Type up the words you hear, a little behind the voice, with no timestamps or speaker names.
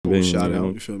Cole, shout out.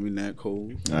 You You feel me? Nat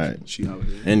Cole. All right. She out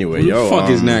here. Anyway, Who yo, the fuck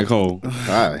is Nat Cole?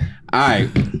 Hi. Alright.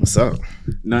 What's up?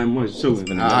 Nothing much.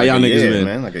 Chilling. How Like y'all a niggas year, been?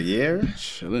 man? Like a year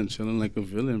Chilling like a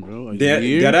villain, bro. A That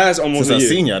year? ass almost since a I year.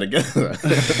 seen y'all together. Like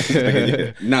a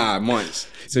year. Nah, months.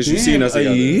 Since you seen us a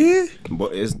together. year?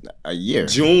 But it's a year.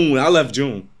 June. I left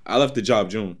June. I left the job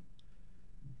June.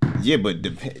 Yeah, but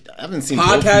I haven't seen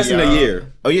Podcasting both of y'all. a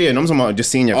year. Oh yeah, no, I'm talking about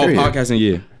just seeing your Oh, period. podcasting a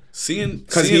year. Seeing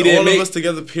he didn't all make- of us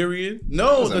together, period.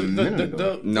 No, That was a minute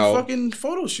ago. the No. fucking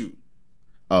photo shoot.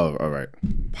 Oh, all right.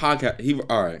 Podcast. He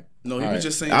all right. No, he All was right.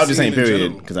 just saying. I was just saying seeing in period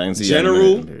general. because I didn't see General? y'all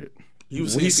in a minute, period. He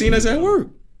was He saying seen us at work.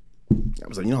 I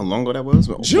was like, you know how long ago that was?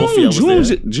 Both of y'all June. was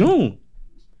there? June.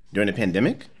 During the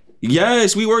pandemic.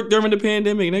 Yes, we worked during the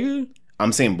pandemic, nigga.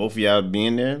 I'm saying both of y'all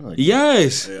being there. Like,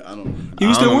 Yes. Yeah, I don't. He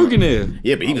was still working there.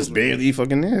 yeah, but he was barely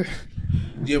fucking there.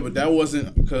 Yeah, but that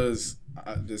wasn't because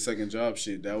the second job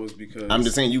shit. That was because I'm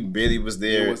just saying you barely was It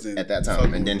there wasn't at that time,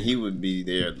 fucking and then with he would be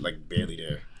there like barely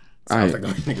there. So I was like,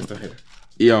 Alright. oh, niggas still here.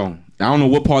 Yo, I don't know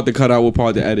what part to cut out, what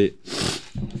part to edit.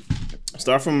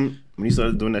 Start from when he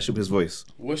started doing that shit with his voice.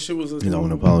 what shit was it? I want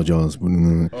to apologize. Start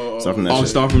from that Oh, shit.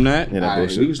 start from that? Yeah, that Alright,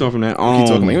 bullshit. we can start from that. Keep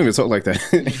talking, man. You don't even talk like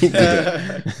that.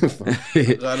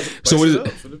 So what is it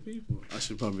it? for the people? I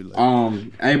should probably like.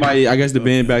 Everybody, I guess the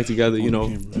band back together, you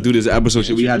know, do this episode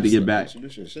shit. We had to get back.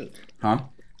 Introduce your shit. Huh?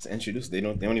 It's introduce. They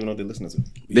don't even know what they're listening to.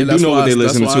 They That's do know why what they I-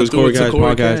 that's listen why to. I It's threw it Corey Cash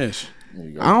Corey podcast. Cash. There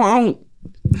you go. I don't.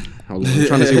 I'm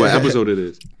trying to see what episode it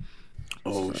is.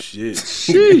 Oh shit!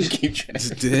 Sheesh. Keep track.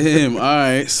 Damn. All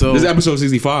right. So This is episode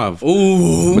 65.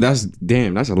 ooh, But that's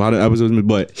a lot of episodes.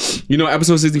 But you know,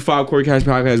 episode 65, Corey Cash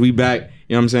podcast. We back.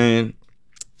 You know what I'm saying?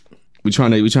 We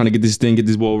trying to get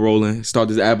this ball rolling. Start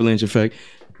this avalanche effect.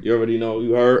 You already know.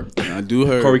 You heard. I do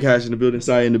heard. Corey Cash in the building.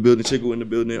 Sai in the building. Chico in the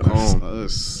building.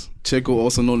 Us. Chico,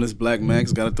 also known as Black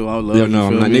Max, gotta throw out love. Yo, you no,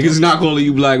 I'm feel not. me? Niggas not calling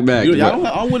you Black Mac.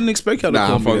 I wouldn't expect y'all to Nah,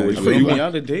 call I'm me fucking that. with You you. feel You me? want-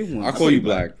 Y'all the day one. I call you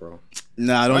Black, bro.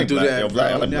 Nah, don't like do Black. that. Yo, Black,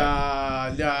 I bro. like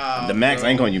Nah. The Max, I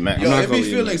ain't calling you Max. Yo, I'm not it be calling you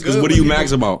feeling Max. good. 'Cause what when are you people-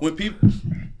 Max about? When people.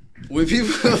 What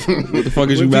the fuck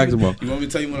is you Max about? You want me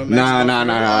to tell you what I'm Nah. Max about?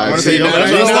 I wanna See, say, yo, nah,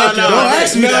 that's nah, what nah, I like. nah, Don't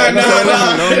ask me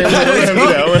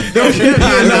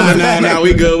that. No.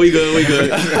 We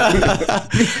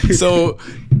good. So,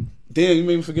 damn, you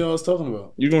made me forget what I was talking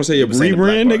about. You gonna say your Saying the black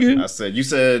rebrand, part. I nigga? said, you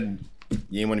said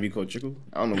you didn't want to be called Chico?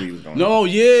 I don't know where you was going. No,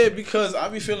 yeah, because I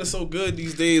be feeling so good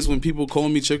these days when people call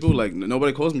me Chico. Like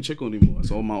nobody calls me Chico anymore.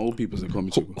 It's all my old people that call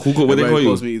me Chico. What they Everybody call you?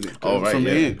 calls me either. Oh, right, from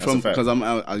yeah. the end, That's a fact. because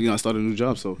I started a new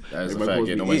job, so That is a everybody fact. calls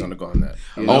Yeah, me nobody's Ian. on the call on that.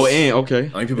 Oh, and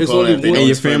okay. Only people It's calling only that. they one- know And your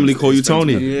his friends- family call you his friends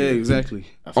Tony. together. Yeah, exactly.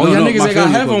 Oh, No, y'all no, niggas my ain't got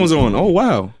family headphones calls on. Oh,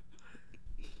 wow.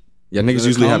 Y'all niggas Is it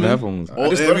usually have common? headphones. I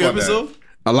just thought Every about that. episode.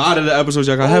 A lot of the episodes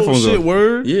y'all got Oh headphones shit, on.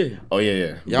 word. Yeah. Oh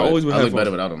yeah. Y'all But always with I look headphones.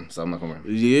 better without them, so I'm not gonna wear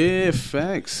 'em. Yeah,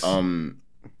 facts. What am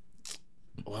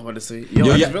I about to say? Yo,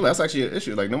 I just realized that's actually an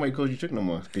issue. Like nobody calls you Chick no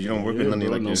more because you don't work with none of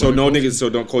like. no. your- So no niggas, so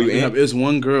don't call you Yeah, Ant. it's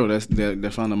one girl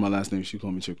that found out my last name. She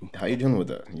called me Chico. How you dealing with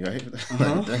that? You alright with that?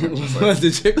 Like, damn, it's like- What's the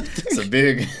Chico? it's a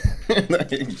big. Like,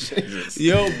 Jesus.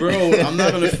 Yo, bro, I'm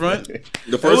not gonna front. The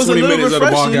It first was a 20 little minutes of the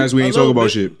refreshing, podcast, we ain't a talk little about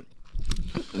bit. shit.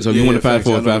 So if you Yeah, want to fast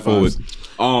facts, I forward.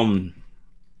 know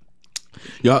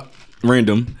Y'all,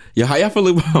 random. Yeah, how y'all feel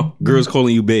about girls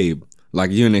calling you babe?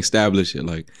 Like you didn't establish it.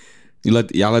 Like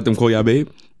y'all let them call y'all babe?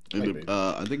 I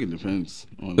think it depends.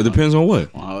 It depends on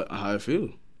what. on how I feel.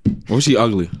 Or was she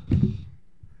ugly?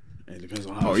 It depends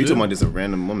on how. Oh, I you feel. talking about this a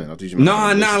random woman? I thought you.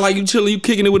 Nah, like you chilling, you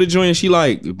kicking it with a joint. And she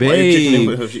like, Why you kicking it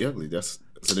with babe. her? She ugly. That's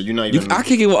so that you're not even. I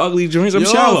kick it with ugly joints. I'm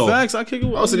Yo, shallow. facts. I kick it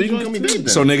with. Oh, so then you can other call me joints, babe too.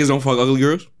 then. So niggas don't fuck ugly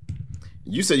girls?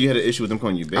 You said you had an issue with them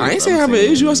calling you babe. I ain't so say I I'm have an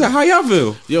saying- issue. I said, how y'all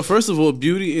feel? Yo, first of all,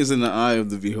 beauty is in the eye of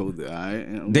the beholder. All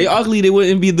right. They ugly, they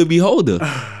wouldn't be the beholder.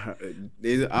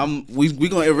 We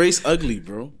gonna erase ugly,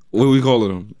 bro. What we calling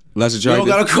them? Less You don't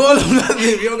attractive? gotta call them nothing.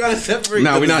 You don't gotta separate.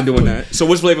 Nah, them. we're not doing that. So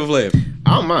what's Flavor Flav?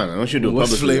 I don't mind. I want you to do a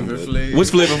What's public flavor? but- Flavor. What's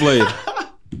Flavor Flav?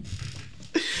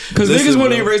 Because Listen, niggas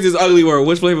want to bro. erase this ugly word.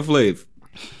 What's Flavor Flav?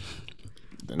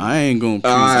 I ain't gonna.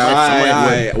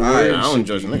 Alright. I don't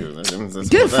judge niggas. That's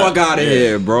Get the about fuck that. out of Yeah.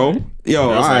 here, bro. Yo, all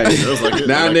Girls like right. it, girls like it.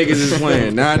 Now Like- niggas is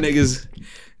playing. Now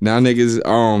niggas,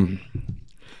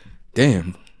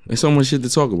 damn. There's so much shit to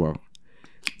talk about.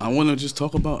 I want to just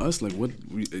talk about us, like what,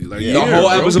 like Yeah, A year, whole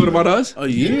bro. episode about us? A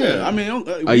year. Yeah. I mean,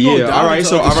 A year. All right,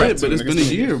 so, all right. but it's been a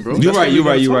year, bro. You're That's right, what you're we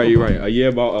right, gotta you're talk right. about. A year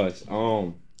about us.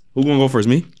 Who gonna go first?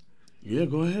 Me? Yeah,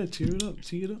 go ahead, tear it up.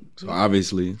 So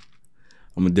obviously,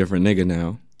 I'm a different nigga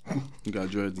now. You got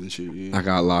dreads and shit. Yeah. I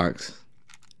got locks.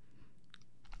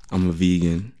 I'm a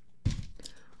vegan.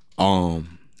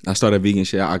 I started vegan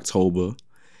shit in October.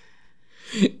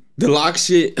 The lock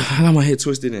shit, I got my head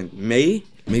twisted in May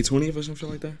 20th or some shit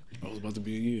like that. I was about to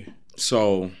be a year.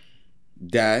 So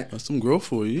That That's some growth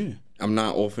for you. Yeah. I'm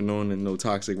not off and on in no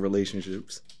toxic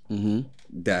relationships. Mm-hmm.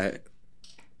 That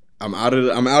I'm out of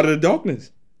the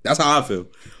darkness. That's how I feel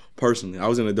personally. I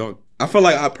was in the dark. I feel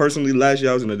like last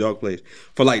year I was in a dark place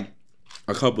for like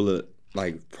a couple of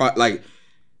like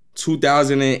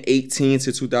 2018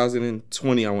 to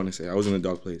 2020. I want to say I was in a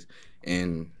dark place,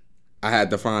 and I had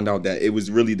to find out that it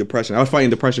was really depression. I was fighting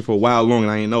depression for a while long,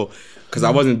 and I didn't know because I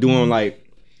wasn't doing like.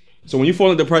 So when you fall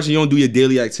in depression, you don't do your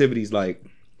daily activities like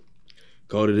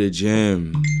go to the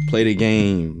gym, play the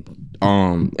game,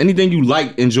 anything you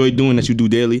like, enjoy doing that you do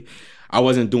daily. I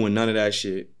wasn't doing none of that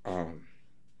shit.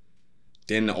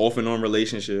 Then the off and on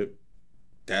relationship,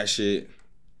 that shit.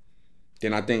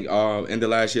 Then I think end of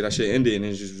last year that shit ended, and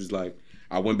it just was like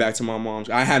I went back to my mom's.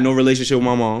 I had no relationship with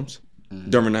my mom's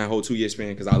during that whole 2-year span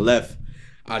because I left.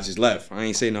 I just left. I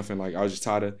ain't say nothing. Like I was just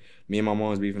tired of me and my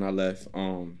mom's beefing. I left.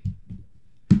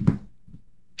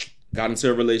 Got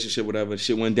into a relationship, whatever.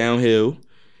 Shit went downhill.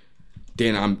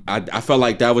 Then I felt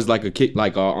like that was like a kick,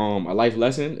 like a life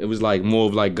lesson. It was like more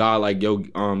of like God, like yo,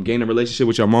 gain a relationship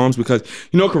with your moms because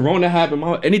Corona happened.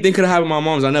 Anything could have happened. My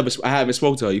mom's. I haven't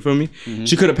spoke to her. You feel me? Mm-hmm.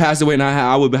 She could have passed away, and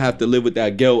I would have to live with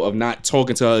that guilt of not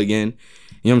talking to her again.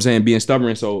 You know what I'm saying? Being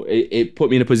stubborn. So it put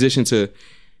me in a position to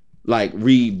like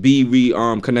be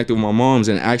connected with my moms,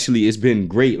 and actually it's been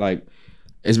great. Like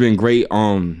it's been great.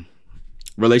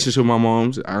 Relationship with my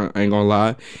moms. I ain't gonna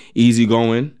lie. Easy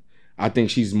going. I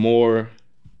think she's more.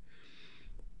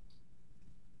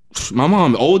 My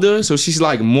mom older, so she's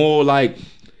like more like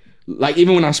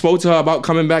even when I spoke to her about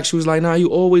coming back, she was like, "Nah, you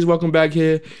always welcome back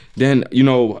here." Then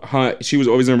she was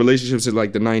always in relationships in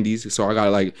like the 90s, so I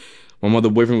got like my mother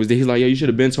boyfriend was there. He's like, "Yeah, you should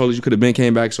have been told us. You could have been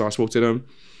came back." So I spoke to them,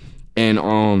 and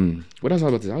what else I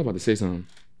was about to say? I was about to say something.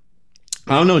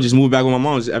 I don't know. Just moved back with my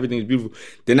mom. Everything's beautiful.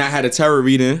 Then I had a tarot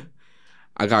reading.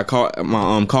 I got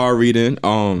my card reading.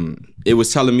 It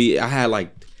was telling me I had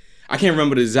like I can't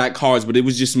remember the exact cards, but it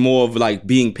was just more of like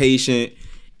being patient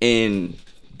and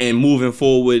moving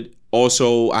forward.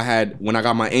 Also, I had when I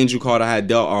got my angel card, I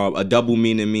had a double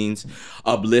meaning means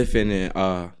uplift and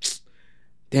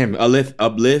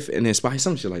uplift and inspire,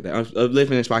 some shit like that.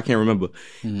 Uplift and inspire. I can't remember.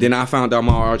 Mm-hmm. Then I found out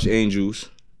my archangels,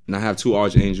 and I have 2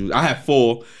 archangels. I have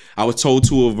 4. I was told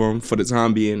 2 of them for the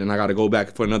time being, and I got to go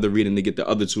back for another reading to get the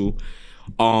other 2.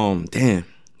 Damn.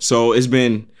 So it's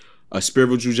been a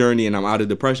spiritual journey, and I'm out of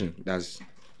depression. That's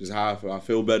just how I feel. I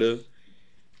feel better.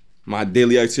 My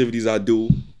daily activities I do.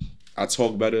 I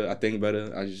talk better. I think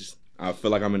better. I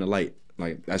feel like I'm in the light.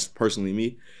 Like that's personally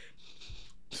me.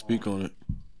 Speak on it.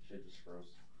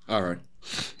 All right.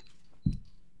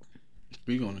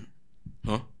 Speak on it.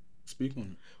 Huh? Speak on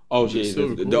it. Oh shit.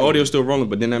 The audio's still rolling,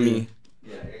 but then I mean.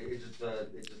 Yeah, it just the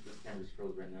camera's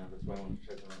froze right now. That's why I want to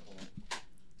check it out.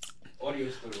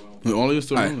 Audio's still rolling. The audio's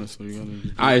still rolling, so you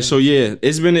gotta. All right, so yeah,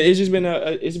 it's been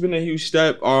a huge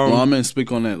step. Well, I meant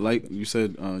speak on that light. You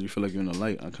said you feel like you're in the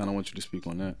light. I kind of want you to speak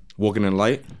on that. Walking in the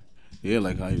light. Yeah,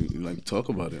 like how you like talk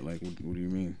about it. Like, what do you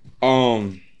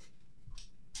mean?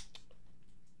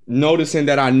 Noticing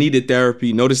that I needed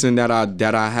therapy. Noticing that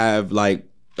I have like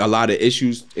a lot of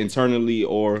issues internally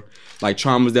or like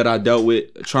traumas that I dealt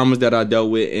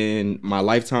with in my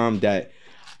lifetime that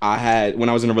I had when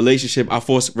I was in a relationship. I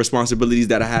forced responsibilities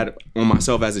that I had on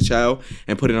myself as a child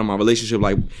and put it on my relationship,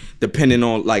 like depending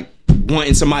on like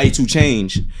wanting somebody to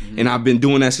change. Mm-hmm. And I've been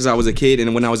doing that since I was a kid.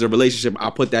 And when I was in a relationship, I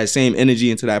put that same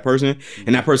energy into that person,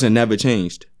 and that person never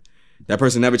changed. So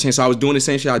I was doing the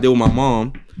same shit I did with my mom.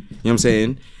 You know what I'm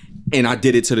saying? And I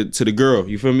did it to the girl.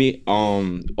 You feel me?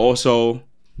 Also,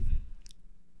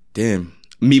 damn.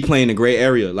 Me playing the gray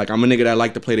area. Like, I'm a nigga that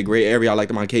like to play the gray area. I like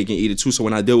to my cake and eat it too. So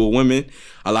when I deal with women,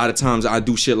 a lot of times I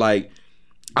do shit like,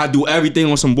 I do everything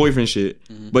on some boyfriend shit.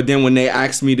 Mm-hmm. But then when they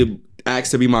ask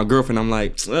to be my girlfriend, I'm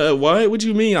like, what? What do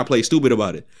you mean? I play stupid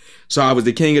about it. So I was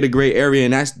the king of the gray area,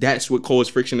 and that's what caused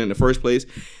friction in the first place.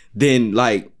 Then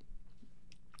like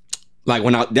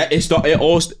when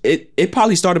it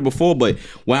probably started before, but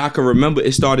when I can remember,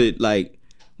 it started like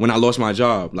when I lost my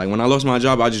job. Like when I lost my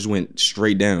job, I just went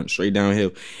straight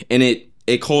downhill. And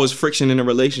it caused friction in the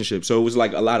relationship. So it was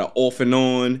like a lot of off and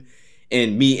on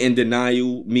and me in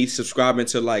denial, me subscribing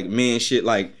to like man shit.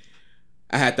 Like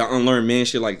I had to unlearn man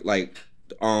shit like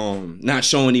not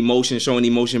showing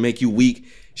emotion make you weak.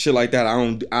 Shit like that.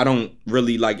 I don't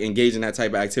really like engage in that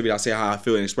type of activity. I say how I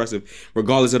feel and expressive,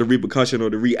 regardless of the repercussion or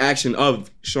the reaction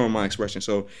of showing my expression.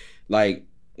 So like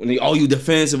when you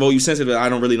defensive, you sensitive, I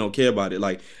don't really care about it.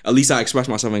 Like at least I expressed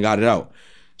myself and got it out.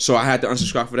 So I had to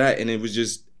unsubscribe for that, and it was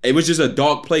just a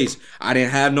dark place. I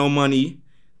didn't have no money.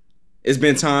 It's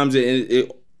been times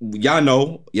y'all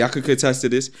know, y'all could contest to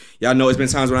this. Y'all know it's been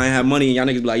times when I ain't have money and y'all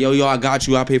niggas be like, yo, I got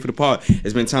you. I pay for the part.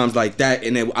 It's been times like that,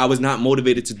 and then I was not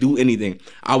motivated to do anything.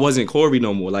 I wasn't Corey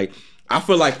no more. Like, I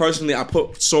feel like personally, I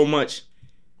put so much.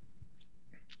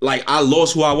 Like, I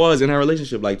lost who I was in that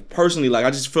relationship. Like, personally, like,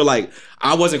 I just feel like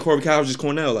I wasn't Corey Cash, I was just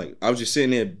Cornell. Like, I was just sitting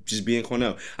there just being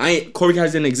Cornell. Corey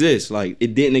Cash didn't exist. Like,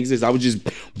 it didn't exist. I was just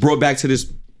brought back to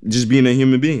this, just being a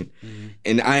human being. Mm-hmm.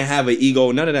 And I didn't have an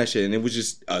ego, none of that shit. And it was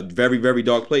just a very, very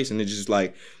dark place. And it just,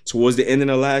 like, towards the end of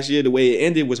the last year, the way it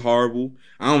ended was horrible.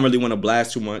 I don't really want to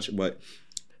blast too much, but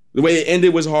the way it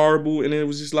ended was horrible. And it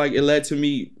was just, like, it led to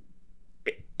me.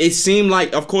 It seemed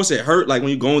like, of course, it hurt. Like, when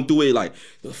you're going through it, like,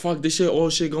 the fuck, this shit, all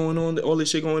this shit going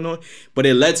on. But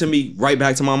it led to me right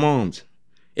back to my mom's.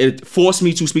 It forced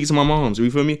me to speak to my mom's. You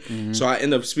feel me? Mm-hmm. So I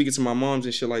ended up speaking to my mom's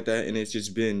and shit like that. And it's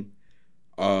just been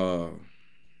a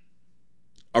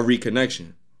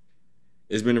reconnection.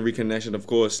 It's been a reconnection, of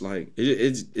course. Like,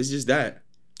 it's just that.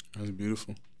 That's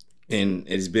beautiful. And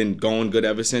it's been going good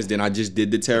ever since. Then I just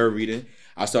did the tarot reading.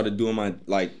 I started doing my,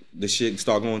 like, the shit,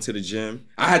 start going to the gym.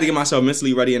 I had to get myself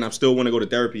mentally ready, and I still want to go to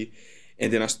therapy.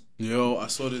 And then I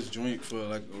saw this joint for,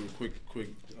 like, a quick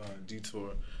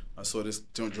detour. I saw this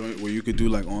joint where you could do,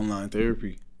 like, online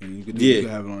therapy. And you could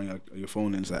have it on your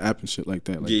phone, and it's an app and shit like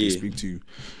that. Like, they speak to you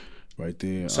right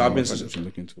there. So I've been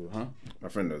look into it, huh? My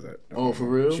friend does that. Oh, for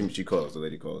real? She calls. The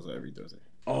lady calls every Thursday.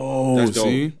 Oh, that's dope.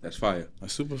 See? That's fire.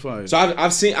 That's super fire. So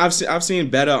I've seen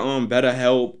better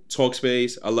help,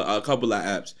 Talkspace, a couple of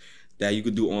apps that you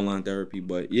could do online therapy.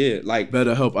 But yeah, like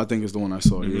Better Help, I think is the one I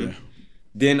saw. Mm-hmm. Yeah.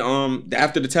 Then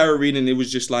after the tarot reading, it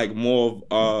was just like more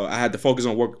of I had to focus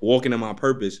on walking in my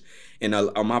purpose, and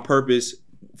my purpose,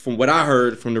 from what I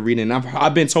heard from the reading,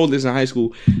 I've been told this in high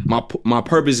school. My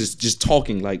purpose is just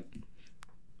talking, like,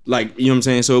 you know what I'm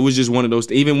saying? So it was just one of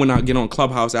those, even when I get on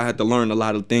Clubhouse, I had to learn a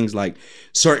lot of things, like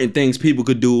certain things people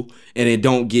could do and it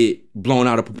don't get blown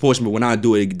out of proportion, but when I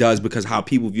do it, it does, because how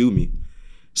people view me.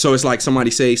 So it's like somebody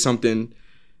say something,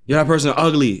 yo, that person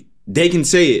ugly. They can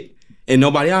say it and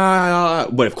nobody,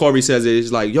 but if Corey says it,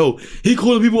 it's like, yo, he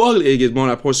calling people ugly. It gets blown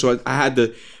out of proportion. So I had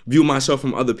to view myself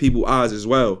from other people's eyes as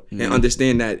well, and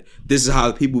understand that this is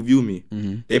how people view me.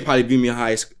 Mm-hmm. They probably view me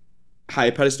higher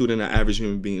pedestal than an average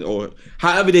human being, or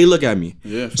however they look at me.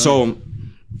 Yeah. So,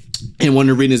 in one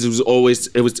of the readings,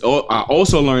 I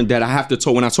also learned that I have to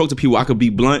talk, when I talk to people, I could be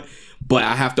blunt, but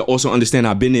I have to also understand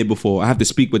I've been there before. I have to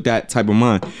speak with that type of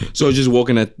mind. So just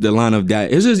walking at the line of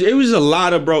that, it was a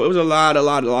lot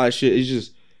of shit. It's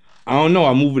just, I don't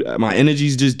know. My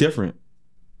energy's just different.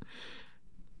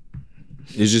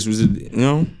 It just was, you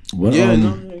know. What,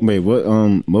 wait,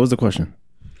 what was the question?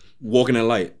 Walking in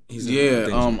light.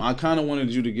 I kind of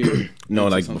wanted you to get no,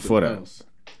 like before that. Else.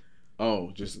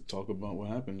 Oh, just to talk about what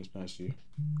happened this past year.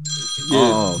 Yeah.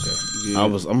 Oh, okay.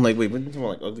 Yeah. I'm like, wait, when you talking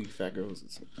about like ugly fat girls?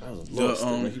 I was lost.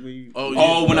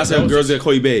 When I said girls that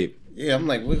call you babe. Yeah, I'm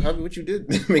like, what you did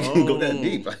make him go that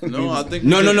deep? I think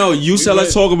no. You said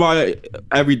let's talk about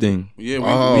everything. Yeah,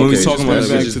 when we talking about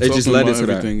it just led into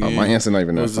that. Yeah. My answer not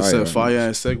even that fire. Fire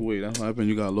ass segue. That's what happened.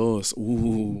 You got lost.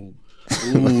 Ooh,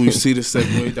 you see the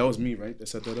segue? That was me, right? That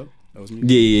set that up. That was me.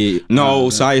 Yeah. No,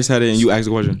 Saya said it, and you asked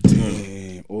the question. Damn.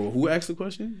 Or who asked the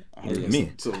question?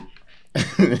 Me. So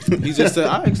he just said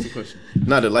I asked the question.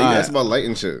 Nah, the light. That's about light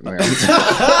and shit. Like,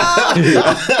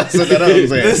 I set that up. I'm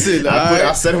saying. Listen,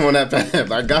 I set him on that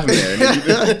path. I got him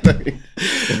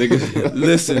there.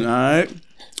 Listen, all right.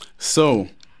 So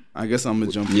I guess I'm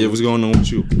gonna jump in. Yeah, what's going on with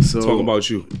you? So, talk about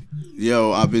you.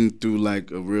 Yo, I've been through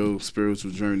like a real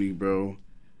spiritual journey, bro.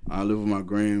 I live with my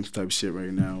Grams type shit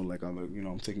right now. Like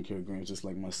I'm taking care of Grams just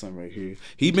like my son right here.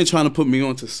 He been trying to put me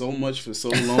onto so much for so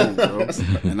long, bro,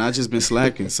 and I just been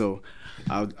slacking. So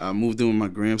I moved in with my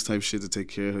Grams type shit to take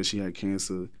care of her. She had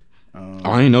cancer.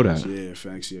 I didn't know that. Yeah, in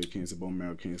fact, she had cancer, bone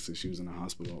marrow cancer. She was in the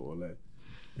hospital, all that.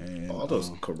 And all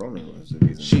those corona was the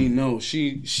reason.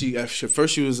 She at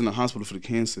first she was in the hospital for the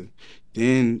cancer.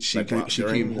 Then she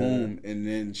came home and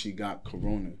then she got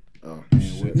corona. Oh,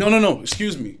 no.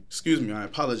 Excuse me. I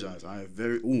apologize. I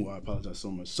apologize so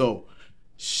much. So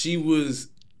she was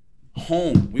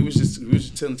home. We was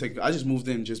just telling her. I just moved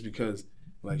in just because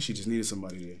like she just needed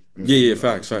somebody there. Yeah.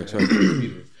 Facts.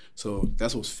 So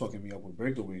that's what's fucking me up with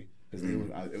Breakaway. Because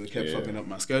it kept fucking up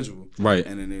my schedule. Right.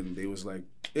 And then they was like,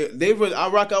 I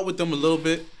rock out with them a little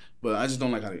bit, but I just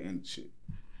don't like how they end shit.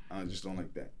 I just don't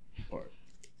like that part.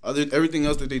 Everything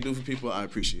else that they do for people, I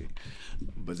appreciate.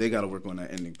 But they got to work on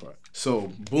that ending part.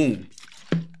 So, boom.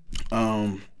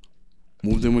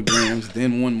 moved in with Grams.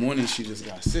 Then one morning she just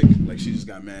got sick. Like she just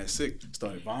got mad sick.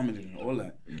 Started vomiting and all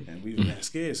that. And we were mad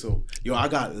scared. So yo, I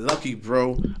got lucky,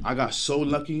 bro. I got so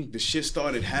lucky. The shit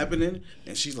started happening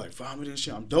and she's like vomiting and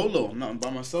shit. I'm dolo. I'm not by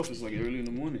myself. It's like early in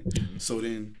the morning. So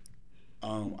then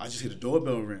I just hear the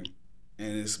doorbell ring.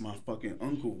 And it's my fucking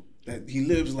uncle. That he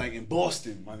lives like in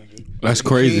Boston, my nigga. That's He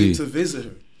crazy. came to visit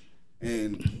her.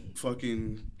 And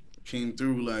fucking came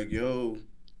through like, yo,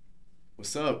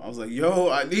 what's up? I was like, yo,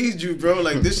 I need you, bro.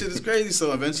 Like, this shit is crazy.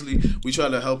 So eventually, we tried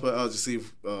to help her out to see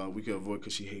if we could avoid,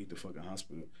 because she hated the fucking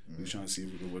hospital. We were trying to see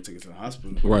if we could avoid taking her to the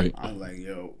hospital. Right. I was like,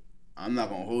 yo, I'm not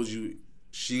going to hold you.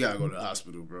 She got to go to the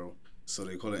hospital, bro. So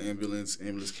they called an ambulance.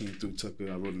 Ambulance came through, took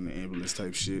her. I rode in the ambulance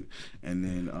type shit. And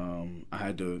then I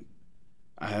had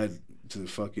to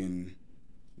fucking...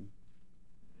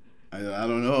 I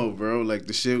don't know, bro. Like,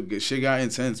 the shit got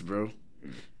intense, bro.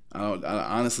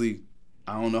 Honestly,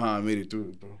 I don't know how I made it through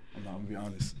it, bro. I'm not gonna be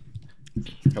honest.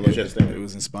 How long she had to stay in It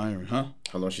was inspiring, huh?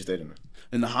 How long she stayed in there?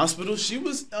 In the hospital, she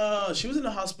was in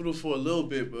the hospital for a little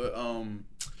bit, but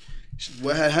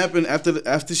what had happened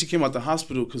after she came out the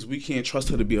hospital, because we can't trust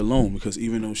her to be alone, because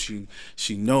even though she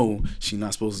know she's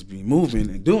not supposed to be moving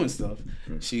and doing stuff,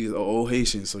 she's an old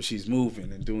Haitian, so she's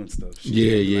moving and doing stuff.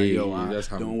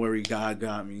 Don't worry, God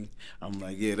got me. I'm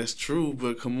like, yeah, that's true,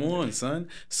 but come on, son.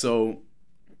 So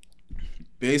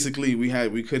basically,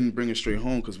 we couldn't bring her straight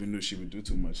home because we knew she would do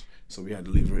too much, so we had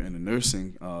to leave her in a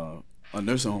nursing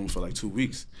home for like 2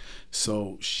 weeks.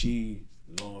 So she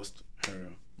lost her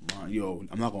mind. Yo,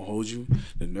 I'm not gonna hold you.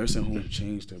 The nursing home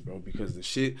changed her, bro, because the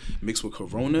shit mixed with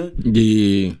Corona.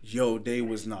 Yeah. Yo, they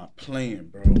was not playing,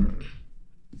 bro.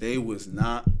 They was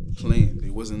not playing. They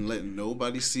wasn't letting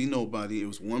nobody see nobody. It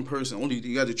was one person. Only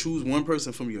you got to choose one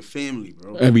person from your family,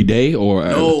 bro. Every day or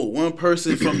no, one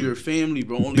person from your family,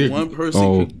 bro. Only one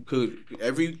person could.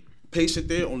 Every patient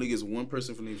there only gets one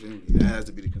person from their family. That has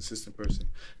to be the consistent person,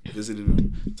 visiting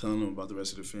them, telling them about the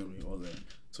rest of the family, all that.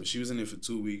 So she was in there for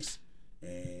 2 weeks,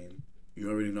 and you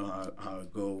already know how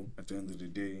it go. At the end of the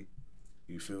day,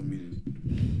 you feel me?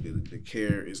 The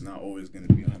care is not always going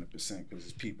to be 100% because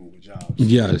it's people with jobs.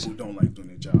 Yes. Who don't like doing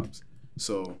their jobs.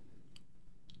 So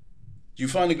you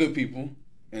find the good people,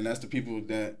 and that's the people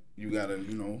that you gotta,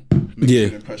 make a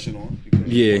good impression on. Because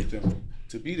you want them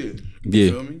to be there.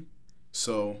 You feel me?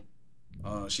 So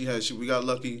we got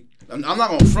lucky. I'm not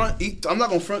gonna front. I'm not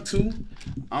gonna front too.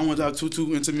 I don't want to have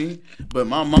too into me. But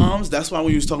my moms. That's why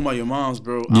when you was talking about your moms,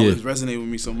 bro, I was resonating with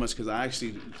me so much because I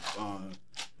actually.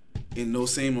 In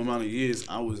those same amount of years,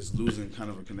 I was losing kind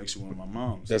of a connection with my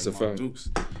mom. That's a fact. Dukes.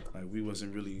 Like we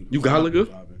wasn't really. You got Gallagher?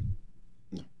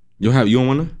 No. You don't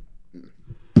wanna?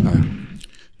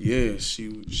 Yeah, she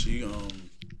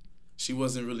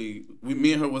wasn't really.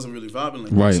 Me and her wasn't really vibing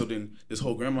like right. that. So then this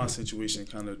whole grandma situation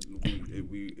kind of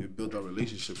it built our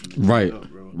relationship from the right up,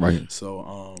 bro. Right.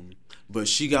 So but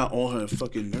she got all her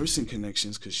fucking nursing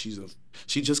connections because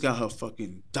she just got her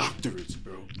fucking doctorates,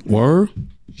 bro. Word.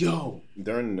 Yo.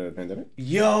 During the pandemic?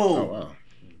 Yo. Oh, wow.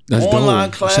 That's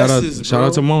online dope. classes, shout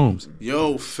out to moms.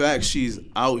 Yo, fact, she's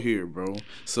out here, bro.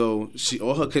 So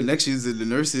all her connections in the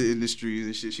nursing industry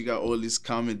and shit. She got all these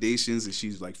commendations, and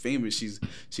she's like famous.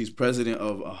 She's president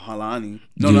of Halani.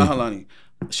 No, not Halani.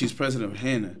 She's president of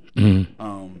HANA,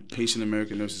 Haitian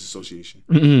American Nurses Association,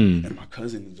 and my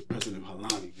cousin is the president of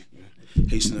Halani,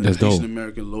 Haitian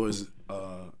American Lawyers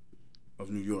of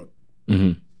New York,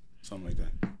 something like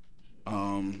that.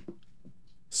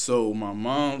 So my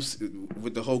mom's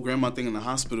with the whole grandma thing in the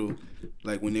hospital,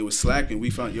 like when they were slacking, we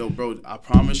found, yo, bro, I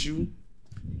promise you,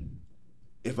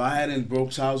 if I hadn't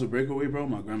broke Child's with Breakaway, bro,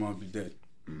 my grandma would be dead.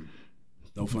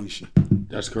 No funny shit.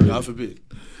 That's crazy. God forbid.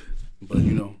 But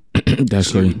that's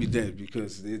she crazy. would be dead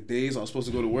because the days I was supposed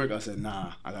to go to work, I said,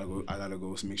 nah, I gotta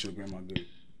go to make sure grandma good.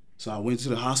 So I went to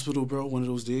the hospital, bro, one of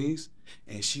those days,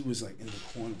 and she was like in the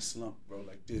corner slump, bro,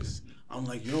 like this. I'm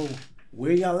like, yo,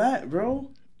 where y'all at,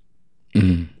 bro?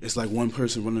 It's like one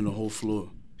person running the whole floor.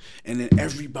 And then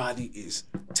everybody is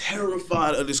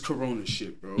terrified of this corona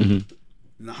shit, bro. In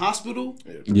the hospital,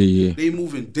 they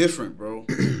moving different, bro.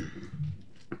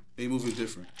 They moving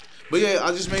different. But yeah,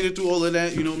 I just made it through all of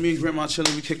that. Me and grandma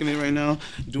chilling, we kicking it right now,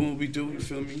 doing what we do, you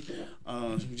feel me?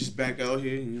 We just back out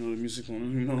here, the music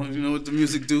on, you know what the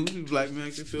music do, black man,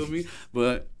 you feel me?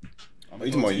 But you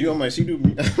talking about you? I'm like, she do.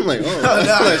 I'm like,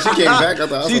 oh, she came back. I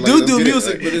thought she do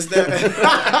music, but it's that.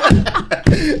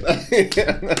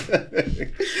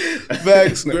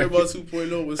 Facts, Grandma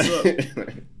 2.0. What's up?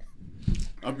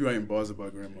 I'll be writing bars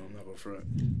about grandma. I'm not gonna front.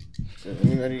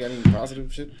 You got any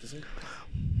positive shit to say?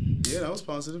 Yeah, that was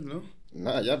positive. No.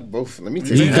 Nah, y'all both. Let me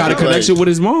tell you. He got a connection with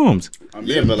his moms. I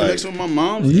made a connection with my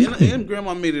mom and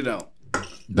grandma made it out.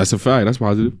 That's a fact. That's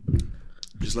positive.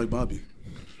 Just like Bobby.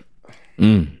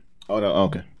 Mm. Oh,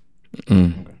 okay.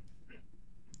 Mm. Okay.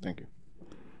 Thank you.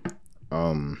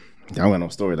 I don't got no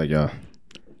story like y'all.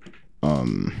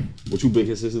 What you been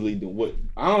consistently doing? What?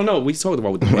 I don't know. We talked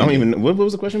about what the I don't even. What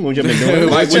was the question? What you been doing?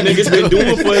 like what niggas been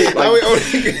doing for like,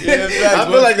 I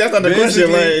feel like that's not the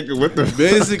question. Like what the?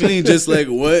 Basically, just like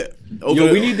what?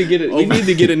 Yo, we need to get it. We need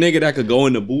to get a nigga that could go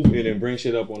in the booth and then bring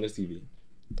shit up on this TV.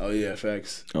 Oh yeah,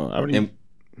 facts. Oh, I already.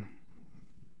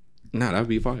 Nah, that'd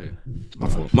be fire. My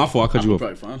fault. My fault. I cut you off.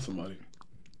 Probably find somebody.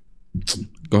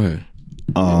 Go ahead.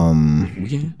 We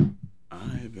can.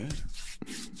 I bet.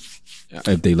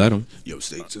 If they let them. Yo,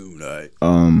 stay tuned. All right.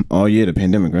 Oh yeah, the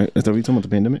pandemic, right? Is that what you talking about? The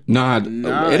pandemic? Nah,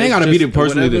 it ain't gotta be the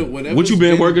person what you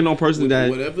been working on personally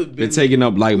that been taking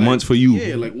up like months for you.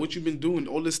 Yeah, like what you been doing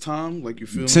all this time, like you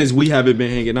feel since we haven't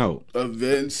been hanging out.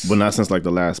 Events. But not since like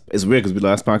the last. It's weird because the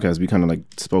last podcast we kind of like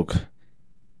spoke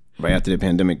right after the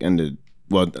pandemic ended.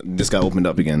 Well, this got opened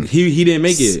up again. He didn't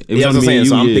make it. Yeah, I was saying.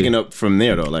 So I'm picking up from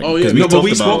there though. Like, oh yeah, no, but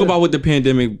we spoke about what the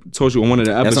pandemic told you on one of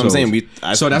the episodes. That's what I'm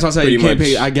saying. So that's why I said you can't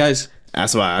pay. I guess.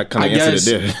 That's why I kind of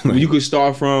answered it there. You could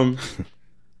start from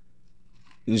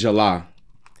July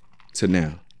to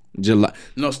now. July.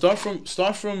 No, start from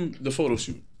the photo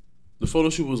shoot. The photo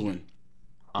shoot was when?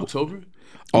 October?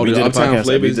 Oh, the Uptown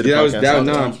Flavors.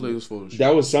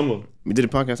 That was summer. We did a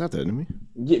podcast after that, didn't we?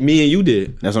 Yeah, me and you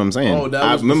did. That's what I'm saying. Oh, that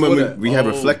was I remember that. we had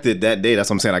reflected that day. That's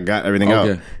what I'm saying. I got everything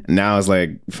out. Now it's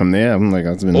like from there. I'm like,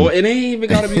 it's been. Or it ain't even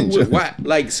gotta be what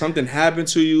like something happened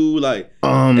to you. Like it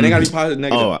ain't gotta be positive,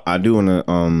 negative. Oh, I do wanna.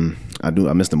 I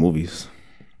miss the movies.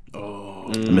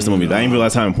 I missed the movie. I didn't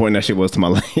realize how important that shit was to my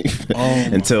life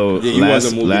until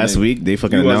last week. They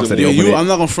fucking announced that they opened it. I'm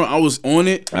not gonna front. I was on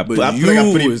it. I feel like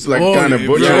I pretty like kind of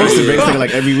butcher basically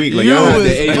like every week. Like y'all had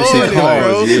the agency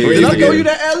hard. Did I throw you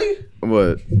that alley?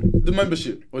 What? The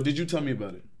membership, or did you tell me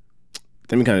about it?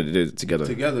 Then we kind of did it together.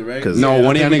 Together, right? No,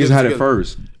 one of y'all niggas had it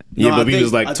first. Yeah, but we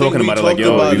was like talking about it, like,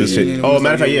 yo, you this shit. Oh,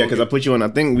 matter of fact, yeah, because I put you on. I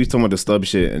think we was talking about the stub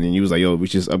shit, and then you was like, yo, we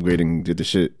should just upgrade and did the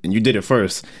shit, and you did it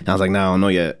first. And I was like, nah, I don't know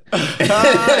yet. So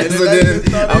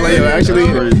then I was like, yo,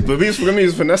 actually, but we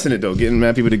was finessing it though, getting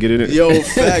mad people to get in it. Yo,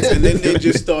 facts, and then they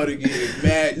just started getting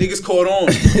mad. Niggas caught on.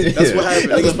 That's what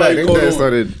happened. Niggas probably caught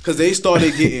on because they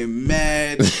started getting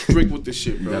mad strict with the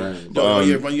shit, bro. Oh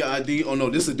yeah, run your ID. Oh no,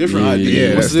 this is a different ID.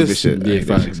 Yeah, what's this shit? Yeah,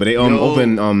 but they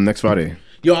open next Friday.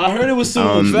 Yo, I heard it was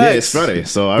soon. Yeah, it's Friday,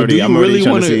 so I'm already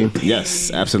trying to see.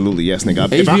 Yes, absolutely, yes, nigga.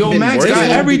 HBO Max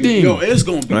got everything. Yo, it's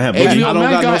gonna be. HBO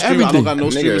Max got everything. I don't got no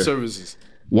streaming services.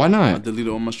 Why not? I deleted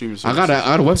all my streaming services. I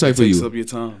got a website for you. Takes up your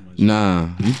time.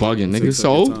 Nah, you bugging, nigga.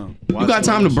 So you got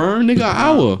time to burn, nigga. An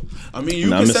hour. I mean, you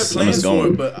can set plans for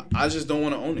it, but I just don't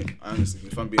want to own it. Honestly,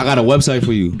 if I'm being. I got a website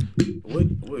for you. What?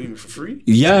 Even for free?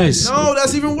 Yes. No,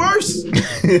 that's even worse. What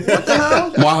the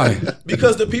hell? Why?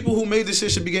 Because the people who made this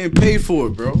shit should be getting paid for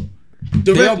it, bro.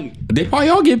 Directly. They probably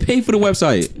all get paid for the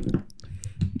website.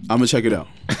 I'm gonna check it out.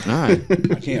 All right.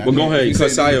 I can't. Well, go ahead. You cut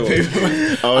Sayo.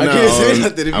 I can't say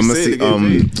nothing if you say it.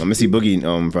 I'm gonna see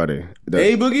Boogie Friday.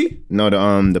 Hey, Boogie? No,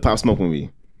 the Pop Smoke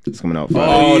movie. It's coming out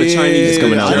Friday. Oh, the Chinese. It's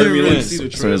coming out. Jeremy Lin. As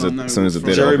soon as the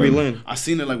theater Jeremy open. Lin. I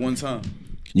seen it like one time.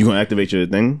 You gonna activate your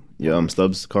thing? Your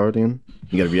Stubs card again?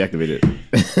 You gotta reactivate it.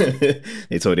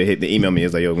 They emailed me.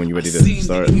 It's like, yo, when you ready to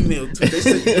start? The email too. They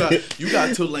said you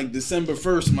got till like December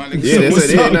 1st, my nigga. Yeah, they said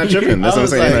they're not tripping. That's what I'm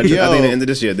saying. Like, I think the end of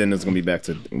this year, then it's gonna be back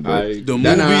to. The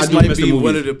movies might be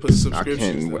one of the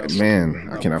subscriptions.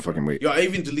 I cannot fucking wait. Yo, I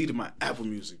even deleted my Apple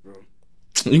Music, bro.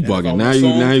 You bugging. Now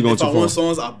you going too far. If I want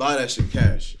songs, I buy that shit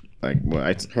cash. Like, well,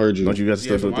 I heard you. Don't you guys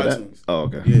still do that? Oh,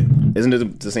 okay. Yeah. Isn't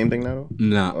it the same thing now though?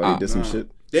 Nah. Or they did some shit.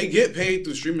 They get paid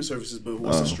through streaming services, but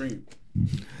what's the stream?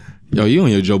 Yo, you on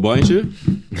your Joe Biden shit?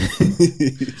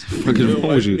 What is wrong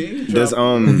with you? Does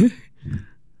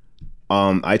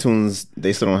iTunes,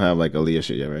 they still don't have like Aaliyah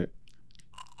shit yet, right?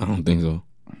 I don't think so.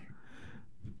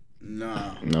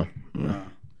 Nah. No.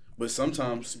 But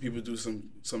sometimes people do some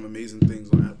amazing things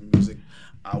on Apple Music.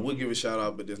 I would give a shout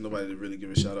out, but there's nobody to really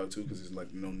give a shout out to because there's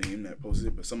like no name that posted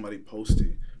it. But somebody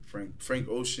posted Frank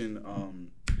Ocean,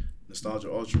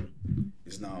 Nostalgia Ultra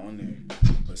is not on there,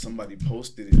 but somebody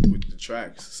posted it with the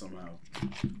tracks somehow.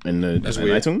 And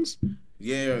iTunes?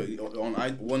 Yeah, no,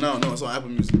 it's on Apple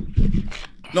Music.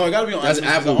 No, it gotta be on. That's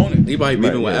Apple. Apple. He might be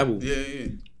beefing with Apple. Yeah.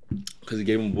 Because he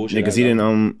gave him bullshit. Yeah, because he didn't.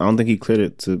 I don't think he cleared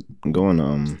it to go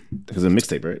on. Because it's a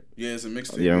mixtape, right? Yeah, it's a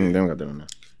mixtape. Yeah, they don't got that on there.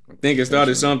 I think it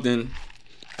started something.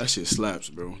 That shit slaps,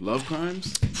 bro. Love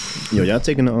Crimes. Yo, y'all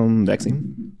taking the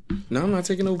vaccine? No, I'm not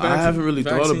taking no vaccine. I haven't really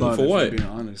thought about for it. what? For being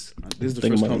honest, this is the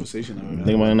first conversation I've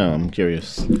Think about it now. I'm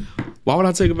curious. Why would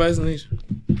I take a vaccination?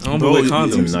 I don't Bro, believe you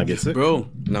condoms. not get sick, bro.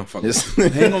 No, fuck.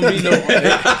 Ain't gonna be no.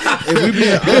 If we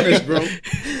being honest, bro,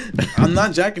 I'm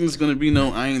not jacking. It's gonna be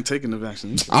no. I ain't taking the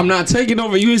vaccine. I'm not taking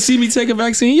over. You didn't see me take a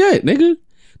vaccine yet, nigga.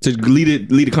 To lead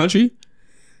the country.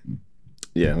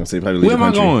 Yeah, I'm gonna say probably. Where am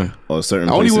I going? Or certain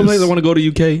only places. one place I want to go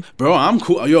to UK. Bro, I'm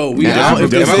cool. Yo, we Nah, out.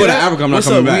 if I go to Africa, I'm not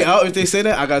coming back. We out. If they say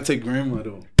that, I gotta take grandma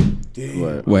though. Damn,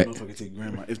 What? I don't know if I can take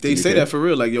grandma. If they say that for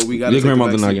real, like yo, we gotta. Your take the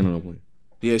grandmother not vaccine. getting on the plane.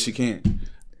 Yeah, she can't.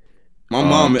 My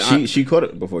mom, she caught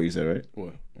it before, you said, right?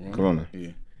 What? Corona. Yeah.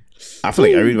 I feel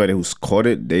like everybody who's caught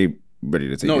it, they ready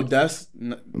to take No, it. that's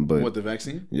not, But- what the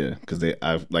vaccine. Yeah, because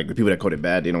like the people that caught it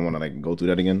bad, they don't want to like go through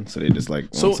that again, so they just like.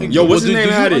 So want some- Yo, what's his do name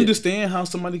you had it? understand how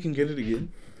somebody can get it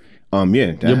again? yeah, that Your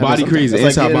happens body sometimes. crazy. That's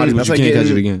Inside getting- body, but that's you can't catch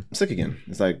getting it again. Sick again.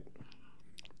 It's like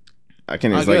I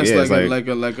can't. I It's like guess yeah, it's like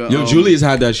a Yo, Julius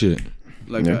had that shit.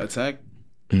 like Yeah. an attack.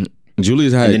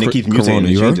 Julius had and then they keep mutating corona. and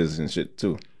You heard? changes and shit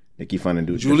too. They keep finding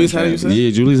dudes. Julius had it, you said?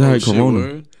 Yeah, Julius had Oh, shit, corona.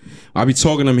 word. I be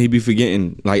talking to him, he be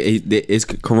forgetting. Like it's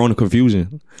corona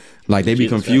confusion. Like they be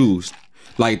Jesus confused.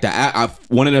 Like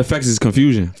one of the effects is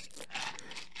confusion.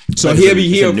 So Like he'll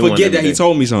it's a new one forget every that he day.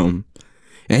 told me something,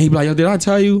 and he be like, "Yo, did I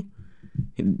tell you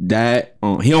that?"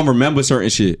 He don't remember certain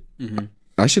shit.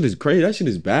 That shit is crazy. That shit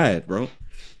is bad, bro.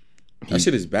 That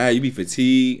shit is bad. You be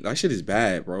fatigued. That shit is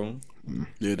bad, bro.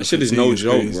 Yeah, That shit is no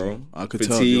joke, crazy. bro. I could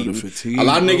tell yo, the Fatigue. fatigue. A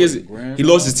lot of bro, niggas. grandma, He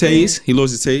lost his taste. He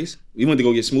lost his taste. We went to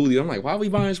go get smoothies. I'm like, why are we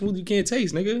buying smoothie you can't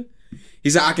taste, nigga? He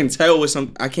said, I can tell with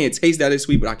some. I can't taste that it's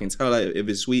sweet, but I can tell that if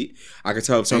it's sweet. I can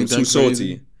tell if Ain't something's that too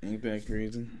crazy? salty. Ain't that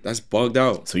crazy? That's bugged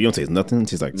out. So you don't taste nothing. It's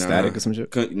just like Nah. static or some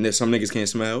shit. Some niggas can't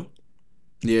smell.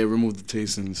 Yeah, remove the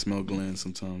taste and smell glands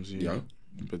sometimes. Yeah, Yeah.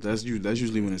 but that's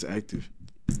usually when it's active.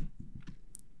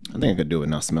 I think I could do it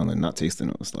not smelling, not tasting.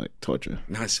 It was like torture.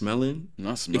 Not smelling.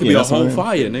 Not It smelling. could be a that's whole fine.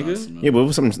 fire, Not nigga. smelling. Yeah, but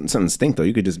with something stink though,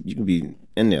 you could be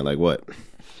in there like what?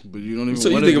 But you don't even. So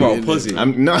you wanna think be about in pussy? there.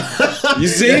 I'm no. You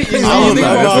see? You think know,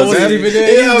 about I pussy? wasn't even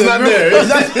there. Yeah, I was not either, there. bro.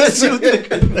 That's what you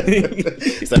think.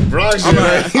 It's like Bronx shit.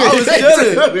 Right? I was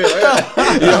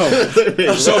chilling.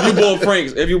 Yo. So if you bought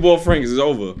Frank's, it's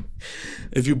over.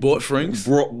 If you bought Frank's,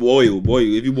 Boil.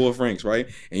 If you bought Frank's, right,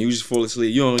 and you just fall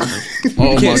asleep, you don't.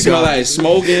 oh You can't smell like it's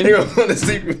smoking. You want to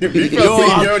sleep? You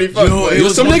I- already fucked. yo, boy. it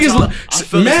was Some one niggas, time I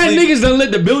fell mad asleep. niggas done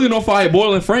lit the building on fire,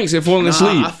 boiling Franks and falling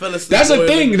asleep. I fell asleep That's a boiling-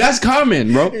 thing. That's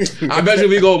common, bro. I bet you if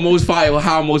we go most fire,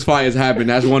 how most fires happen.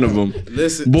 That's one of them.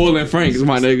 Listen, Boiling Franks,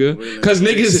 my nigga. Cause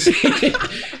niggas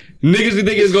be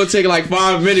thinking it's gonna take like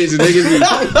 5 minutes, and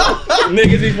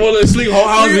niggas be falling asleep. Whole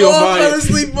house we be on all fire. fell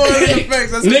asleep boiling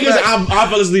Frank's. That's a Niggas, fact. I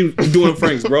fell asleep doing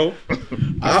Franks, bro.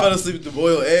 I fell asleep to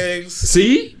boil eggs.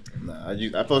 See? Nah,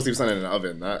 I fell asleep something in the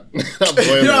oven, not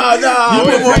boiling. Nah. You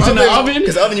put Franks in the oven?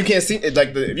 Because the oven you can't see it. Like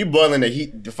if you boiling the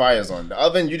heat, the fire's on. The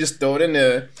oven you just throw it in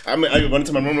there. I run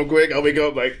into my room real quick. I wake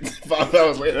up like 5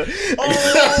 hours later.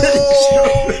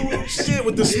 Oh shit!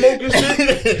 With the smoke and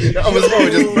shit. The oven's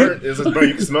smoke just burnt. It's just burnt.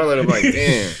 You can smell it. I'm like,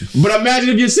 damn. But imagine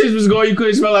if your sis was going, you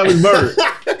couldn't smell like it was burnt.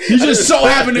 You just so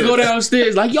happened to go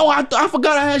downstairs, like, yo, I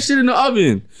forgot I had shit in the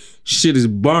oven. Shit is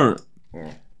burnt.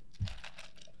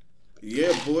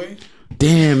 Yeah, boy.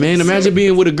 Damn, man. Imagine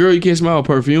being with a girl you can't smell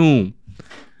perfume.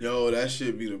 Yo, that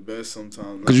shit be the best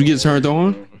sometimes. Cause you get turned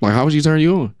on. Like, how would she turn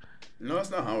you on? No,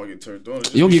 that's not how I get turned on. It's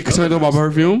just You don't be get turned on by smelling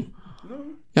perfume. No.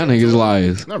 Y'all niggas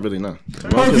liars. Not really, nah.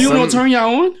 Perfume don't turn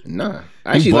y'all on. Nah.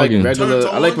 I actually like bugging. regular.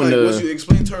 Turned I like on? when What's you the.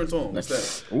 explain turned on? What's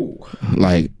that? Ooh.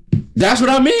 Like, that's what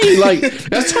I mean. Like,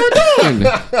 that's turned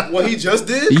on. What he just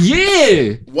did?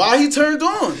 Yeah. Why he turned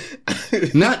on?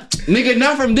 Not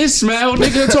from this smell.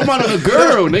 Nigga, talking about a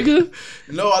girl, nigga.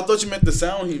 No, I thought you meant the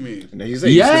sound he made. No, he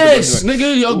said Yes, like,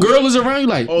 nigga, your girl is around you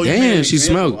like, Oh, you made damn, an she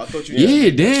example. smelled. I thought you Yeah,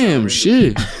 meant- damn,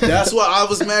 shit. That's why I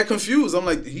was mad confused. I'm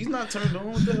like, he's not turned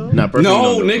on. What the hell? Nah, perfume No,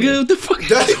 don't do it. nigga, what the fuck?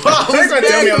 That's why I They was gonna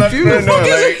tell me I'm mad not confused. no,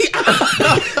 like,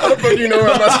 how the fuck you know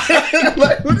what I'm saying?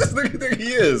 Like, what this nigga think he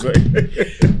is? Like,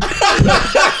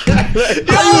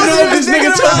 How you know this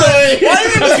nigga turned on? Why you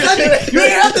even say that? You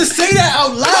didn't have to say that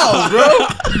out loud, bro.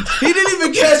 He didn't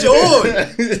even catch on.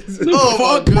 Oh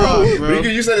my god, bro.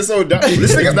 you said it so dumb.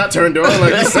 This nigga's not turned on.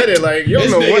 Like, you said it like, you don't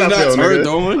This know what I nigga's feel, not turned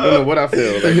nigga. on. I don't know what I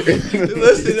feel. Like,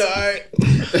 Listen, alright.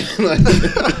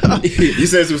 you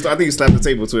said, I think you slapped the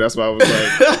table too. That's why I was like,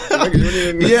 nigga, you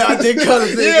didn't even- Yeah, I did kind of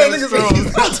think Yeah, that was niggas like, he's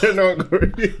strong. not turned on.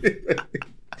 Corey.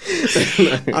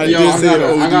 I Yo, did I say got, the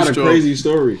a, I OG got a strong. crazy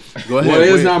story. Go ahead. Well,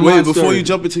 it's wait, not wait, my before story. you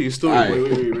jump into your story. All right.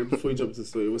 Wait. Before you jump into the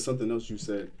story, it was something else you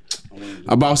said. I wanted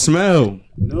to- About smell.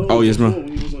 No. Oh, yes, before, ma'am.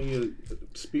 When you was on your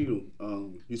spiel,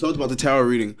 you talked about the tarot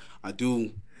reading. I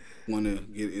do want to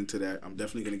get into that. I'm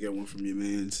definitely gonna get one from your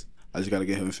man's. I just gotta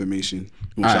get her information.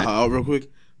 You want to All shout her out real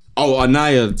quick? Oh,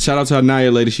 Anaya. Shout out to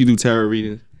Anaya, lady. She do tarot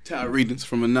readings. Tarot readings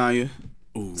from Anaya.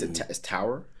 Ooh. It's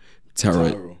Tower.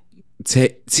 Tarot.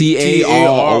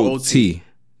 T-A-R-O-T.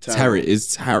 Tarot.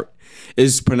 It's tarot.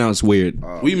 It's pronounced weird.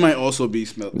 We might also be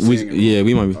saying it. Yeah,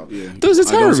 we might be. Yeah. There was a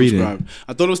tarot reading.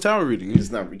 I thought it was tarot reading. Yeah. It's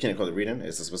not. You can't call it reading.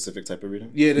 It's a specific type of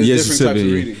reading. Yeah, there's different types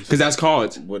of readings. Because that's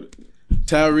cards. What?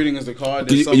 Tarot reading is the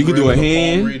card. You could do a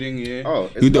hand. Reading, yeah. Oh,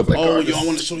 you do. like yo, I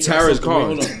want to show you. Tarot's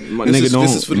cards. My nigga don't.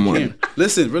 This is for the camera.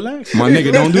 Listen, relax. My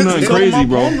nigga don't do nothing crazy, my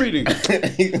bro. Palm reading.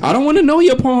 I don't want to know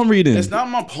your palm reading. It's not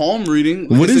my palm reading.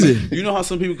 What is it? You know how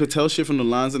some people could tell shit from the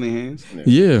lines in their hands?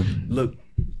 Yeah. Look,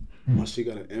 my shit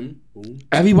got an M. Boom.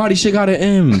 Everybody shit got an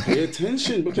M. Pay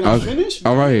attention, but can I finish?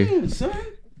 All right. Damn, son.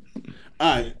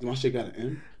 All right, my shit got an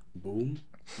M. Boom,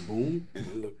 boom, and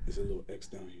then look, there's a little X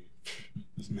down here.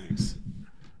 That's Max.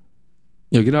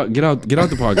 Yo, get out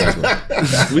the podcast,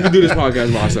 bro. We can do this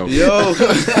podcast by ourselves. Yo.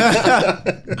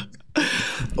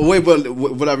 Wait, but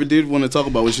what I did want to talk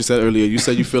about, what you said earlier, you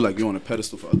said you feel like you're on a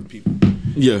pedestal for other people.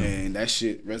 Yeah. And that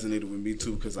shit resonated with me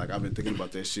too, because like I've been thinking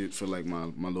about that shit for like my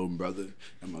little brother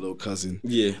and my little cousin.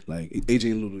 Yeah. Like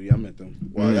AJ and Lulu, y'all met them.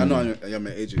 Well, y'all know y'all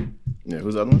met AJ. Yeah,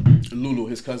 who's the other one? Lulu,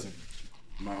 his cousin.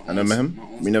 I never met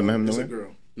him. We never met him. It's No a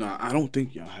girl. Nah, I don't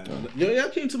think y'all had. Yo, y'all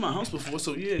came to my house before,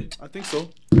 so yeah, I think so.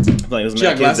 Like, it was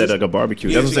mad kids at like a barbecue.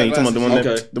 Yeah, That's what I'm saying. You talking about the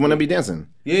one Okay. the one that be dancing?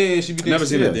 Yeah, she be dancing. Never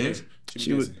seen her Yeah. dance.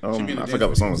 She was. be in the I forgot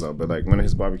what song was out, but like one of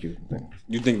his barbecue things.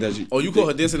 You think that you? Oh, you call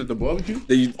her dancing at the barbecue?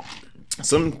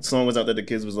 Some song was out that the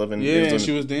kids was loving. Yeah, and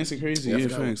she was dancing crazy. Yeah, I Yeah,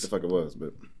 forgot what thanks. the fuck it was,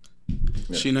 but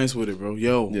She nice with it, bro.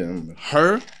 Yo, yeah. I remember.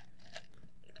 her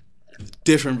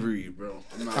different breed, bro.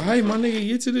 Hey, my nigga,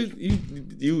 you to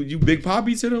the you big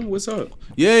poppy to them? What's up?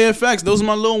 Yeah, facts. Those are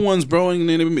my little ones, bro. And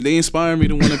they inspire me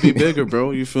to want to be bigger,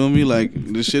 bro. You feel me? Like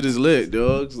this shit is lit,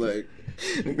 dogs. Like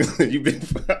You been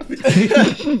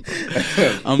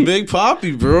I'm Big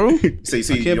Poppy, bro. So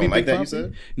you don't like that? You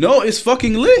said? No, it's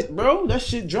fucking lit, bro. That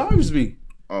shit drives me.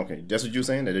 Okay, that's what you're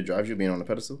saying. That it drives you being on the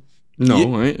pedestal. No,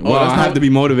 Yeah. right? Oh, Well, that's I not- have to be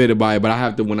motivated by it, but I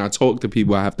have to when I talk to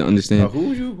people, I have to understand. Who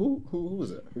was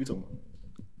that? Who you talking about?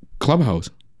 Clubhouse,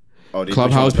 Oh, they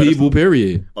Clubhouse put you on the people. pedestal?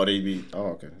 Period. Oh, they be. Oh,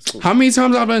 okay. That's cool. How many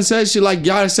times I've done said shit like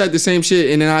y'all said the same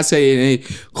shit, and then I say, "Hey,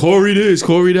 Corey this,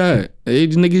 Corey that." Hey,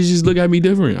 these niggas just look at me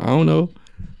different. I don't know.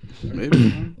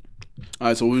 Maybe. All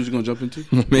right, so what was you gonna jump into?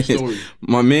 Story.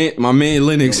 My man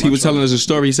Lennox, he was telling us a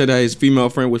story. He said that his female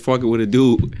friend was fucking with a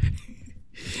dude.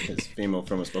 His female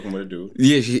friend was fucking with a dude.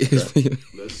 Yeah, she Let's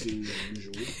see the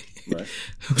usual. Right.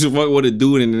 was fucking with a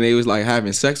dude, and then they was like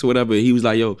having sex or whatever. He was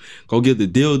like, "Yo, go get the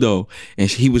dildo," and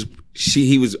he was Who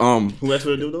asked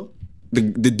for the dude though? the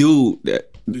dude that.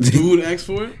 The dude asked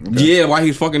for it. Yeah, while he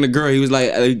was fucking the girl, he was like,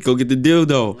 hey, "Go get the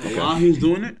dildo." While he was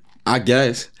doing it. I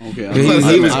guess. Okay. He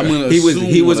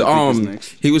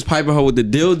was piping her with the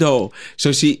dildo.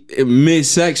 So she mid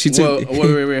sex she took.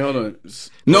 Well, wait, hold on.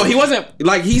 No, he wasn't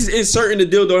like he's inserting the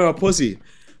dildo in her pussy.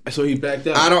 So he backed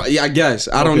out. I guess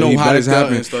I don't Okay, he know how this backed out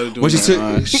happened. and started doing When she that. took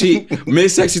Alright. she mid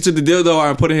sex she took the dildo out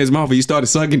and put it in his mouth and he started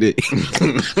sucking it.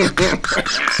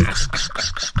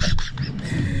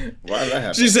 Why did that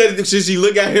happen? She said she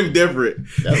looked at him different.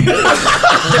 That's weird.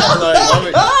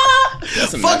 Like,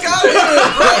 that's Fuck out of here,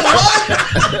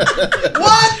 bro.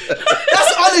 What?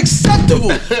 That's unacceptable.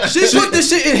 She put this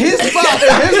shit in his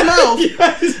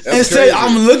mouth, and said,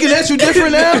 "I'm looking at you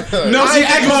different now." No, I she ain't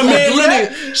asked my gonna man do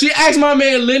that. Lennox. She asked my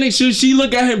man Lennox, should she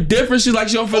look at him different? She like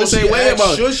she don't feel the same way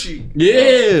about it. Should she?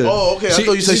 Yeah. Oh, okay. I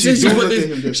thought you said she she do put look at him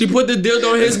the different. she put the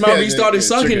dildo in his mouth. He started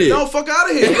sucking it. No, fuck out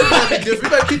of here. You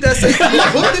better keep that safe.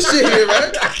 Put this shit here,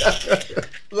 right?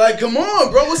 Like, come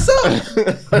on, bro. What's up?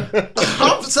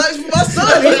 I'm sex with my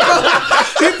son.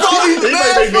 He probably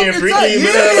mad being fucking freaky, tight.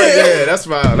 but yeah, that's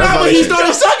fine. That's Nah, fine. but he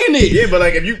started sucking it. Yeah, but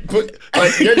like if you put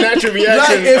like your natural Like,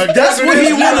 reaction, if that's what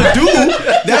he want want to do,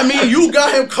 that means you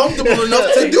got him comfortable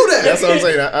enough to do that. That's what I'm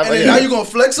saying. And then now you gonna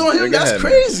flex on him? That's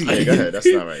crazy. Yeah, go ahead. That's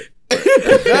not right.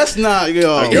 That's not,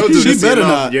 yo. Yo, dude, She better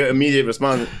not. Your immediate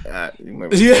response. You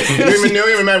don't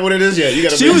Yeah. even matter what it is yet. You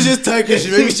gotta. She was just tight because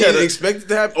maybe she didn't expect it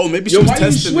to happen. Oh, maybe she Yo, was why you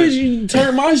testing switch? it. You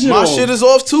turn my shit My off. shit is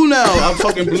off too now. I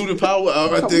fucking blew the power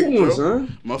out, I think, Come on, bro.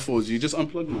 son. My fault, G. Just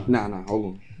unplug mine. Nah, hold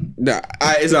on. Nah,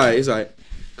 it's alright. It's alright.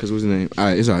 Cause what's the name?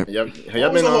 Alright, it's alright. Have y'all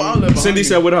What was been the whole outlet behind Cindy you?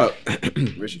 said, "What up?"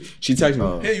 Richie? She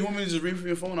texted me. Hey, you want me to just read from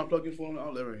your phone? I'll plug your phone in the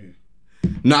outlet right here.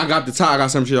 Nah, I got the tie. I got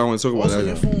some shit I want to talk about. Also,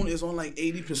 your That. phone is on like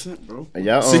 80%, bro.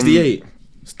 Y'all 68.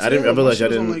 I didn't. I realized y'all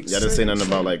She was on, didn't. like, Y'all didn't say nothing 70%.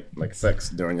 about like sex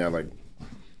during y'all like.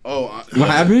 Oh, What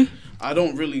happened? I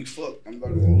don't really fuck. I'm not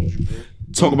gonna hold you, bro.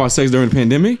 Talk about sex during the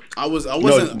pandemic? I No,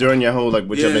 wasn't. during your whole like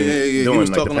what y'all been He doing was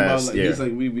like the talking past. about like, Yeah, he's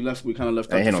like we kind of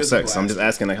left. I ain't out had the no physical sex. I'm just aspect.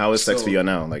 asking like how is sex So- for you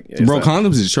now? Like, Bro,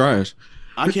 condoms is trash.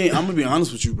 I can't. I'm gonna be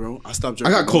honest with you, bro. I stopped I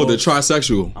jerking. got called a off.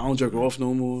 trisexual. I don't jerk off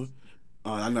no more.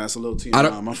 I know that's a little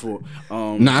TMI. My fault.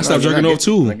 Nah, I stopped jerking off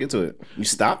too. I get to it. You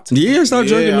stopped? Yeah, I stopped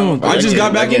jerking off. I just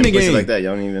got back in the game. Like that,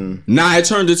 y'all don't even. Nah, it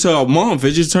turned into a month.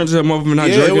 It just turned into a month of not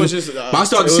jerking. It was just, but I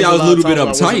started to see I was a little bit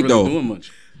uptight though. Really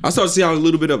I started to see I was a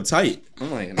little bit uptight.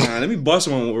 I'm like, nah, let me bust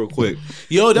one real quick.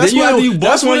 Yo, that's then you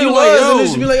bust one. You like, yo, and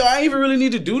just be like, I ain't even really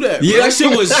need to do that. Yeah, that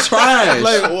shit was trash.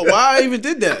 Like, why I even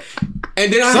did that?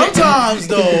 And then sometimes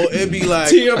though, it'd be like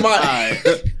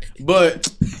TMI. But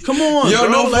come on, yo,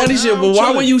 bro, no funny shit. But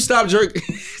why when you stop jerking?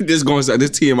 This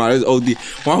TMI. This OD.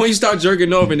 Why when you stop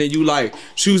jerking off and then you like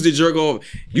choose to jerk off,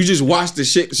 you just watch the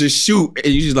shit just shoot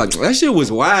and you just like that shit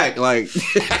was whack. Like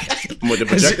what the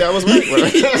projectile was whack.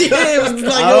 Yeah, it was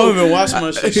like I don't even watch my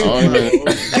shit.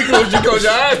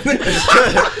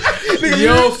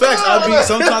 Yo, facts.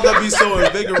 Sometimes I be so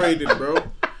invigorated, bro.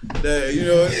 That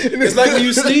it's like when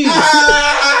you sneeze.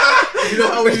 You know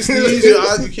how when you sneeze, your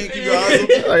eyes, you can't keep your eyes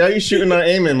open. Like, how you shooting, not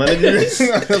aiming, man? That's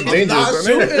dangerous. Not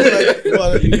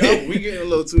shooting. We getting a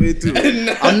little too into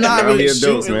it. I'm not really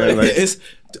shooting. Man.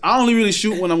 I only really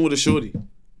shoot when I'm with a shorty.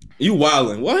 You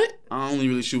wildin'? What? I only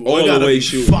really shoot. All the way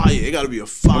shoot. Fire. It gotta be a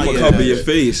fire. I'm gonna cover your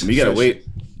face. You gotta wait.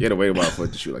 You gotta wait a while for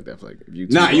it to shoot like that. For like you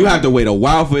have to wait a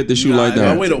while for it to shoot like that.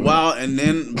 I wait a while, and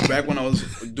then back when I was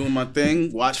doing my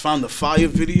thing, found the fire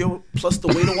video plus the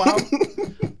wait a while.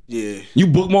 Yeah. You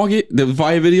bookmark it, the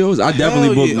fire videos? I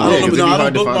definitely bookmark it. I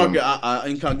don't bookmark it. I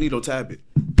incognito tab it.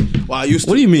 Well, I used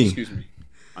to. What do you mean? Excuse me.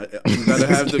 You gotta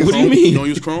have the Chrome. What do you mean? You don't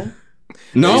use Chrome?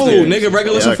 No, nigga,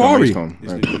 regular Safari. This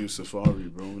nigga use Safari,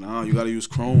 bro. Nah, you gotta use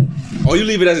Chrome. Oh, you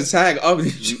leave it as a tag up.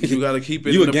 You gotta keep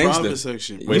it in the private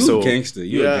section. Wait, you a gangster.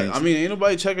 You a gangster. I mean, ain't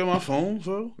nobody checking my phone,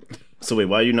 bro. So wait,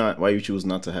 why you choose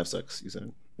not to have sex? You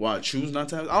said. Why I choose not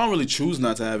to have it? I don't really choose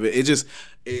not to have it. It just,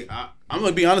 I'm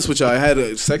gonna be honest with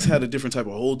y'all. Sex had a different type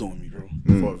of hold on me, bro,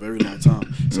 for a very long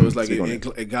time. So it's like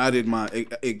it guided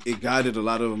it guided a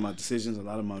lot of my decisions, a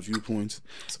lot of my viewpoints,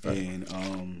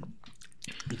 and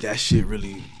that shit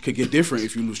really could get different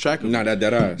if you lose track of it. Nah,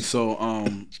 that eyes. So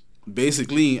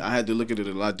basically, I had to look at it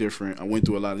a lot different. I went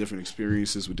through a lot of different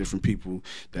experiences with different people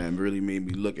that really made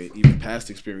me look at even past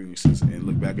experiences and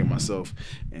look back at myself.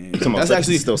 And that's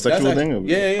actually still sexual thing.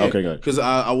 Yeah. Okay, good. Because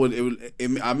I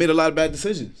made a lot of bad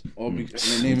decisions. All in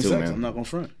the name of sex. Man. I'm not gonna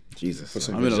front. Jesus,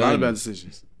 I made a lot of bad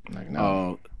decisions. Like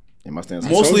no.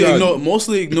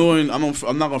 Mostly ignoring. I'm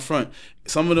not gonna front.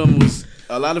 Some of them was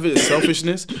a lot of it is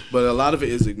selfishness, but a lot of it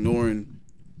is ignoring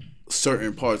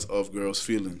certain parts of girls'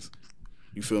 feelings.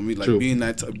 You feel me? Like True. being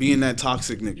that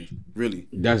toxic nigga. Really.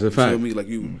 That's a fact. You feel me? Like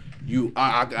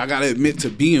I gotta admit to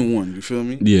being one. You feel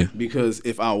me? Yeah. Because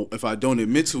if I don't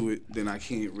admit to it, then I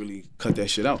can't really cut that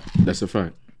shit out. That's a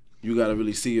fact. You gotta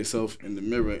really see yourself in the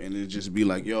mirror and then just be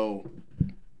like, yo,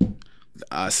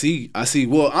 I see.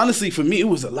 Well, honestly, for me, it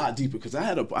was a lot deeper because I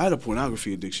had a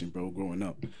pornography addiction, bro, growing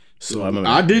up. So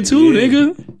I did too,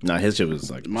 nigga. Nah, his shit was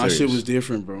like my shit was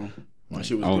different, bro. My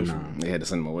shit was different. They had to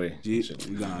send him away. Yeah,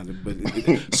 nah, but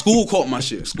school caught my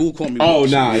shit. School caught me. Oh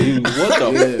nah, what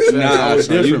the? Nah, I was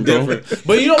different, bro.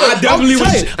 But you know what? I definitely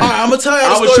was. I'm gonna tell you.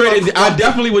 I was traded. I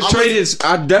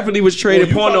definitely was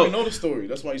traded porno. You know the story.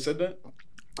 That's why you said that.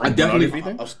 I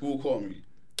definitely. School caught me.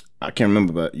 I can't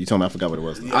remember, but you told me I forgot what it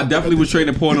was. Yeah, I definitely was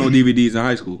trading porno DVDs in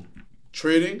high school.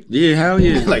 Trading? Yeah, hell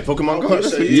yeah. Like Pokemon Go?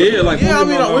 Yeah, like Pokemon Go. I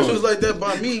mean, I wish it was like that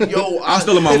by me. Yo, I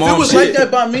still in my mom's If it was shit. like that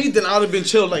by me, then I'd have been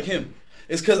chill like him.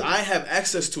 It's because I have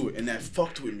access to it, and that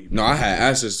fucked with me. Bro. No, I had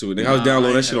access to it. I was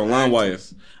downloading that shit on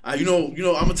LimeWire. You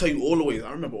know, I'm gonna tell you all the ways.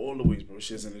 I remember all the ways, bro.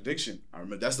 Shit's an addiction. I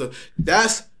remember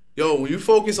that's yo. When you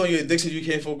focus on your addiction, you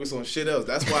can't focus on shit else.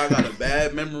 That's why I got a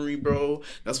bad memory, bro.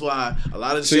 That's why a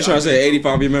lot of. So you trying to say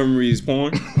 85 of your memory is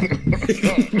porn?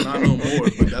 Not no more.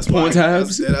 But that's why. Porn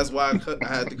tabs. That's why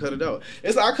I had to cut it out.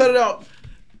 I cut it out.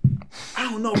 I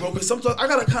don't know, bro, because sometimes I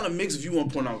got a kind of mixed view on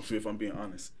pornography, if I'm being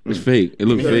honest. It's fake. It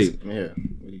looks fake. Yeah.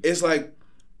 It's like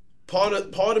part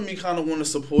of me kind of want to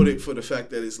support it for the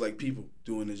fact that it's like people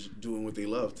doing what they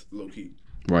loved, low key.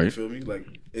 Right. You feel me? Like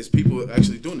it's people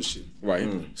actually doing this shit. Right.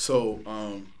 So,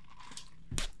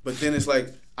 but then it's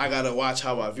like I gotta watch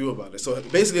how I view about it. So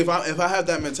basically, if I have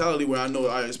that mentality where I know, all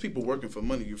right, it's people working for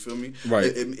money. You feel me?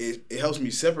 Right. It helps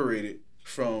me separate it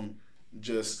from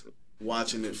just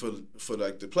watching it for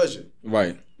like the pleasure.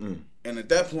 Right. And at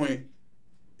that point,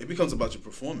 it becomes about your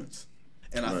performance.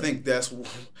 And I think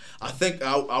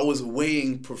I was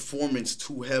weighing performance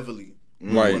too heavily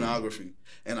in pornography.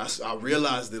 And I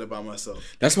realized it about myself.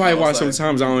 That's why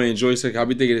sometimes I don't enjoy sex. I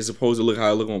be thinking it's supposed to look how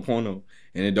I look on porno.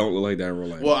 And it don't look like that in real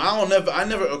life. Well, I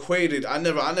never equated. I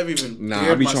never even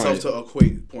dared myself to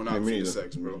equate pornography to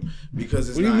sex, bro.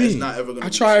 Because it's not ever gonna. I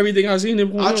try everything I've seen in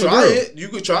porno. I try it. You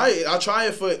could try it. I try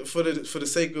it for the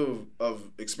sake of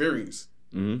experience.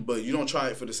 but you don't try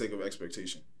it for the sake of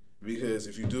expectation. Because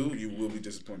if you do, you will be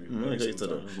disappointed.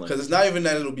 Because it's not even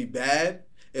that it'll be bad;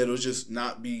 it'll just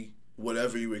not be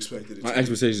whatever you expected it to be. My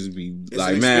expectations be It's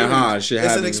like, an man, experience. shit It's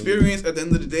happens. an experience at the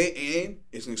end of the day, and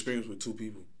it's an experience with two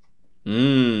people.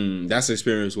 That's an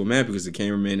experience with man because the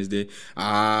cameraman is there.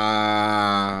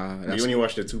 You only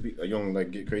watch the 2 people. You don't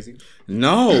like get crazy.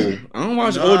 No, I don't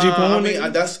watch OG porn. I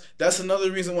mean, that's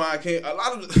another reason why I can't. A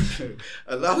lot of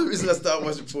the reasons I stopped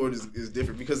watching porn is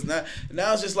different because now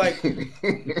it's just like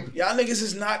y'all niggas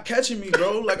is not catching me,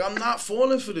 bro. Like I'm not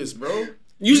falling for this, bro.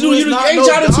 You ain't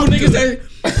y'all the two niggas that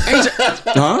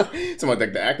huh? It's about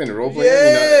like the acting, the role play.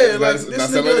 Yeah, like this not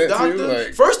nigga a doctor.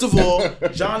 like... First of all,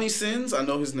 Johnny Sins, I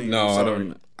know his name. No,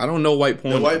 I don't know white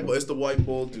porn. It's the white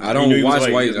bald dude. I don't watch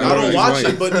white. I don't watch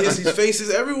it, but his face is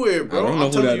everywhere, bro. I don't know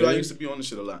I'm telling you, I is. used to be on this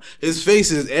shit a lot. His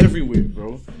face is everywhere,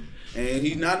 bro. And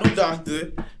he's not no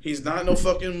doctor. He's not no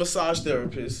fucking massage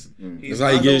therapist. He's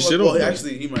That's how you get shit over. Well,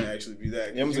 actually, he might actually be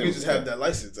that. Yeah, you can just have that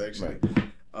license, actually.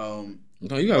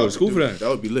 No, you gotta go to school for that. That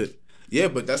would be lit. Yeah,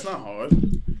 but that's not hard.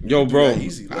 Yo, bro,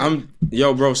 easy, like.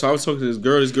 So I was talking to this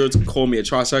girl. This girl called me a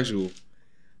trisexual.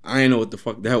 I didn't know what the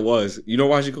fuck that was. You know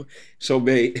why she called? So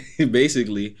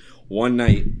basically, one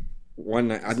night,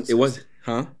 it was,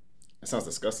 huh? That sounds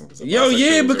disgusting. Yo,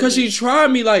 yeah, because she tried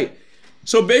me like.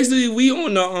 So basically, we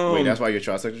on the Wait, that's why you're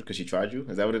trisexual? Because she tried you?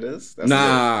 Is that what it is? That's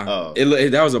nah,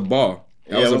 that was a bar.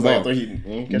 That was a bar.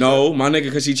 No, my nigga,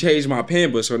 because she changed my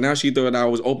Pampers, so now she thought I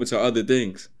was open to other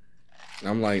things. And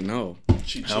I'm like, no.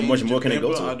 How much more can it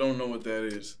go to? I don't know what that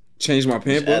is. Change my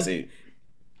Pampers?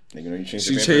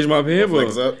 She changed my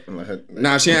Pampers.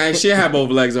 Nah, she had both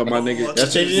legs up, my nigga.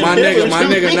 That's changing my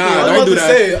nigga, nah, don't do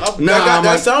that.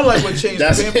 That sound like what changed the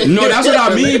Pampers. No, that's what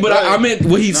I mean, but I meant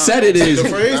what he said it is.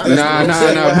 Nah.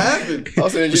 What happened?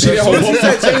 She didn't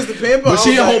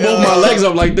hold both my legs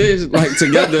up like this, like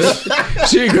together.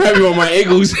 She didn't grab me on my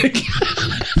ankles.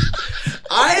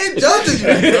 I ain't judging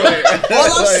you, bro.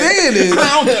 All I'm saying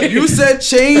is, you said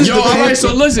change the all pamper. right,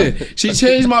 so listen. She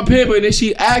changed my pamper and then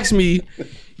she asked me,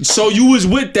 so you was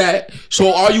with that,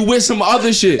 so are you with some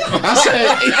other shit? I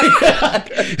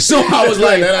said, so I was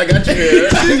like, I got you here.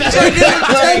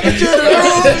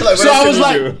 So I was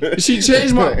like, she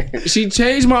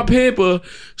changed my pamper,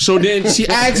 so then she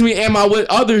asked me, am I with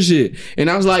other shit? And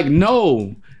I was like,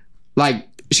 no. Like,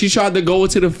 she tried to go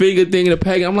into the finger thing and the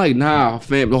pegging. I'm like, nah,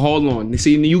 fam, hold on.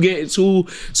 See, you getting too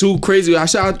crazy. I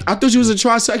thought you was a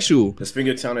trisexual. Does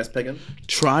finger count as pegging?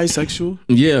 Trisexual?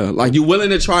 Yeah, like you willing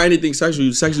to try anything sexual.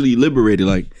 You sexually liberated,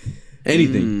 like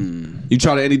anything. You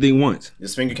try to anything once.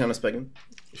 Does finger count as pegging?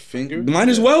 Finger? Might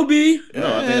as well be.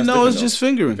 No, it's just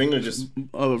fingering. Finger just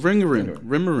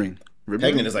rimmering.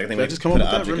 Pegging is like a thing. Like, just come up with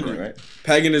that rimmering, right?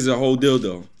 Pegging is a whole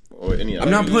dildo. Or any.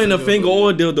 I'm not putting a finger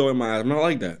or a dildo in my ass. I'm not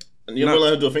like that. You never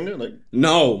let her do a finger? Like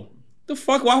no. The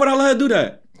fuck? Why would I let her do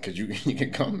that? Because you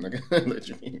can come. Like, No.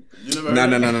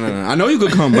 I know you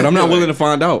could come, but I'm not willing to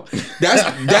find out.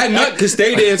 That nut could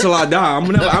stay there until I die.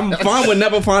 I'm fine with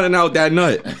never finding out that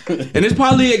nut. And it's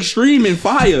probably extreme and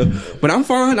fire, but I'm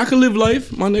fine. I can live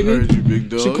life, my nigga. Heard you, big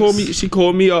dogs. She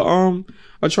called me a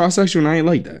trisexual, and I ain't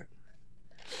like that.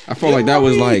 I felt like that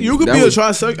was like you could be a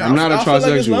trisexual. I'm not a trisexual. I feel like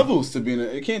there's levels to being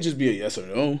it can't just be a yes or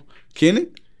no. Can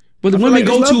it? But the women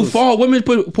go too far. Women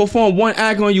perform one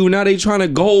act on you. Now they trying to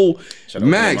go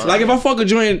max. Like if I fuck a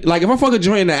joint,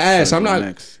 in the ass, I'm not.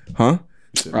 Max. Huh?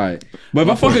 Right. But if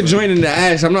I fuck a joint in the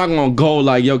ass, I'm not gonna go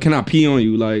like, yo, can I pee on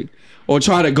you? Like, or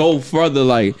try to go further.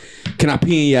 Like, can I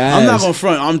pee in your ass? I'm not gonna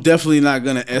front. I'm definitely not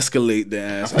gonna escalate the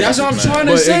ass. That's what I'm trying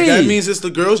to but say. That means it's the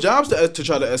girl's job to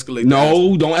try to escalate.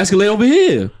 No, don't escalate over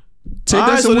here. Take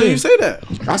that so then you say that.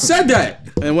 I said that.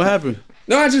 And what happened?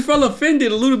 No, I just felt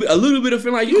offended a little bit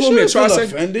offended. Like you called me a trisexual.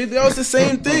 Offended? That was the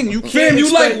same thing. You can't.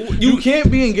 You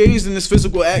can't be engaged in this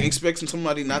physical act expecting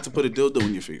somebody not to put a dildo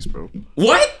in your face, bro.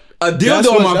 What? A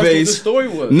dildo on my face. What the story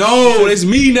was. No, it's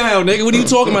me now, nigga. What are you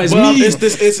talking about? It's me.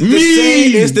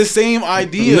 It's the same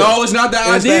idea. No, it's not the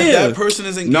idea. That person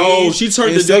is engaged. No, she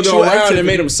turned the dildo around and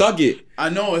made him suck it. I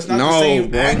know it's not the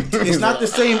same. It's not the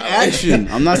same action.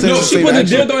 I'm not saying. No, she put the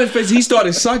dildo in his face. He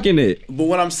started sucking it. But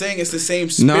what I'm saying is the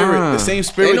same spirit. The same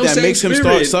spirit that makes him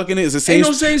start sucking it is the same. Ain't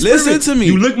no same spirit. Listen to me.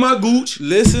 You lick my gooch.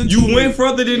 Listen. You went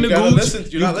further than the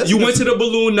gooch. You went to the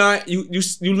balloon knot. You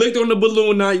licked on the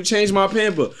balloon knot. You changed my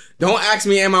pamper. Don't ask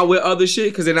me, am I with other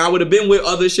shit? Because then I would have been with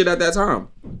other shit at that time.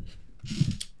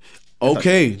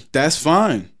 Okay, that's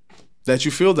fine. That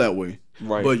you feel that way.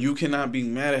 Right. But you cannot be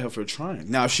mad at her for trying.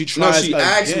 Now, if she tries No, she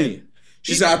asked me.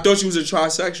 She said, I thought she was a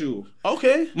trisexual.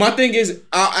 Okay. My thing is,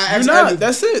 I asked You're not.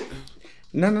 That's it.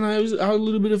 No. I was a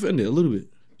little bit offended. A little bit.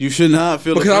 You should not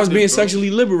feel because I was offended, being bro. sexually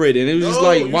liberated. And it was just No,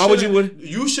 like, why would you?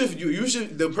 You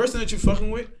should. The person that you fucking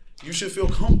with, you should feel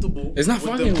comfortable. It's not with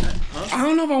fucking. them. Huh? I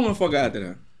don't know if I want to fuck her after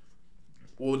that.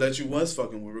 Well, that you was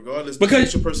fucking with, regardless.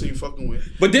 Because the person you fucking with.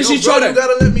 But then Yo, she bro, tried to. You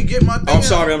gotta let me get my thing. I'm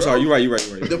sorry. out, I'm bro. sorry. You're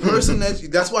right. The person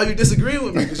that's why you disagreeing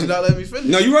with me because you're not letting me finish.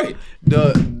 No, you're right.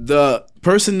 The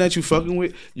person that you fucking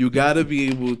with, you gotta be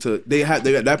able to.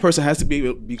 That person has to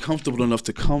be comfortable enough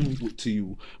to come to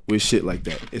you with shit like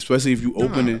that, especially if you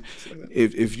open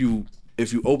it.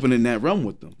 If you open in that realm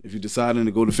with them, if you deciding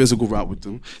to go the physical route with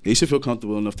them, they should feel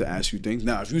comfortable enough to ask you things.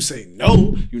 Now, if you say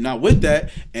no, you're not with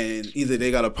that, and either they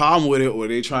got a problem with it or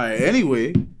they try it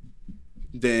anyway,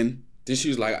 then She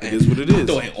was like, it is what it is.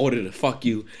 Though in order to fuck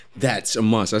you, that's a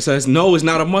must. I says, no, it's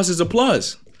not a must. It's a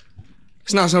plus.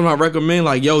 It's not something I recommend.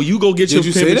 Like, yo, you go get your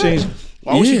you say paper that? change.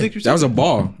 Why would you think you said that was a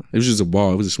ball. It was just a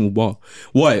ball. It was a smooth ball.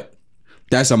 What?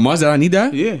 That's a must that I need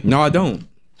that? Yeah. No, I don't.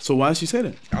 So why did she say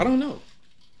that? I don't know.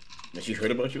 That she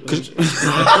heard about you? I'm thinking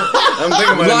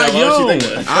about Like, it now. Why yo, would she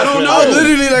think that? I don't know. I was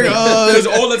literally like, Because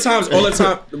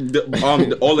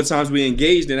all the times we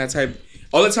engaged in that type,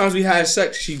 all the times we had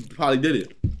sex, she probably did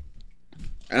it.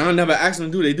 And I never asked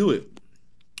them to do. They do it.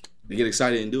 They get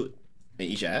excited and do it. And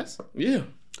eat your ass? Yeah.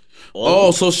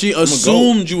 oh, so she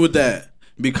assumed you with that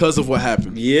because of what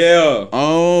happened. Yeah.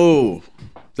 Oh,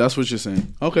 that's what you're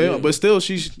saying. Okay, but still,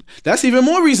 that's even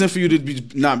more reason for you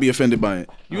to not be offended by it.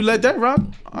 You let that rock.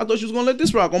 I thought you was gonna let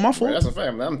this rock on my phone. That's a fact.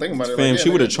 I'm thinking about it. Fam, like, she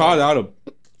would have tried out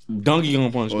a donkey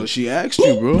Kong punch. Well, she asked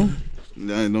you, bro.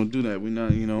 Nah, don't do that. We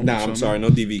not, Nah, I'm sorry. No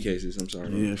DV cases. I'm sorry.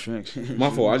 Yeah, thanks. My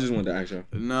fault. I just wanted to ask y'all.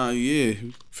 Nah, yeah.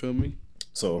 Feel me?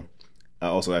 So, I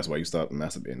also asked why you stopped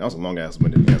masturbating. That was a long ass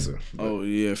winded answer. Oh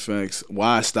yeah, facts.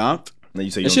 Why I stopped? Then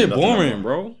you say you That don't shit do nothing boring, no more.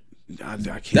 bro. I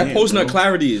can't. That post nut bro.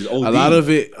 clarity is OD. A lot of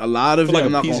it. feel I'm like a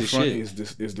not piece gonna of front.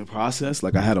 shit. Is the process?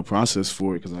 Like I had a process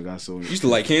for it because I got so. You used to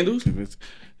light candles?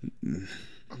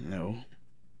 No.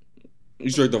 You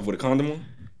jerked off with a condom on?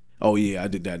 Oh yeah, I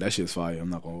did that. That shit's fire. I'm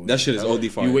not gonna. That shit is OD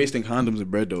fire. You wasting condoms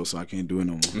and bread though, so I can't do it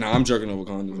no more. Nah, I'm jerking over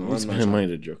condoms on. I'm spending money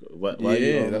to jerk. Why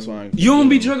Yeah, you, that's why. You don't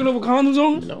be jerking over condoms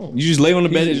on? No. You just lay on the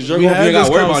bed and just jerk We off. You had ain't got this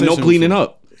to worry about no conversation cleaning before.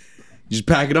 up. You just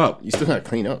pack it up. You still gotta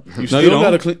clean up. No, you Still don't.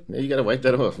 gotta clean. Yeah, you gotta wipe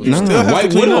that off. Nah, still have to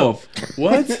wipe clean what up. off?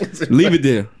 What? Leave it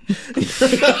there.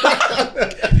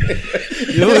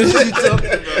 Yo, what is you talking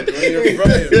about?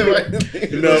 Bro? You're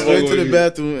right. You go straight to the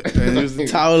bathroom and use the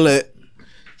towelette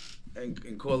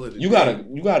and call it. You got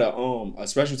a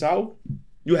special towel?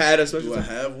 You had a special Do I towel?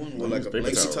 have one with like a Paper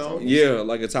blanket towel. towel? Yeah,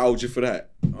 like a towel just for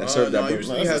that. That served that no, purpose.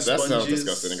 usually you have That sounds sponges.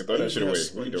 disgusting. Nigga, throw that shit You away.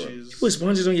 have What you doing? sponges. You put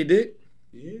sponges on your dick?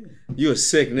 Yeah, You a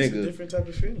sick it's a nigga. different type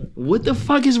of feeling. What the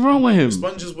fuck is wrong with him?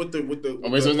 Sponges with the. Oh,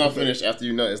 wait, so it's not finished. After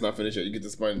you nut, it's not finished yet. You get the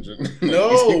sponge.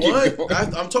 No, You keep what?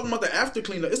 going. I'm talking about the after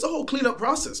cleanup. It's the whole cleanup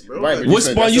process, bro. Right, Like, but What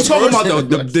said sponge? that's You the talking first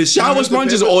about the shower you use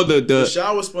sponges paper- or the the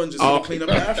shower sponges Oh. and the cleanup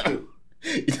after.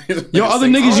 Yo, other I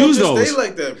niggas don't use just those. stay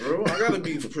like that, bro. I gotta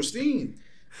be pristine.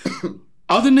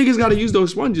 Other niggas gotta use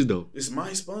those sponges though. It's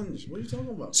my sponge. What are you talking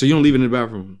about? So you don't leave it in the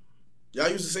bathroom. Y'all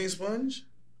use the same sponge?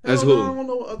 As Hell no, who? I don't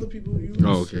know what other people use.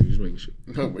 Oh, okay. Just making sure.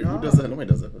 No, wait, who does that? Nobody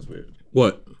does that. That's weird.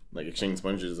 What? Like exchange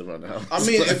sponges around the house. I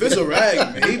mean, if it's a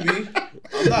rag, maybe.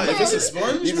 I'm not. If it's a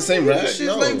sponge, Use the same rag? this shit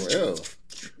No, like, ew.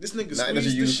 this nigga Not that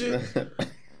you squeeze this use. shit.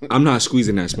 I'm not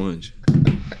squeezing that sponge.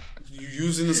 You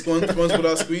using the sponge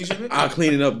without squeezing it? I'll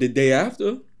clean it up the day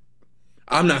after.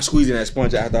 I'm not squeezing that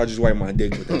sponge after I just wipe my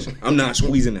dick with that shit. I'm not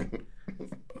squeezing that.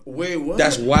 Wait, what?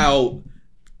 That's wild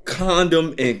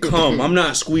condom and cum. I'm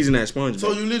not squeezing that sponge. So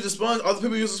bro. you leave the sponge? Other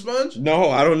people use the sponge? No,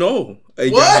 I don't know. At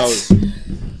your What? house.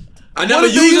 I never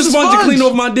if they used use a a sponge to clean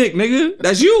sponge? off my dick, nigga.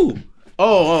 That's you.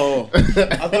 Oh. I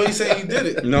thought you said you did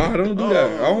it. No, I don't do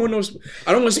that. I don't want no.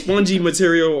 I don't want spongy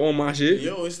material on my shit.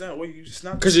 Yo, it's not. Wait, it's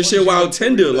not. Cause your shit wild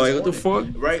tender. Like what the fuck?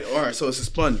 Right. All right. So it's a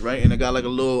sponge, right? And it got like a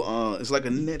little. It's like a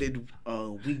netted,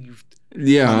 weaved.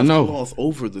 Yeah, I know. Cloth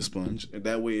over the sponge, and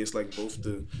that way it's like both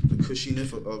the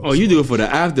cushiness of. Oh, you do it for the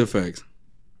after effects.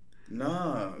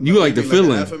 Nah. You like the an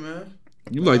feeling. aftermath?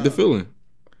 You like the feeling.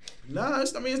 Nah,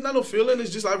 it's not no feeling.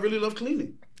 It's just I really love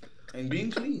cleaning and being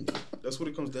clean. That's what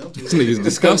it comes down to. This nigga's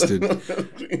disgusted.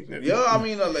 Yeah, I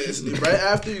mean, like it's right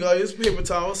after you got your paper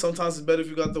towel. Sometimes it's better if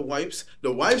you got the wipes.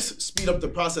 The wipes speed up the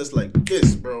process like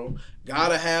this, bro.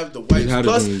 Gotta have the wipes. Gotta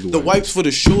Plus do the the wipes for the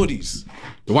shorties.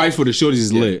 The wipes for the shorties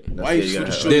is lit. Wipes you for the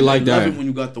gotta shorties. have. They like love that. it when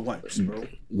you got the wipes, bro.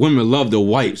 Women love the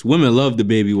wipes. Women love the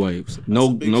baby wipes. No,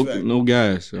 a big no, fact. no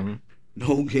gas. Yo.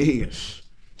 No gas.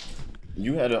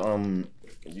 You had a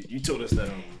You told us that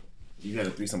you had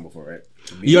a threesome before, right?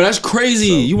 Yo, that's crazy.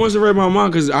 You must have read my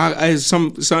mind because I had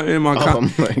something in my I'm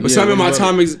like, something in my what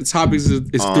topics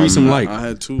is threesome like. I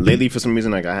had two. Lately, for some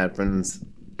reason, like I had friends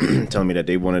telling me that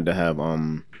they wanted to have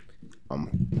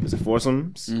is it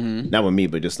foursomes? Not with me,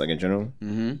 but just like in general.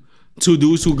 2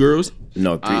 dudes, 2 girls.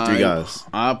 No, three guys.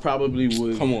 I probably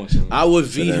would. Come on, son. I would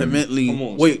vehemently. Come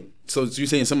on, wait. So you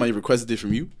saying somebody requested it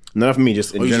from you? Not for me,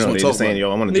 just in you just general. wanna They talk just saying, about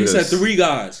yo, I want to do Nigga this. said 3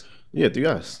 guys. Yeah, 3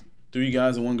 guys. 3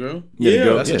 guys and 1 girl.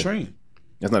 Yeah, That's yeah. a train.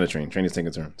 That's not a train. Train is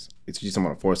taking turns. It's just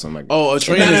someone to force them. Like, Oh, a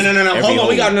train. No. Every Hold on,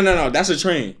 we hole. got no. That's a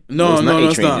train. No, it's no, not no, a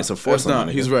it's train, not. it's a That's foursome, not.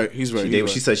 nigga. He's right. He's right.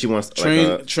 she said she wants Train.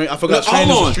 like Train. I forgot. Look, Train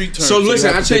is hold a on. street term. So you listen,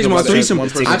 have I to changed think my about that as threesome. one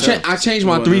person I time. changed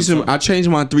my One at a threesome. time. I changed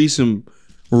my threesome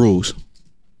rules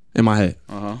in my head.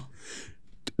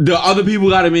 The other people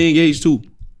got to be engaged too.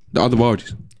 The other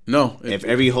parties. No. if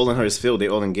every hole in her is filled, they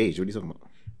all engaged. What are you talking about?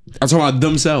 I'm talking about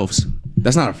themselves.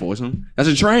 That's not a foursome. That's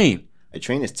a train. A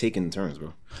train is taking turns,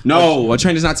 bro. No, a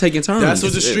train is not taking turns. That's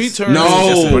what the street term No.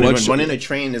 is. Just what- running a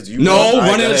train is you. No, All right,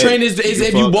 running go a ahead. train is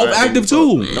if you fuck, both all right, active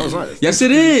you too. fuck. No, it's not. Yes,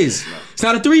 it is. It's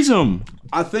not a threesome.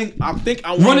 I think I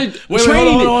Running want. Wait, train.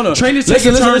 hold on. Train is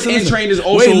Listen, taking turns, listen, and listen. train is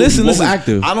also Wait, listen, both listen.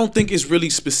 active. I don't think it's really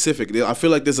specific. I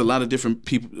feel like there's a lot of different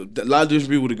people. A lot of different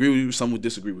people would agree with you. Some would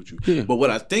disagree with you. Yeah. But what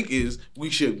I think is we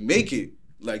should make it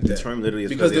like that. The term literally is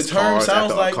because the it's term cars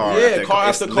sounds after like car yeah, after car car.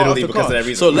 after It's car literally after because car. of that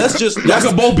reason. So let's just Y'all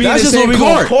can both be in that's the just what same we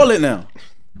car. gonna call it now.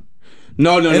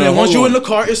 No. And then hold once you on. in the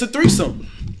car, it's a threesome.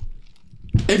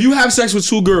 If you have sex with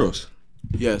 2 girls,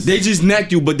 Yes. they just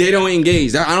neck you, but they don't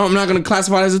engage. I'm not gonna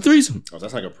classify it as a threesome. Oh,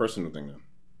 that's like a personal thing, though.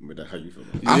 But that's how you feel.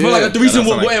 I feel like a threesome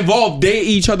that's would like- involve they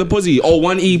each other pussy or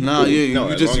one eat. Nah, yeah, No,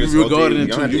 you as just long as you both regard it they- in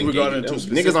y'all two. have to You regard it in engage.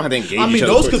 two. Niggas don't have to engage I mean, each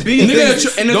other those could be the Nigga,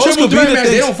 things. in a Those triple could be threat the match,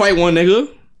 they things. don't fight one nigga.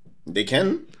 They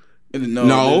can.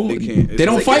 No, they can't. they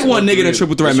don't It's fight like one it's nigga in a three.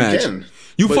 triple threat Yes, you match. can.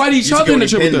 You fight each You other in a can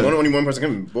triple only pin. threat. Only one person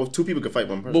can. Both 2 people can fight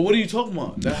one person. But what are you talking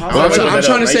about? I'm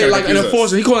trying to say like an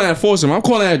enforcer. He calling that a foursome. I'm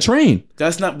calling that a train.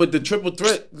 That's not. But the triple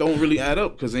threat don't really add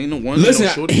up because ain't no one. Listen,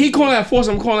 no shorty. he calling that a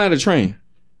foursome. I'm calling that a train.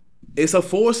 It's a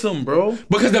foursome, bro.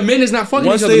 Because the men is not fucking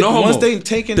Once each other. they No homo. once they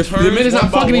taking The turns, men is one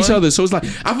not by fucking each one. other. So it's like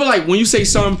I feel like when you say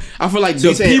some, I feel like the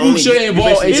you saying people only- should you involve.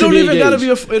 basically- It It should don't be even gotta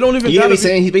engaged. be a. It don't even Yeah, gotta he's be.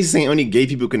 saying he's basically saying only gay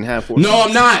people can have force. No,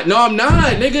 I'm not. No, I'm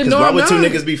not, nigga. No, Why I'm would 2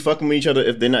 not. niggas be fucking with each other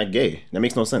if they're not gay? That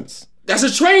makes no sense. That's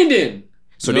a train then.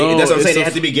 So No, that's what I'm it's saying. They a-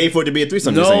 have to be gay for it to be a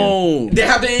threesome. you're saying. No. They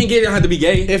have to engage. They don't have to be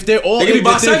gay. If they're all, They can be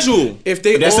if they're- bisexual. If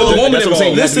they That's all, still a woman that's what I'm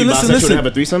saying. involved. You have to Listen, be listen, bisexual listen. to have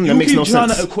a threesome? That You makes keep no trying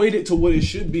sense. to equate it to what it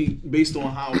should be based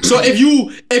on how. So if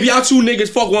y'all 2 niggas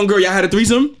fuck one girl, y'all had a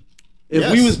threesome. If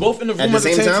Yes. we was both in the room at the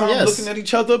same time, yes. looking at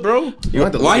each other, bro. You don't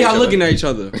have to Why look y'all each looking other. at each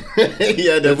other?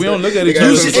 Yeah, that's we don't it. look at They each got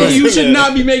other, some it's sense. You should Yeah.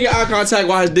 not be making eye contact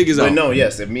while his dick is out. But no,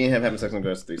 yes. If me and him having sex with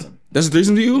girls, threesome. That's a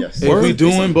threesome to you? Yes. If Word? we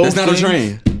doing both, That's not a things,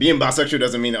 train. Being bisexual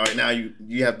doesn't mean all right now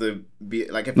you have to be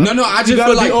like. If No, I just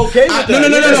gotta feel be like okay with I- that. no.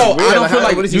 That's I weird. don't Like, feel how-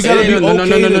 like what is he you gotta saying? be no. okay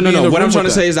to be in the What room I'm trying to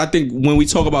with say that. is, I think when we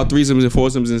talk about threesomes and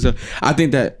foursomes and stuff, I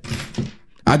think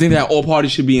that all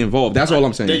parties should be involved. That's all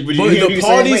I'm saying. But But you hear the what he's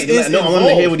parties saying? Wait, is no, I want to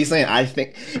involved. hear what he's saying. I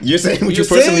think you're saying what you You're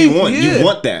personally saying, want. yeah. You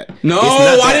want that. No, It's not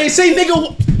I that. didn't say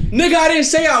nigga. I didn't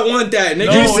say I want that, nigga.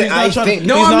 No, You he's said, not I trying. think- To,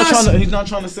 No, he's I'm not not trying s- to. He's not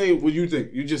trying to say what you think.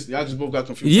 Y'all just both got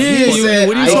confused. Yeah, He you- said,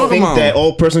 what are you I talking think about? that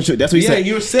all persons should. That's what he Yeah, said.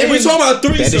 you're saying. If we talking about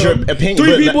That is threesome, your opinion, 3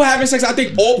 but people like- having sex, I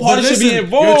think all But parties should be listen,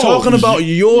 involved. You're talking about your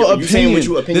You're saying opinion. what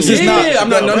your opinion This is is. not. Yeah, I'm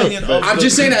not. the No, opinion no. of I'm the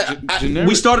just saying that generic.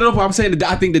 we started off. I'm saying that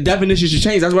I think the definition should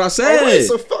change. That's what I said. Alright,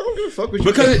 so fuck, I don't give a fuck with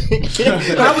you. Because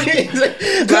how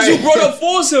Because you brought up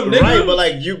foursome, nigga. right, but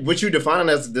like what you define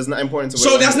as that's not important to.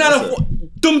 So that's not a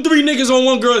them 3 niggas on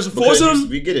one girl is a foursome.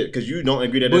 We get it because you don't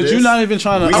agree that it But is. you're not even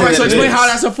trying to. We All right, so that it explain is. how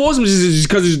that's a foursome. Just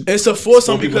because It's a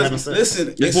foursome Four people having because sex.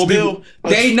 listen, it's four still people.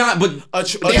 They not, but a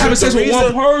they having sex with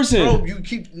one person. Bro, you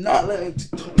keep not letting.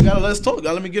 You gotta let us talk.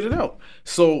 Gotta let me get it out.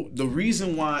 So the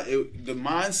reason why the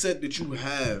mindset that you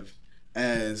have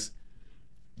as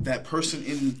that person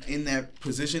in that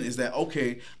position is that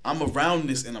okay, I'm around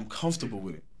this and I'm comfortable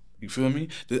with it. You feel me?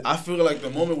 I feel like the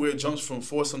moment where it jumps from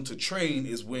foursome to train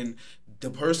is when the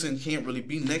person can't really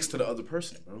be next to the other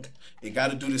person, bro. It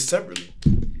got to do this separately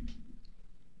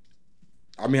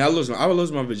I mean, I would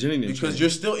lose my virginity because you're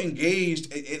still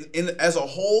engaged in as a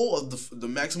whole of the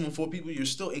maximum 4 people. You're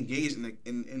still engaged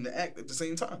in the act at the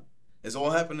same time. It's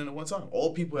all happening at one time.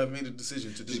 All people have made a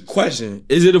decision to do this. Question: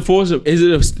 is it a foursome? Is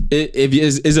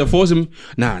it a foursome?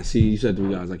 Nah. See, you said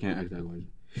 3 guys. I can't ask that question.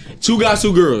 2 guys,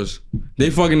 2 girls. They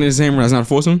fucking in the same room. That's not a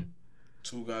foursome.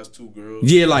 2 guys, 2 girls.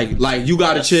 Yeah, like you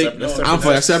got a chick. I'm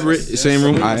for that separate, same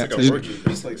room. That's like a orgy.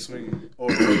 It's like swinging.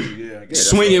 Or yeah, I guess.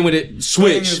 Swinging with it.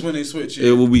 Swinging Switch. is when they switch. It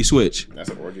Yeah. will be switch. That's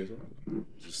an orgy as well.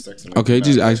 Just sex and Okay, nah,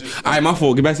 just that's ask. All right, my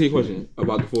fault. Get back to your question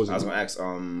about the I was foursome. gonna ask,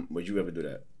 would you ever do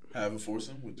that? Have a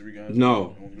foursome with 3 guys.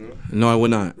 No. and 1 girl. No, I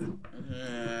would not.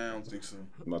 I don't think so.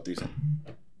 About threesome?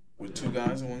 With 2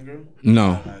 guys and 1 girl.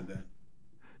 No. I had that.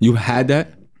 You had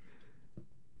that?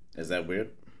 Is that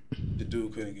weird? The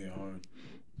dude couldn't get hard.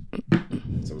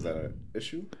 So is that an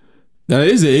issue? That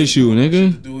is an issue,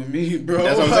 nigga. To do with me, bro.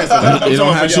 That's what I'm saying. It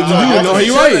don't have shit to do. No, he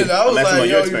right. I was I'm asking like, about yo,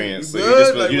 your experience. So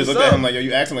good? you just looked at him like, yo,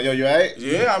 you asking like, yo, you alright?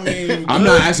 Yeah, I mean, I'm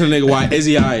not asking a nigga why. Is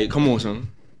he alright? Come on, son.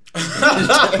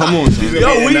 Come on, son.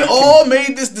 Yo, we all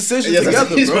made this decision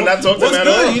together, he's bro. not talking What's at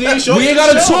good? all. You didn't show We ain't me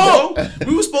gotta the show, talk. bro.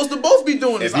 We were supposed to both be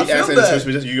doing this. If he I feel asks in his that. first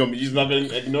position, you just not gonna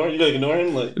ignore him? You gonna ignore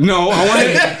him? Like, No, I want him.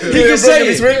 He Yeah, can bro, say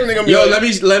he's ready, nigga, it. be Yo,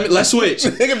 like- let's switch.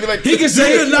 he can be like, He can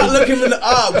say You're it. not looking in the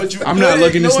eye, but you. I'm not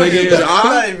looking this nigga in his eye. I'm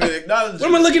not even acknowledging. What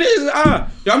am I looking at his eye?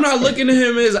 Yo, I'm not looking at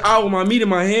him in his eye with my meat in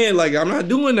my hand. Like, I'm not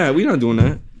doing that. We not doing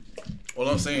that. All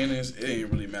I'm saying is, it ain't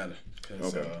really matter.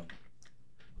 Okay.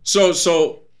 So,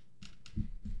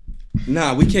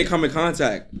 nah, we can't come in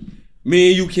contact. Me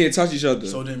and you can't touch each other.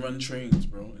 So then run trains,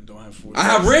 bro, and don't have 40. I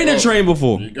have ran a train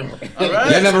before. There you go. All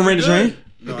right. Y'all never ran a train?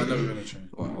 No, I never ran a train.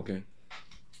 Oh, okay.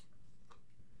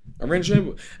 I ran a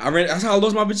train. That's how I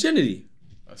lost my virginity.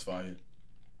 That's fire.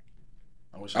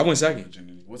 Wish I went second.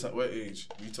 Virginity. What age?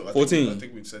 We told, 14. I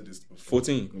think we said this before.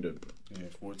 14. Yeah,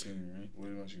 14, right? What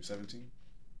about you? 17?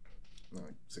 No,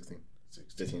 like 16.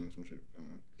 16. 15, some shit.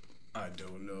 I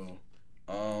don't know.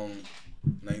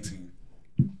 19.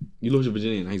 You lost your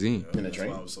virginity at 19. In a That's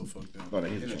train? why I was so fucked up. Oh, no,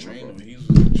 he's in a a train, train. bro. Though. He was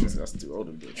in a train. That's too old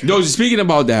to be a train. Yo, speaking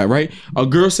about that, right? A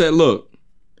girl said, look,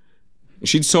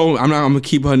 she told me, I'm gonna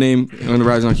keep her name on the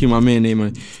rise, I'm gonna keep my man name on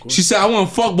it. She said, I want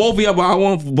to fuck both of y'all, but I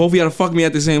want both of y'all to fuck me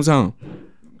at the same time.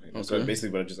 Okay. So basically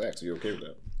what I just asked, so you okay with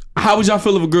that? How would y'all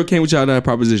feel if a girl came with y'all that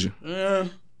proposition? Yeah.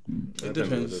 It What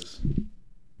depends. it is.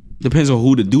 Depends on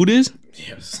who the dude is.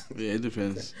 Yes. Yeah, it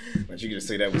depends. Like you can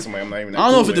say that with somebody I'm not even. I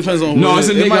don't know if it depends on who No, it it's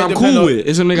a is. It nigga might I'm depend cool on- with.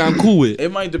 It's a nigga I'm cool with.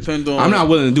 It might depend on. I'm not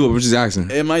willing to do it, but just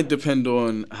asking. It might depend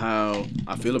on how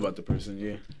I feel about the person,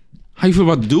 yeah. How you feel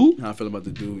about the dude? How I feel about the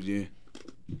dude, yeah.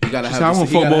 You gotta She have. said, I the- wanna you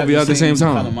fuck gotta both have of you at the same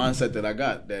time. Kind of mindset that I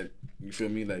got. That you feel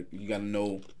me? Like you gotta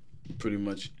know, pretty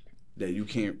much, that you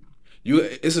can't.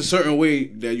 It's a certain way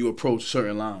that you approach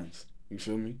certain lines. You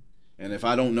feel me? And if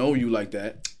I don't know you like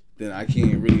that, then I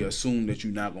can't really assume that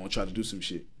you're not gonna try to do some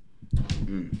shit.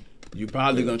 You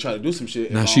probably gonna try to do some shit.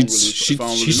 if Nah, I she don't really- if I don't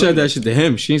really know said you. that shit to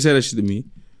him. She ain't said that shit to me.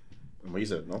 What you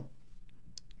said? No.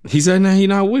 He said, nah, he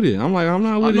not with it. I'm like, I'm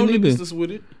not I with know it niggas either. that's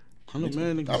with it. I know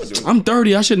man I would niggas. do it. I'm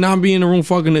 30. I should not be in the room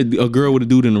fucking a girl with a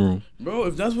dude in the room. Bro,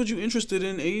 if that's what you're interested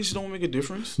in, age don't make a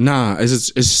difference. Nah,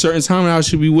 it's a certain time that I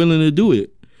should be willing to do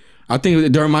it. I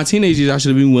think during my teenage years I should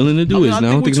have been willing to do it. I Now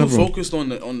I don't think think we're it's too nothing wrong. focused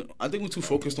on the. I think we're too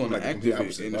focused on Like the the complete active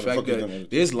opposite. and the How the fact fuck you that gonna-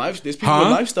 there's people with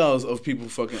lifestyles of people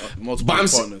fucking multiple But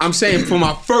partners. I'm saying for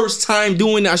my first time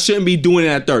doing it, I shouldn't be doing it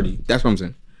at 30. That's what I'm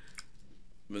saying.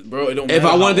 Bro, it don't If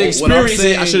matter I wanted to how old- what I'm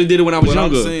experience it, I should have did it when I was what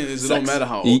younger. I'm saying is it don't Sex. matter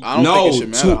how old. I don't think it should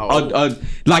matter how old.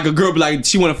 Like a girl, be like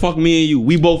she want to fuck me and you.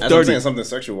 We both As I'm 30. saying something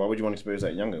sexual, why would you want to experience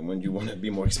that younger when you want to be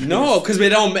more experienced? No, because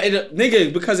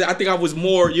nigga, because I think I was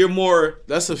more. You're more.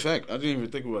 That's a fact. I didn't even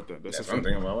think about that. That's That's a what I'm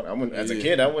fact. thinking about. I wouldn't, as a Yeah.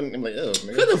 kid, I wouldn't. I'm like, ew,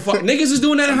 nigga. What the fuck? Niggas is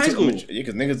doing that in high school. Yeah,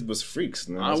 because niggas was freaks.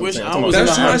 Man. I That's what wish I'm I saying. was I'm in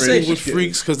That's the what I high say. school with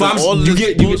freaks because But all you this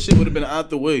get- you bullshit would have been out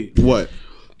the way. What?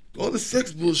 All the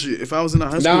sex bullshit. If I was in a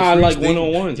high school, Nah, I freaks, like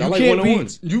one-on-ones. I you like can't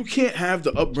one-on-ones. You can't have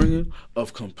the upbringing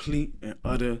of complete and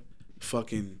utter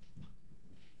fucking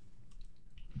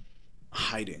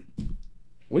hiding.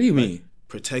 What do you mean?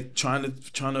 Trying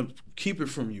to keep it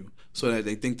from you so that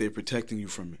they think they're protecting you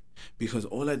from it. Because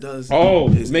all that does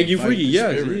is make you invite freaky. the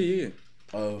Yes, spirit yeah.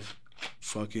 of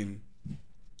fucking I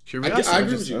curiosity.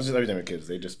 agree with you. That's just everything with kids.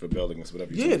 They just rebel against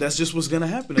whatever. You Yeah, say. that's just what's gonna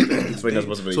happen at the end of the Wait, that's day.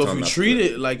 what's really So if telling we not to treat do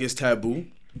it like it's taboo,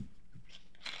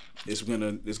 it's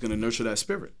gonna nurture that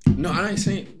spirit. No, I ain't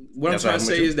saying. What That's I'm trying what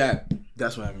to I'm say with is that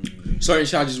That's what happened to me. certain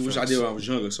shit I just wish I did when I was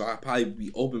younger. So I'd probably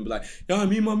be open, be like, yo,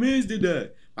 me and my mans did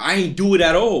that. I ain't do it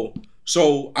at all.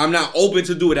 So I'm not open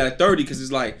to do it at 30 because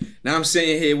it's like, now I'm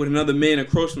sitting here with another man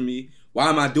across from me. Why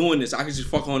am I doing this? I could just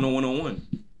fuck on a one-on-one.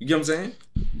 You get what I'm saying?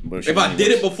 But If I did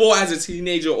it before as a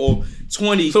teenager or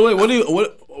 20. So wait,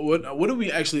 what do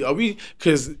we actually are we?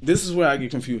 Because this is where I get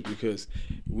confused because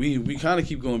we kind of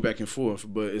keep going back and forth,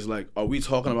 but it's like, are we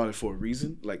talking about it for a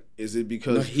reason? Like, is it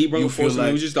because No, he brought you up feel force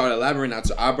like we just started elaborating out.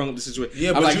 So I brought up the situation. yeah,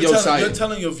 I'm but like, you're, yo, you're Saya.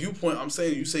 telling your viewpoint. I'm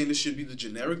saying you saying this should be the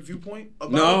generic viewpoint.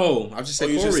 About No, it? I'm just Or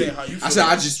saying you for just it. saying how you I feel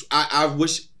said about I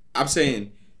wish. I'm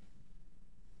saying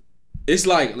it's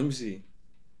like, let me see.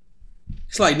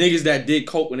 It's like niggas that did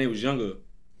coke when they was younger.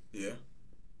 Yeah.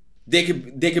 They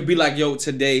could be like, yo,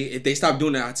 today if they stop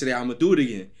doing that today, I'm gonna do it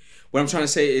again. What I'm trying to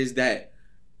say is that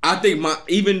I think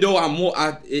even though I'm more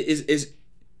is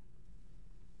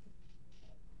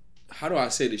how do I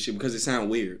say this shit because it sounds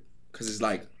weird because it's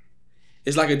like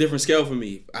a different scale for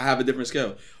me. I have a different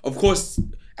scale. Of course,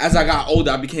 As I got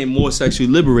older, I became more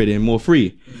sexually liberated and more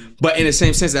free. But in the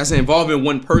same sense, that's involving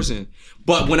one person.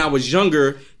 But when I was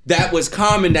younger, that was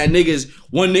common that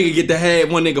one nigga get the head,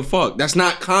 one nigga fuck. That's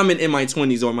not common in my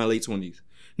 20s or my late 20s.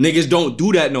 Niggas don't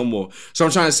do that no more. So I'm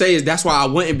trying to say is that's why I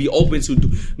wouldn't be open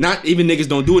to not even niggas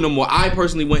don't do it no more. I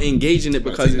personally wouldn't engage in it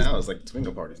because now it's like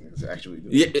swinger parties niggas actually do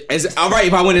Yeah, it. all right,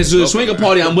 if I went into a swinger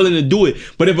party, I'm willing to do it.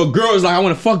 But if a girl is like, I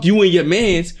want to fuck you and your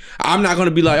mans, I'm not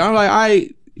gonna be like, all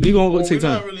right, you gonna go take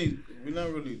time. We're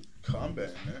not really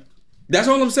combating that. That's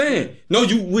all I'm saying. No,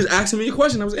 you was asking me a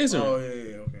question. I was answering. Oh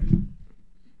yeah, okay.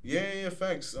 Yeah,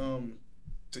 facts.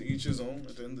 To each his own.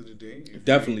 At the end of the day,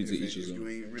 Definitely to each his own. You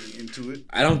ain't really into it.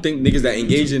 I don't think niggas that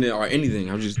engage in it are anything.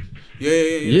 I'm just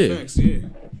Yeah. Facts. Yeah.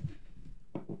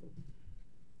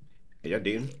 Y'all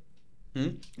dating?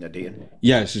 Y'all dating?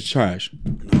 yes, it's trash.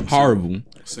 Horrible.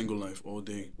 Single life all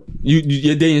day.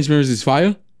 Your dating experience is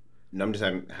fire. No, I'm just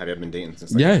have you been dating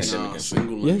since like Yes. the pandemic? Nah,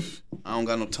 single life. I don't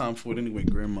got no time for it anyway,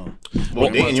 grandma. Well,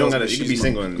 dating, you don't gotta. tells me You can be she's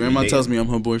single. my- and Grandma date. tells me I'm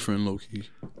her boyfriend, low key.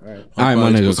 Alright. All right,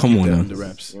 my nigga, come on now. Under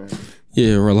wraps.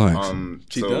 Yeah, relax.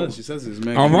 She so does. She says it's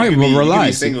man. All right, you but can be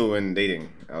relax. single and dating.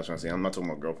 I was trying to say, I'm not talking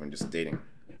about girlfriend, just dating.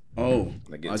 Oh,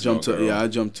 Like I it's jumped no to. girl. Yeah, I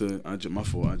jumped to. My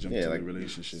fault. I jumped Yeah, to like the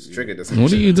relationship. It's Yeah. triggered this.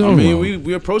 What are you I doing? mean,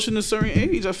 we approaching a certain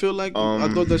age. I feel like I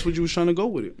thought that's what you was trying to go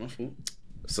with it. My fault.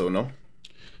 So no.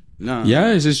 Nah.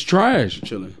 Yes, it's trash. I'm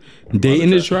chilling.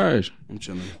 Dating is trash. I'm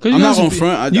chilling. Cause I'm not on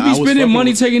front. You be I was spending fucking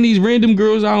money with- taking these random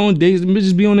girls out on dates. The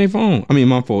bitches be on their phone. I mean,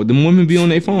 my fault. The women be on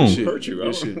their phone. Shit. Hurt you, bro.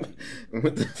 Good shit.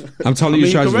 What the- I'm telling I you,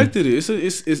 mean, trash. corrected it.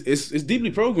 It's deeply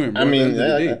programmed. Bro, I mean, at the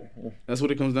end of the yeah, day. That's what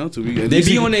it comes down to. They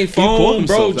be on their phone,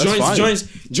 bro. Joints.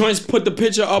 Joints. Put the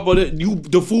picture up of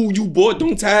the food you bought.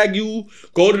 Don't tag you.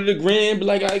 Go to the gram. Be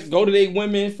like, I go to their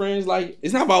women friends. Like,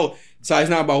 it's not about. So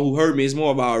it's not about who hurt me. It's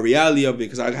more about a reality of it.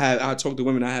 Because I talk to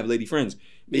women. I have lady friends.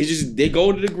 They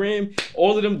go to the gram.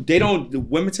 All of them. The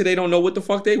women today don't know what the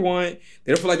fuck they want.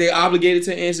 They don't feel like they're obligated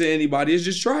to answer anybody. It's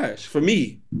just trash for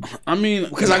me. I mean,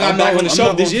 Because I got back on the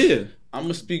shelf this year. I'm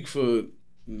gonna speak for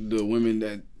the women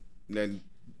that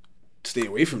stay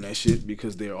away from that shit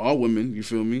because there are women. You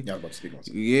feel me? Yeah, I was about to speak on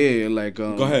something. Yeah, like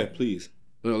Go ahead, please.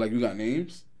 Like you got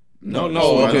names? No.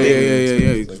 Oh,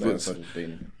 okay, yeah. Like that, such as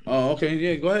dating. Oh, okay,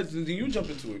 yeah. Go ahead. You jump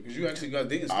into it because you actually got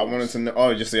dating. I wanted to know.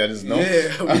 Oh, just say I just know.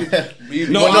 Yeah.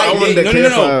 No, I wanted to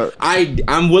no. clarify.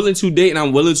 I'm willing to date and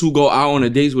I'm willing to go out on a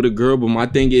date with a girl, but my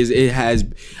thing is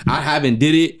I haven't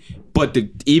did it, but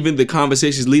even the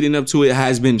conversations leading up to it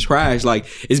has been trash. Like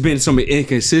it's been some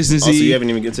inconsistency. Also, you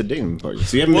haven't even get to dating party.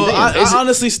 So you haven't Well, been dating. I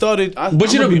honestly started.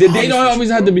 But you know, the date don't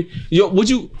always have to be. Yo, would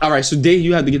you? All right, so date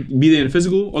you have to be there in the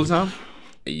physical all the time.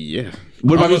 Yeah.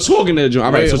 What about you talking to the joint?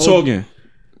 All right, Wait, so hold- talking.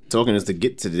 Talking is to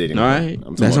get to the dating. All right, I'm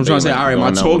talking that's what I'm about trying to say. dating, All right,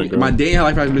 going out with a girl. my dating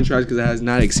life has been trash because it has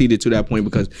not exceeded to that point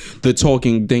because the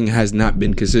talking thing has not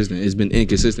been consistent. It's been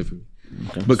inconsistent for me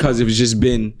because it's just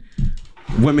been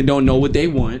women don't know what they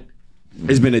want.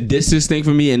 It's been a distance thing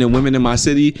for me, and then women in my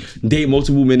city date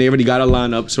multiple men. They already got a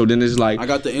lineup, so then it's like I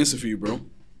got the answer for you, bro.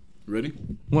 Ready?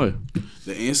 what?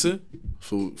 The answer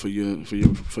for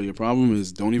your problem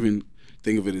is don't even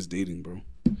think of it as dating, bro.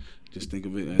 Just think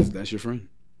of it as that's your friend.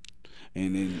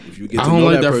 And then if you get to I don't know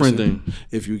like that that person, friend thing.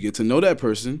 if you get to know that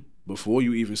person before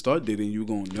you even start dating, you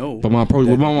gonna know. But my approach,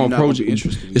 that what my you're not approach, gonna be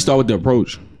interested in it start with the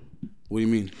approach. What do you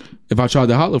mean? If I try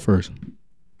to holler first,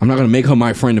 I'm not gonna make her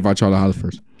my friend if I try to holler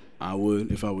first. I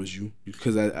would if I was you,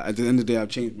 because at the end of the day, I've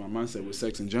changed my mindset with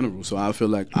sex in general. So I feel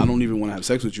like I don't even want to have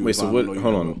sex with you. Wait, if so I what? don't know you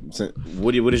Hold that well. on. So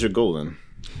what is your goal then?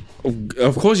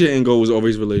 Of course, your end goal is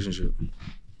always relationship.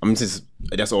 I mean, just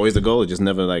that's always the goal. It just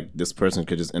never like this person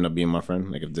could just end up being my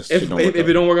friend. Like if this shit If don't work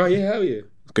it don't work out, yeah, hell yeah.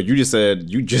 Because you just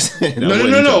said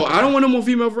No. I don't want no more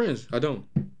female friends. I don't.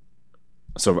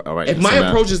 So all right. If so my now-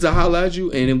 approach is to holler at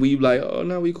you, and then we like, oh,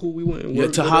 now we cool, we went. Yeah,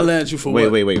 to holler at you for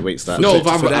what? Wait. Stop. No, if for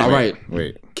I'm that. all right.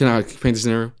 Wait. Can I paint the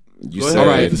scenario? You Go said ahead.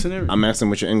 All right. The scenario. I'm asking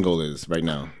what your end goal is right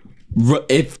now.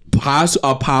 If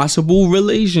a possible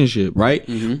relationship, right?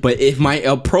 But if my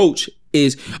approach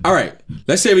is all right,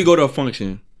 let's say we go to a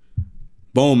function.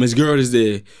 Boom, this girl is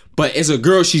there, but it's a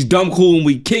girl. She's dumb cool, and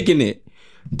we kicking it.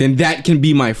 Then that can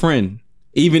be my friend.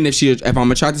 Even if I'm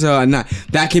attracted to her or not,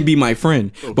 that can be my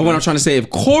friend. Okay. But what I'm trying to say, if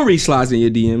Corey slides in your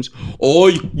DMs or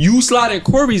you slide in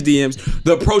Corey's DMs,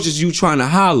 the approach is you trying to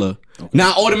holler. Okay.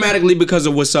 Not automatically because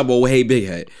of what's up or hey big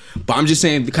head. But I'm just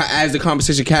saying as the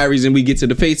conversation carries and we get to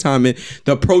the FaceTime, and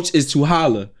the approach is to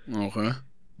holler. Okay.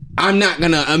 I'm not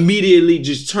gonna immediately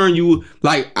just turn you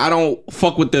like I don't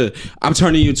fuck with I'm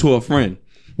turning you to a friend.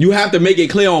 You have to make it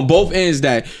clear on both ends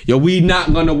that we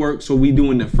not gonna work, so we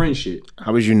doing the friend shit.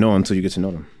 How would you know until you get to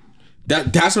know them?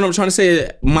 That's what I'm trying to say.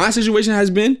 My situation has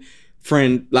been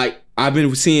friend. Like I've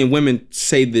been seeing women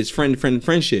say this friend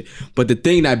shit. But the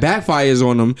thing that backfires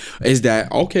on them is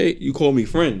that, okay, you call me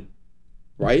friend,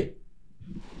 right?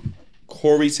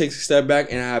 Corey takes a step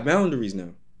back and I have boundaries now.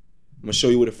 I'm gonna show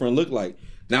you what a friend look like.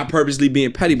 Not purposely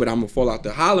being petty, but I'm gonna fall out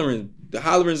the hollering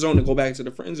zone and go back to the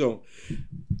friend zone.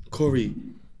 Corey,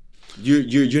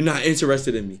 you're not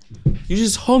interested in me. You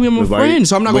just told me I'm a friend,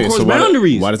 so I'm not gonna cross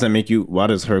boundaries. Why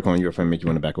does her calling you a friend make you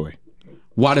want to back away?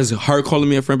 Why does her calling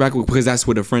me a friend back away? Because that's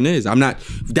what a friend is.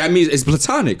 That means it's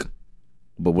platonic.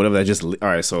 But whatever that just, all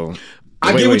right, so.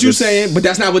 I get what you're saying, but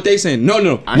that's not what they saying.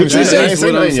 No. What you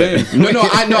saying? No,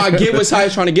 I get what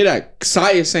Saya's trying to get at.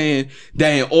 Saya's saying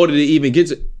that in order to even get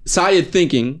to, Saya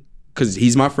thinking, because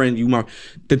he's my friend,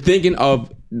 the thinking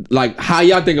of like how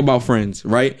y'all think about friends,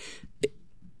 right?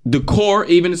 The core,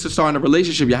 even to start a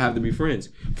relationship, y'all have to be friends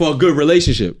for a good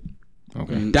relationship.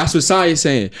 Okay, that's what Saya's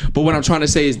saying. But what I'm trying to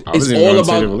say is, it's all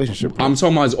about the relationship. I'm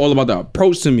talking about it's all about the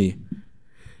approach to me.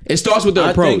 It starts with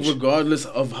the approach. I think regardless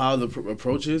of how the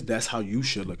approach is, that's how you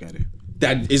should look at it.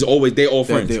 That is always, they all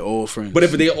friends. They're all friends. But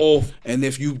if they all, and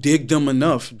if you dig them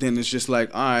enough, then it's just like,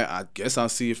 all right, I guess I'll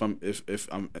see if so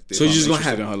you're just gonna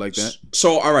have her like that.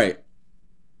 So all right,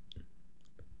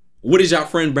 what is y'all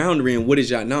friend boundary and what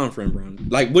is y'all non-friend boundary?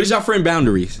 Like, what is y'all friend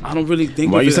boundaries? I don't really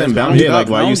think. Why are you saying boundaries? Like,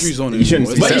 why boundaries on it? You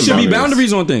shouldn't. But it should be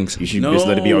boundaries on things. You should just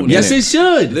let it be organic. Yes, it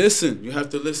should. Listen, you have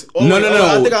to listen. No.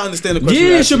 I think I understand the question.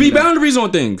 Yeah, it should be boundaries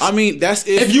on things. I mean, that's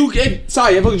if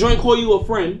if a joint call you a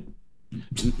friend.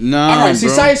 Nah, all right, see,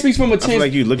 Saya speaks from a chance. I feel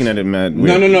like you looking at it mad.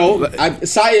 No.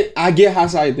 I get how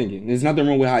Saya thinking. There's nothing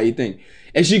wrong with how you think.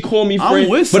 And she called me friend,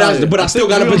 but I still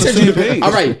got to potentially.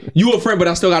 All right, you a friend, but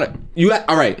I still got to.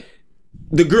 All right.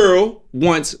 The girl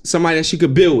wants somebody that she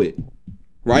could build with,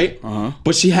 right?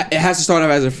 But it has to start off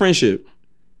as a friendship.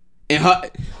 And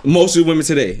most of the women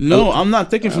today. No, I'm not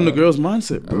thinking from the girl's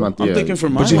mindset, bro. I'm thinking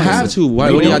from my mindset. But you have to. Why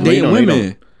are y'all dating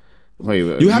women?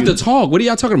 You have to talk. What are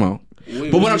y'all talking about?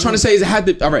 But what I'm trying to say is it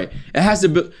has to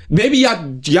be, maybe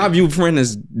y'all view friend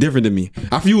as different than me.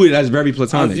 I view it as very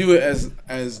platonic. I view it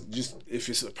as just, if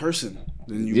it's a person,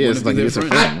 then you want to be their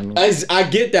friend. I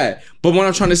get that. But what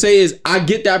I'm trying to say is I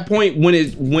get that point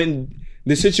when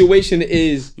the situation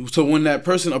is, so when that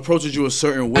person approaches you a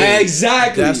certain way,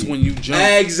 exactly, that's when you jump.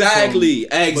 Exactly.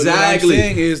 But what I'm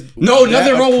saying is,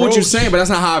 nothing wrong with what you're saying, but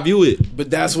that's not how I view it. But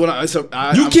that's what we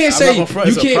can't get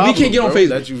on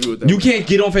FaceTime. You can't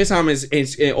get on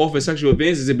FaceTime and offer sexual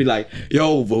advances and be like,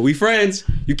 "Yo, but we friends."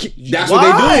 You can't. That's what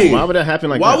they do. Why would that happen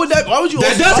like that? Why would you?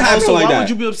 That does happen like that. Why would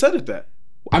you be upset at that?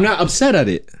 I'm not upset at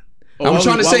it. I'm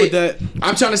trying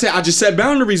to say I just set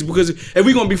boundaries, because if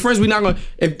we're gonna be friends, we're not gonna.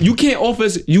 If you can't offer,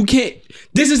 you can't.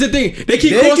 This is the thing. They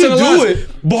keep crossing the lines.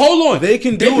 But hold on, they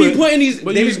can do it. They be putting these.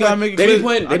 But they be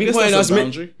putting us.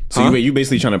 So you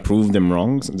basically trying to prove them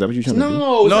wrong? Is that what you're trying to do?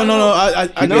 No.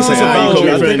 I guess it's a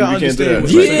boundary. I think I understand.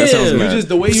 Yeah, that sounds mad. Just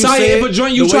the way you say it. If a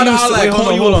joint you try to holler at,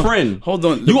 call you a friend. Hold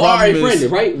on. You are a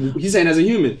friend, right? He's saying as a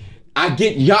human. I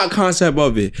get y'all concept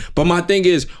of it, but my thing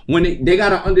is when they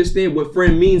gotta understand what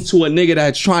friend means to a nigga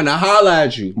that's trying to holler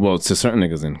at you. Well, to certain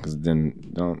niggas then, because then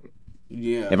don't.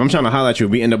 Yeah. If I'm trying to holler at you,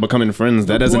 we end up becoming friends.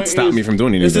 That doesn't stop me from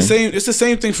doing anything. It's the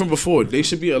same thing from before. They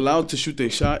should be allowed to shoot their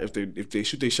shot. If they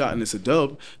shoot their shot and it's a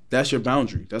dub, that's your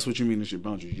boundary. That's what you mean is your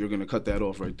boundary. You're gonna cut that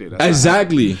off right there. That's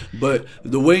exactly. But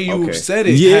the way you said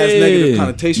it has negative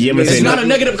connotation. Yeah, it's not a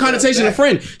negative connotation to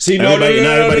friend. See,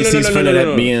 everybody sees friend of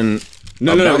that being.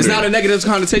 No, it's not a negative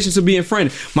connotation to being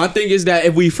friend. My thing is that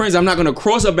if we friends, I'm not gonna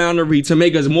cross a boundary to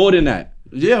make us more than that.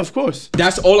 Yeah, of course.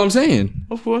 That's all I'm saying.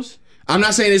 Of course. I'm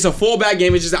not saying it's a fallback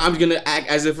game. It's just that I'm gonna act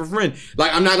as if a friend.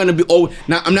 Like I'm not gonna be. I'm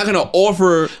not gonna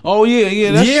offer. Oh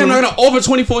yeah. That's true. I'm not gonna offer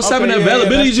 24/7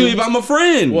 availability to you if I'm a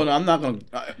friend. Well, I'm not gonna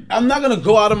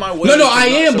go out of my way. No, I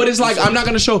am. But it's like I'm not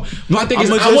gonna show. My thing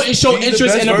is I wouldn't show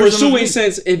interest in a pursuing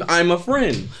sense if I'm a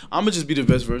friend. I'm gonna just be the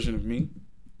best version of me.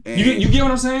 You get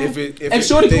what I'm saying? If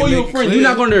Shorty call you a friend, you're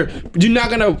not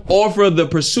gonna offer the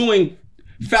pursuing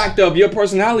factor of your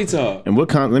personality to her. And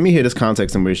let me hear this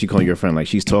context in where she calling you a friend. Like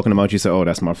she's talking about you, say, "Oh,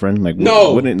 that's my friend." Like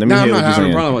no, let me hear I'm not what you're having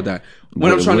saying. a problem with that.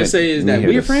 What I'm trying to say is that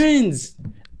we're friends.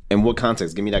 In what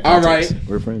context? Give me that context. All right,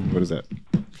 we're friends. What is that?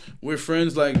 We're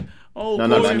friends. Like, oh,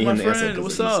 no, I need my friend.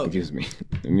 What's up? Excuse me.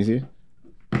 Let me see.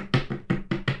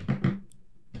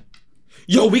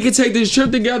 Yo, we can take this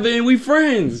trip together and we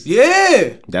friends.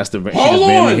 Yeah. That's the. Hold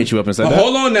on. Hit you up and said that.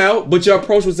 Hold on now, but your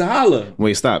approach was to holler.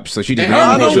 Wait, stop. So she just.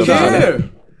 I don't care.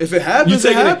 If it happens,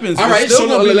 it happens. All right, so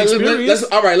let's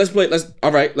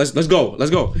go.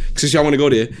 Let's go. Since y'all want to go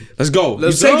there, let's go.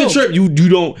 You take the trip. You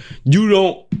don't.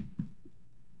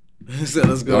 So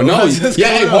let's go. No,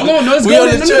 hey, hold on. No, let's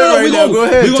go. No, go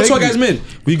ahead. We gonna talk as men.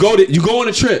 We go. You go on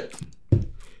a trip.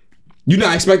 You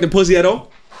not expecting pussy at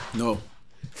all? No.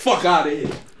 Fuck out of here.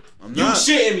 I'm You not.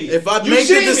 shitting me. If I You make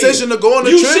the shitting me. decision to go on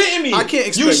the You trip, shitting me. I can't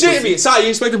expect You shitting pussy. me. Sorry, you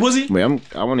expecting pussy? Wait,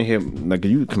 I want to hear like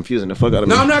you confusing the fuck out of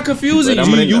me. No, I'm not confusing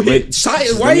Wait, you. You wait, hit.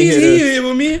 Sorry, let why me is hear he this. here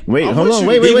with me? Wait, I hold want on. you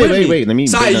Wait, to be with me. wait. Let me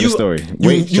Sorry, break down you- the story. you-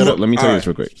 Wait, you- shut up. Let me tell you alright. this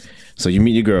real quick. So you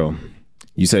meet your girl.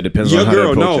 You said it depends Your on how girl,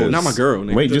 the approach no, is. not my girl,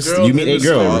 nigga. Wait, The just girl you meet in a the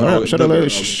girl. store. Hold up, shut The up. girl.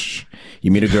 Shh.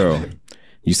 You meet a girl.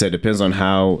 You said it depends on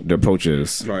how the approach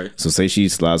is. Right. So say she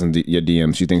slides in your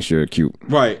DMs. She thinks you're cute.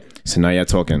 Right, So now you're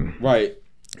talking. right.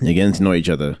 You're getting to know each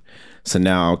other. So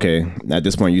now, okay, at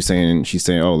this point, she's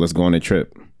saying, oh, let's go on a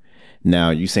trip. Now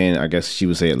you saying, I guess she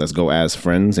would say, let's go as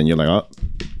friends, and you're like, oh,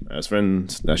 as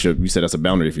friends. You said that's a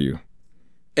boundary for you.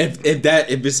 If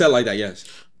it's said like that, yes.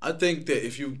 I think that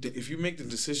if you make the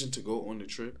decision to go on the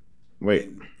trip, Wait,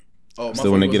 my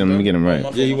still want to get him. Let me get him right.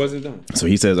 Yeah, he wasn't done. So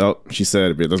he says, oh, she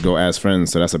said, let's go as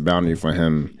friends. So that's a boundary for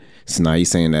him. So now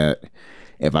he's saying that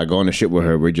if I go on a trip with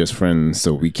her, we're just friends,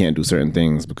 so we can't do certain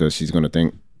things because she's gonna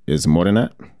think it's more than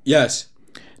that. Yes,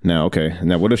 Now, okay.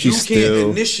 Now, what if you she's can't still?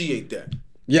 initiate that.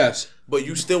 yes. But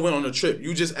you still went on the trip.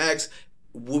 You just asked,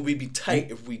 would we be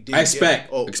tight if we did?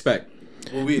 Expect. Would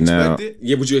we Now- expect it?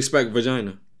 Yeah, would you expect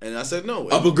vagina? And I said no.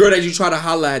 Of a girl that you try to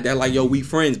holler at that like, yo, we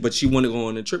friends, but she want to go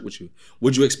on a trip with you.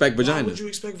 Would you expect Why vagina? would you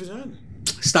expect vagina?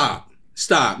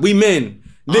 Stop. We men.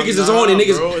 Niggas is nah, on it.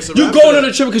 Niggas, bro, it's a you wrap going for on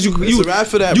that. a trip because you It's a wrap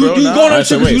for that, you, bro. You Nah. going on a Alright,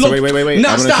 so trip because you wait, look. wait. Nah,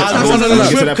 I'm gonna stop. tell- I'm No, gonna no, tell no,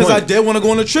 you no. to that Because I point. did want to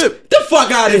go on a trip. The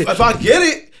fuck out of here. If I get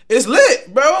it, it's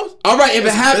lit, bro. All right, if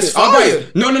it happens, it's all fire.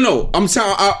 right. No. I'm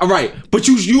saying, all right. But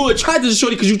you attracted to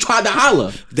shorty because you tried to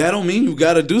holler. That don't mean you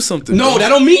gotta do something. No, bro. that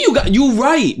don't mean you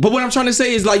right. But what I'm trying to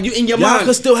say is like you in your Y'all mind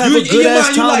could still have you, a in good your ass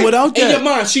mind, you time like, without in that. your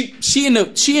mind,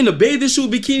 she in the bathing suit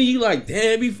bikini. You like,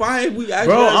 damn, be fine. We actually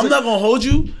Bro, had I'm sex. not gonna hold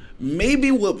you. Maybe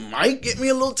what might get me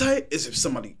a little tight is if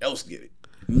somebody else get it.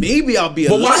 Maybe I'll be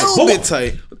a little bit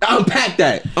tight. Unpack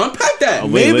that.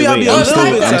 Maybe I'll be a little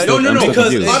bit tight. No.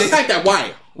 Because Unpack that.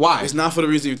 Why? it's not for the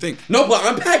reason you think. No, but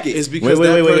unpack it. It's because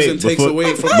that person takes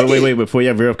away from. But wait, before you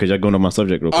have off, because y'all going to my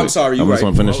subject real quick. I'm sorry, you I just right.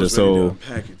 want to finish I this. was ready to So,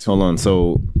 unpack it, too. hold on.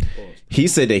 So, he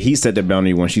said that he set the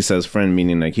boundary when she says friend,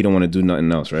 meaning like he don't want to do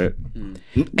nothing else, right?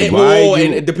 And, Why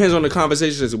and you- it depends on the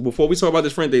conversation. Before we talk about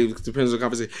this friend thing, it depends on the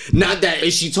conversation. Not that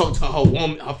if she talked to her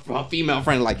woman, her female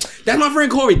friend, like, that's my friend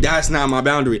Corey. That's not my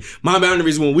boundary. My boundary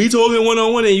is when we talking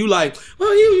one-on-one and you like,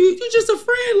 well, you just a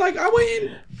friend. Like, I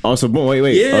wouldn't. Also, boom,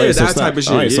 wait. Yeah, All right, so that stop. type of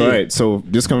shit, All right, so yeah. all right, so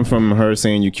this comes from her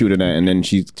saying you cute or that, and then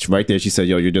she right there she said,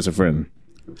 "Yo, you're just a friend."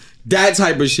 That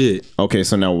type of shit. Okay,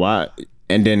 so now why?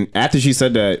 And then after she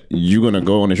said that, you gonna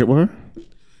go on a trip with her?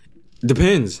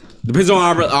 Depends on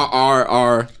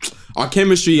our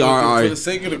chemistry. For the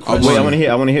sake of the question, Wait, I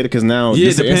want to hear it because now Yeah,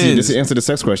 this it depends. This answer the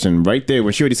sex question right there.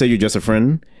 When she already said you're just a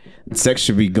friend, sex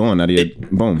should be gone out of your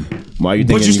boom. Why are you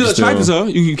thinking? But you still can attracted to her.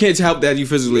 You can't help that you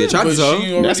physically attracted to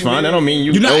her. That's fine. That don't mean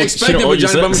you. You're not she expecting don't owe you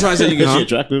vagina, but I'm sex. trying to say you can, Is huh? she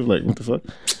attractive? Like what the fuck?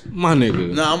 My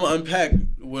nigga. Nah, I'm gonna unpack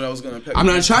what I was gonna unpack. I'm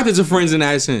not attracted to friends in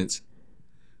that sense.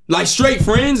 Like straight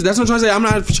friends, that's what I'm trying to say. I'm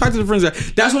not attracted to friends.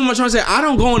 That's what I'm trying to say. I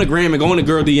don't go on the gram and go on the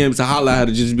girl DMs to holler at her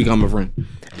to just become a friend.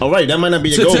 All right, that might not be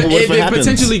your So goal. But what if if it it happens?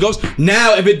 potentially goes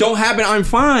now, if it don't happen, I'm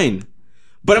fine.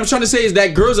 But I'm trying to say is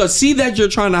that girls are see that you're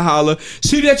trying to holler,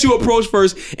 see that you approach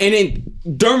first, and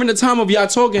then during the time of y'all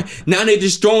talking, now they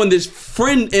just throwing this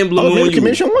friend emblem Oh, on maybe you.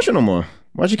 maybe she don't want you no more.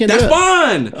 Why she can't That's do that?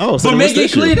 fine. Oh, so but then make what's the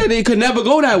it clear issue? that it could never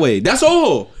go that way. That's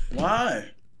all. Why?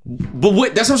 But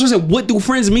what? That's what I'm trying to say. What do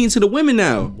friends mean to the women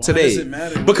now today? does it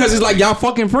matter? Because it's like y'all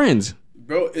fucking friends,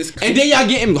 Bro, it's and then y'all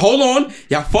getting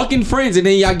y'all fucking friends, and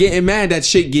then y'all getting mad that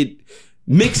shit get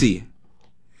mixy.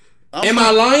 Am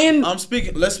I lying? I'm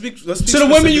speaking. Let's speak. To the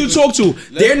women you talk to,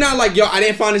 they're not like, yo, I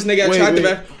didn't find this nigga attractive,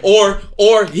 wait.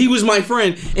 or he was my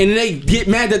friend, and they get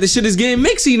mad that the shit is getting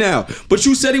mixy now. But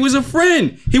you said he was a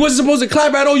friend. He wasn't supposed to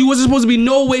clap at all. You wasn't supposed to be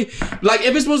no way. Like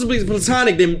if it's supposed to be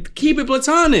platonic, then keep it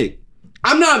platonic.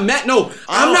 I'm not mad. No,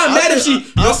 I'm not mad if she.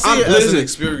 I see it as listen. an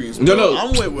experience. Bro. No. I'm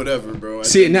with whatever, bro.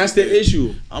 See, and that's the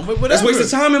issue. I'm with whatever. That's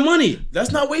wasting time and money.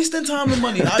 That's not wasting time and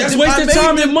money. That's wasting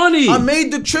time and money. I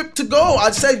made the trip to go. I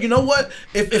said, you know what?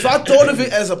 If I thought of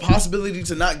it as a possibility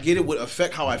to not get it would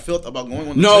affect how I felt about going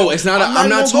on the No, trip, it's not. I'm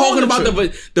not talking about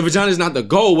the vagina is not the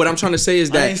goal. What I'm trying to say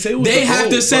is that didn't say it was they the have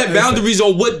goal, to set but- boundaries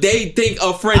on what they think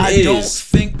a friend I is. don't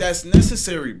think that's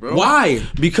necessary, bro. Why?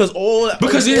 Because all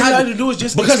Because you have to do is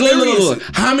just because experience look. it.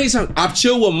 How many times I've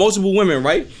chilled with multiple women,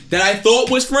 right? That I thought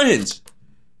was friends.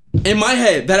 In my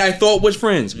head, that I thought was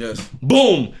friends. Yes.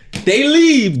 Boom. They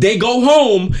leave. They go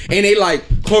home, and they like,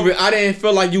 Corbin, I didn't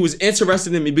feel like you was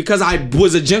interested in me because I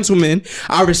was a gentleman.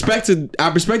 I respected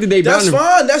their That's boundaries.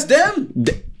 fine. That's them.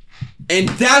 And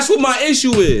that's what my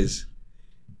issue is.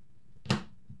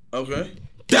 Okay.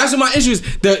 That's what my issue is.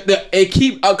 It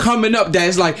keep coming up that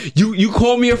it's like you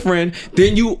call me a friend,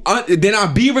 then then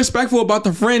I be respectful about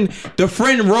the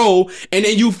friend role, and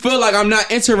then you feel like I'm not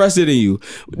interested in you.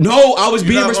 No, I was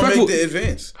being respectful. Make the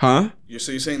advance, huh?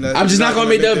 So you're saying that I'm just not gonna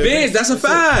make the advance. That's a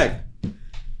fact.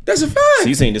 That's a fact. So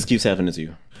you saying this keeps happening to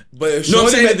you? But if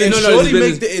Shorty make the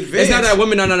advance, it's not that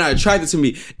women are not attracted to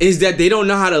me. It's that they don't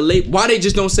know how to why they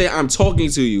just don't say I'm talking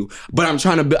to you, but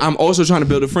I'm also trying to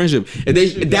build a friendship.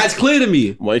 That's clear to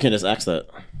me. Why you can't just ask that?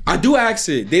 I do ask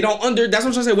it. They don't that's what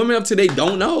I'm trying to say. Women up to date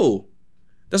don't know.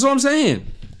 That's what I'm saying.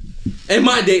 In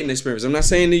my dating experience, I'm not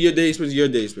saying that your dating experience is your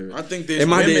dating experience. I think there's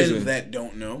women that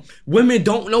don't know. Women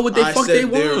don't know what they want.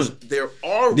 There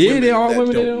are women there are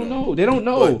women that don't know. They don't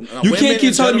know. You can't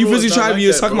keep telling me you physically trying to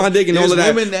be suck my dick and all of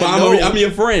that. But I'm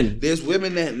your friend. There's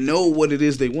women that know what it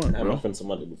is they want. I've offended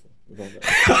somebody before.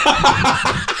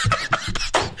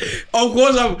 Of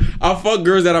course, I fuck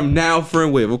girls that I'm now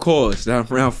friend with. Of course, that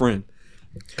I'm now friend.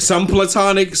 Some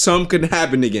platonic, some can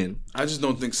happen again. I just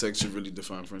don't think sex should really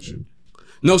define friendship.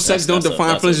 No, sex don't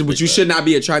define friendship, but you should not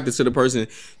be attracted to the person.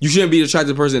 You shouldn't be attracted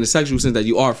to the person in the sexual sense that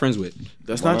you are friends with.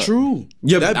 That's not true.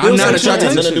 Yeah, I'm not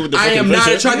attracted to. I am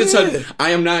not attracted to.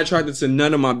 I am not attracted to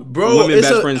none of my women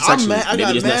best friends sexually. I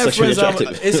got mad friends.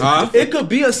 It could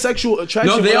be a sexual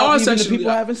attraction. No, they are sexual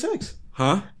people having sex.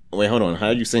 Huh? Wait, hold on. How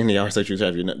are you saying they are sexually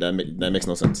attracted? That makes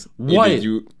no sense. What?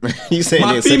 You saying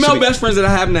my female best friends that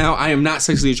I have now, I am not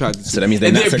sexually attracted to. So that means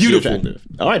they're not sexually attractive.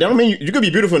 All right, that don't mean you could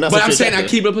be beautiful and not sexually attractive. But I'm saying I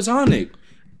keep it platonic.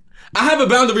 I have a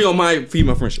boundary on my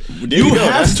female friendship. You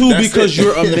have to because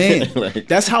you're a man.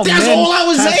 That's how. That's men all I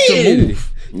was have saying. To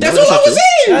move. That's all I was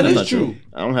saying. That is true.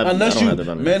 I don't have. Unless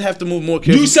men have to move more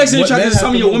carefully. You sexually attracted to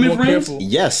some of your women friends?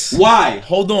 Yes. Why?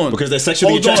 Hold on. Because they're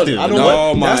sexually attractive.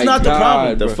 That's not the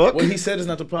problem. The fuck? What he said is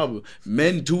not the problem.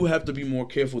 Men do have to be more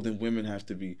careful than women have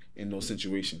to be in those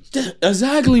situations.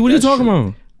 Exactly. What are you talking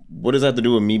about? What does that have to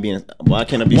do with me being? Why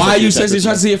can't I be? Why are you sexually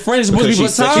attracted to your friends? It's supposed to be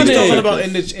platonic. He's talking about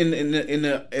in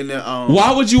the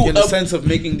why would you in the sense of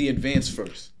making the advance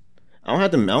first? I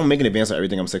don't make an advance on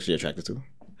everything I'm sexually attracted to.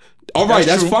 All right,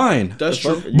 that's fine. That's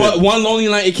true. But one lonely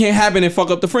night, it can't happen and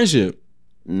fuck up the friendship.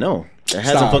 No, it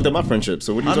hasn't fucked up my friendship.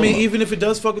 So what are you talking about? Even if it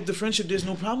does fuck up the friendship, there's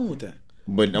no problem with that.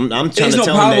 But I'm trying to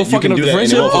tell him that you can do that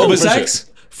friendship over sex.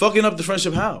 Fucking up the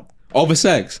friendship how? Over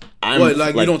sex.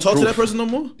 You don't talk to that person no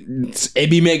more? It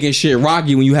be making shit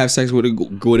rocky when you have sex with a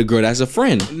girl that's a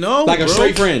friend. No, like a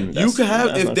straight friend. You can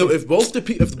have if both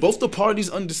the parties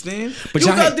understand. But you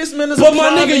got this man as but my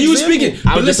nigga, you speaking.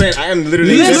 I'm just saying I am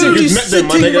literally sitting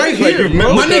right here.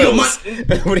 My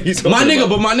nigga, what are you talking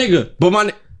about? My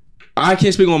nigga, I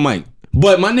can't speak on mic.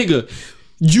 But my nigga,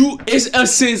 it's a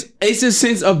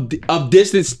sense of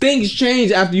distance. Things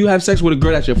change after you have sex with a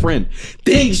girl that's your friend.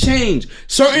 Things change.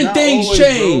 Certain things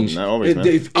change. Not always,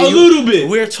 a little bit.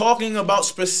 We're talking about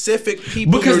specific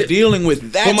people we're dealing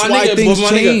with. That's why things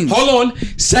change. Hold on.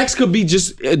 Sex could be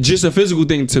just a physical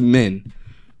thing to men.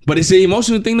 But it's an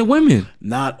emotional thing to women.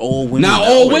 Not all women. Not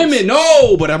all women,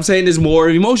 no. But I'm saying it's more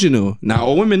emotional. Not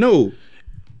all women, no.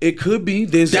 It could be.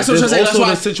 That's what I'm saying.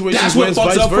 That's what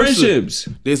fucks up friendships.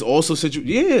 There's also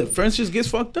friendships gets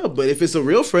fucked up. But if it's a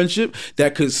real friendship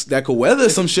that could weather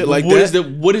some shit like that.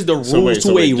 What is the rules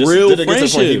to a real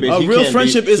friendship? A real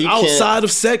friendship is outside of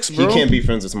sex, bro. He can't be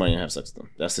friends with somebody and have sex with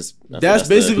them. That's his. That's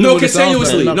basically no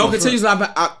continuously. No continuously.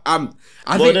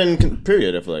 I think then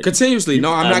period. I feel like continuously.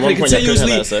 No, I'm not going to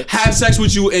continuously have sex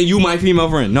with you and you my female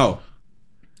friend. No.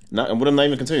 What I'm not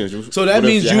even continuing. So that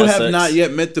means you have not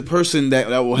yet met the person that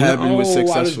will have you with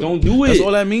successful. Don't do it. That's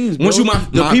all that means, bro. Once you my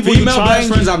female best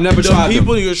friends, I've never tried them. The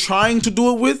people you're trying to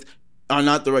do it with are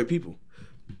not the right people.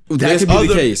 That could be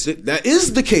the case. That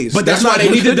is the case. But that's why they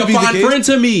need to define friend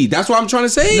to me. That's what I'm trying to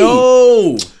say.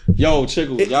 No. Yo,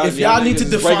 Chickle. If y'all need to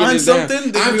define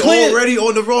something, then we're already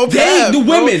on the wrong path. The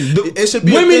women.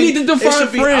 Women need to define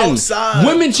friends.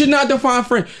 Women should not define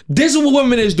friends. This is what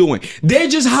women is doing. They're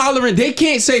just hollering. They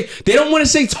can't say, they don't want to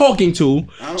say talking to,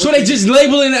 so they just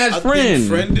label it as friend.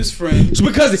 Friend is friend. So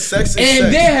because sex is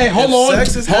and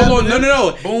sex. Hold on.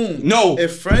 No. Boom. No.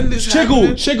 If friend is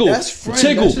Chickle. that's friend.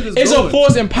 It's a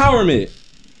forced empowerment.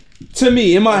 To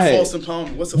me, in my head. False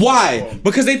empowerment. What's a Why? False empowerment?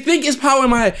 Because they think it's power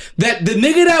in my head. That the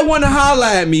nigga that want to holler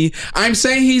at me, I'm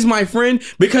saying he's my friend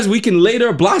because we can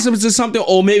later blossom into something,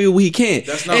 or maybe we can't.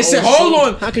 That's not and say, always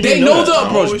hold true. on, they know the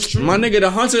approach. My nigga,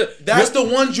 the hunter. That's the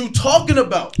ones you talking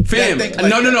about. Fam,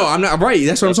 no, I'm not right.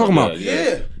 That's what I'm talking about.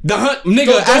 Yeah. The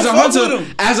nigga, as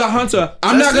a hunter,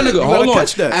 I'm not gonna go. Hold on.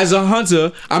 As a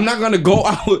hunter, I'm not gonna go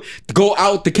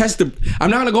out to catch the. I'm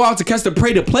not gonna go out to catch the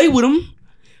prey to play with him.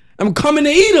 I'm coming to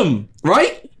eat him,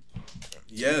 right?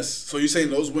 Yes. So you're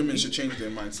saying those women should change their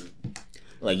mindset?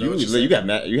 Like you got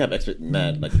mad. You have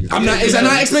mad. Like I'm not. It's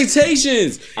not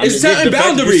expectations. It's setting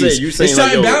boundaries. It's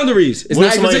setting boundaries. It's not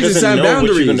expectations. It's setting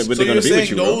boundaries. So you're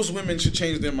saying those women should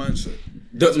change their mindset?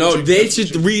 No, they should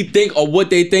rethink of what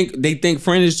they think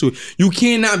friend is to. You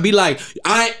cannot be like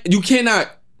you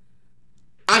cannot.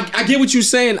 I get what you're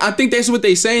saying. I think that's what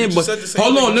they're saying, but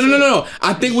hold on, no.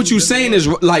 I think what you're saying is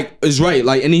right.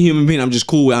 Like any human being, I'm just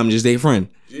cool with. I'm just their friend.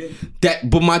 Yeah.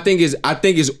 But my thing is, I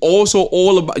think it's also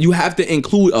all about. You have to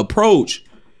include approach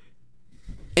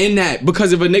in that,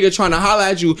 because if a nigga trying to holler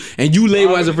at you and you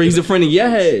label as a friend, he's a friend in your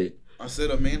head. I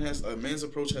said a man's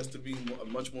approach has to be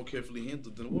much more carefully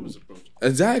handled than a woman's approach.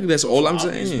 Exactly. That's all I'm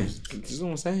saying. That's what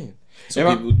I'm saying.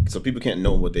 So people can't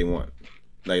know what they want.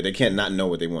 Like they can't not know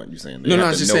what they want. You saying? No,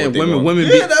 I'm just saying women.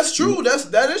 Yeah, that's true.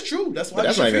 That is true. That's why.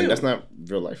 That's not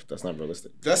real life. That's not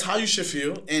realistic. That's how you should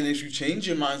feel. And if you change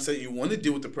your mindset, you want to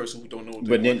deal with the person who don't know what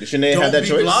they want. But then shouldn't they have that choice?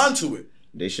 Don't be blind to it.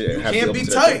 They should. You can't be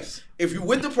tight. If you're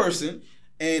with the person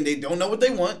and they don't know what they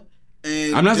want,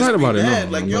 and I'm not tight about it. No,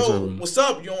 like what's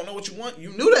up? You don't know what you want.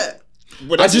 You knew that.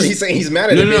 But that's what he's saying. He's mad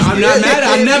at it. No, I'm not mad.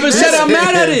 I never said I'm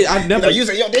mad at it. I never. You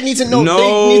say, they need to know.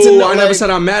 No, I never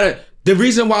said I'm mad at it. The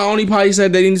reason why I only probably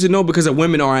said they need to know because of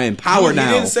women are in power now.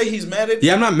 He didn't say he's mad at it.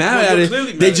 Yeah, I'm not mad at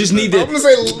it. They just need to. I'm gonna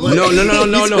say no.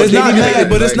 It's not mad,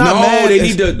 but it's not mad. They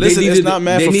need to. It's not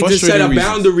mad. They need to set a reasons.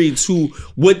 boundary to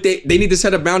what they need to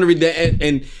set a boundary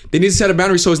and they need to set a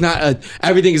boundary so it's not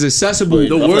everything is accessible.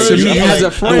 The words to me as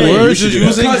a friend. The words you're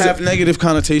using have negative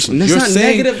connotations. That's not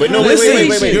negative. But no,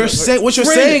 wait. You're saying what you're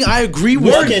saying. I agree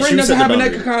with. Word friend doesn't have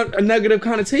a negative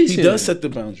connotation. He does set the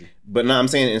boundary. But no, I'm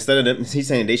saying instead of them, he's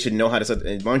saying they should know how to set.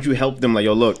 Why don't you help them? Like,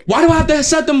 yo, look. Why do I have to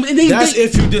set them? That's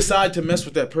if you decide to mess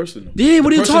with that person. Yeah,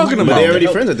 what are you talking about? But they're already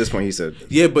friends at this point. He said.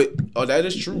 Yeah, but that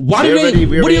is true. Why do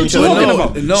they? What are you talking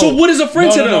about? No. So what is a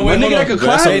friend to them? A nigga that could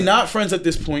clap? They're not friends at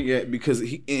this point yet because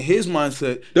in his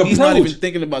mindset, he's not even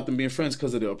thinking about them being friends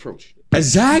because of their approach.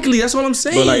 Exactly, that's what I'm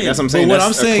saying. But like, that's what I'm saying. But what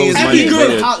I'm saying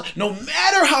is, no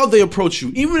matter how they approach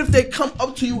you, even if they come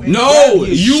up to you and grab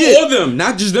your shit, or them,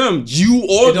 not just them, you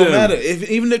or them. It don't matter.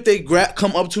 Even if they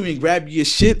come up to you and grab your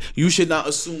shit, you should not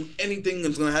assume anything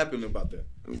that's gonna happen about that.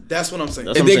 That's what I'm saying.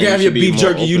 If they grab your beef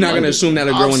jerky, you're not gonna assume that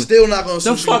a girl. I'm still not gonna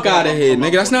assume. The fuck out of here,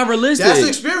 nigga. That's not realistic. That's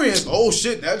experience. Oh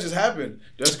shit, that just happened.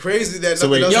 That's crazy. That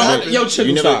nothing else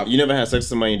happened. You never had sex with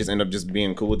somebody and just end up just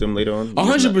being cool with them later on.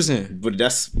 100%. But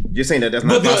you're saying that's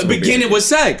not. But the beginning was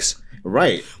sex.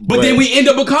 Right. But then we end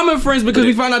up becoming friends because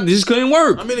we found out this couldn't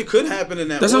work. I mean, it could happen in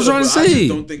that. That's what I'm trying to say. I just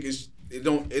don't think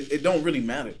it don't really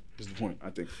matter. Is the point? I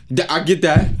think. I get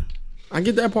that. I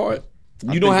get that part.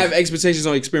 You don't have expectations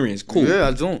on experience. Cool. Yeah,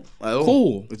 I don't.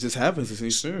 Cool. It just happens. It's an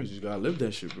experience. You gotta live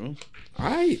that shit, bro. All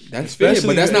right, that's fair,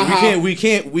 but that's not how. We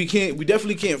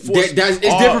definitely can't force. It's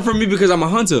different for me because I'm a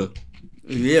hunter.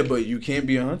 Yeah, but you can't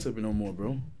be a hunter no more,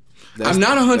 bro. I'm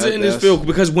not a hunter in this field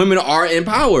because women are in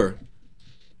power.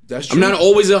 That's true. I'm not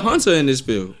always a hunter in this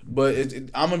field. But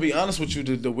I'm gonna be honest with you.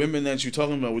 The women that you're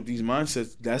talking about with these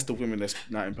mindsets, that's the women that's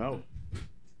not in power.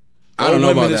 I don't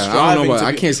know about that.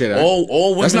 I can't say that.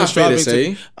 All women that's not are striving fair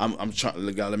to say. I'm trying.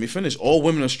 Let me finish. All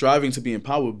women are striving to be in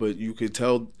power, but you could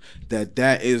tell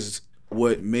that is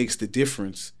what makes the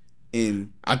difference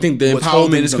in. I think the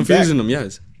empowerment is confusing them.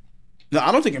 Yes. No,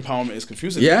 I don't think empowerment is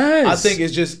confusing. Yes. I think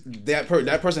it's just that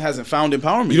person hasn't found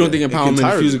empowerment. You don't think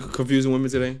empowerment is confusing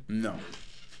women today? No.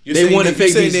 You're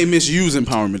saying they misuse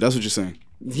empowerment. That's what you're saying.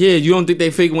 Yeah, you don't think they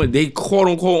fake when they quote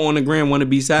unquote on the gram want to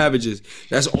be savages.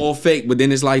 That's all fake, but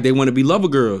then it's like they want to be lover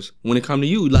girls when it come to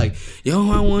you. Like,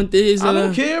 yo, I want this. I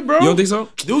don't care, bro. You don't think so?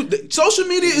 Dude, social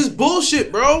media is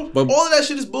bullshit, bro. But all of that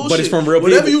shit is bullshit. But it's from real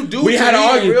people. Whatever you do, we had to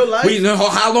argue. Real life. We know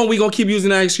how long we gonna keep using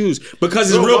that excuse?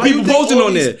 Because it's real people posting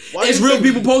on there. It's real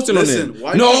people posting on there.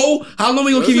 No, how long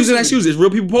we gonna keep using that excuse? It's real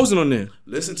people posting on there.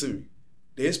 Listen to me.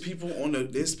 There's people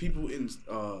in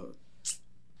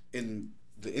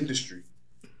the industry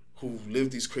who live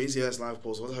these crazy ass live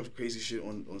posts, all that type of crazy shit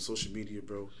on social media,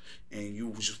 bro. And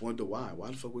you just wonder why.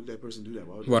 Why the fuck would that person do that?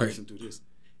 Why would that person do this?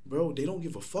 Bro, they don't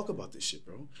give a fuck about this shit,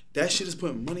 bro. That shit is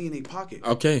putting money in their pocket.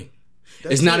 Okay.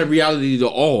 It's not a reality at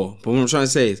all. But what I'm trying to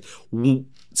say is,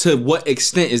 to what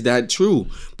extent is that true?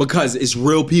 Because it's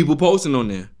real people posting on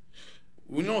there.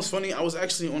 You know what's funny? I was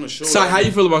actually on a show. So how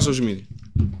you feel about social media?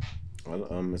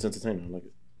 It's entertaining. I like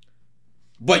it.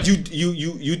 But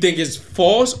you think it's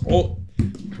false or?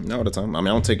 Not all the time. I mean,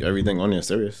 I don't take everything on there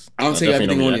serious. I don't take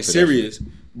everything on there serious,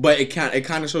 but it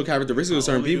kind of shows characteristics of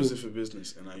certain people. I use it for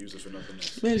business, and I use it for nothing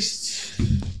else.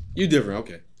 Man, you different,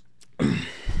 okay?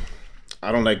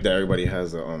 I don't like that everybody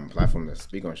has a platform to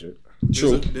speak on shit.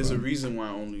 True. There's a reason why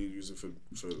I only use it for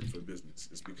business.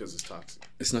 It's because it's toxic.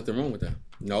 It's nothing wrong with that.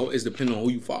 No, it's depending on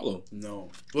who you follow. No.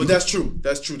 Well, that's true.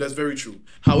 That's very true.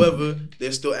 However,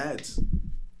 there's still ads.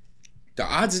 The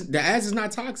ads is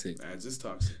not toxic. Ads is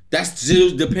toxic. That's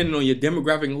still depending on your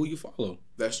demographic and who you follow.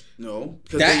 That's no.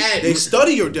 Because they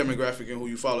study your demographic and who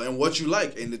you follow and what you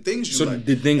like and the things you like. So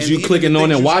the things you clicking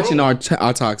on and watching are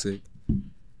toxic.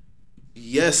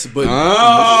 Yes, but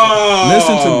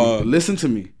listen to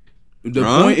me. The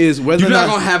point is whether you're not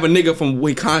gonna have a nigga from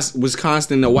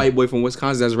Wisconsin, a white boy from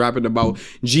Wisconsin that's rapping about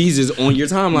Jesus on your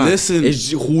timeline. Listen,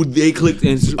 it's who they clicked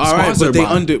and all right, but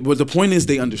but the point is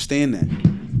they understand that.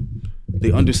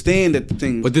 They understand that the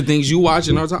things. But the things you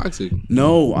watching are toxic.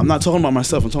 No, I'm not talking about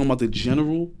myself. I'm talking about the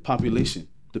general population,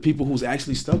 the people who's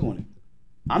actually stuck on it.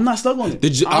 I'm not stuck on it. The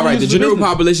general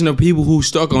population of people who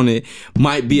stuck on it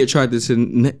might be attracted to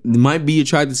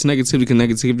negativity because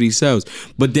negativity sells.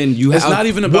 But then you have. It's not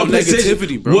even about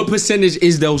negativity, bro. What percentage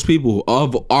is those people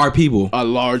of our people? A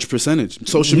large percentage.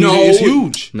 Social media is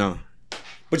huge. No.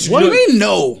 But what do you mean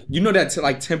no? You know that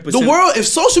like 10%. The world, if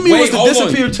social media was to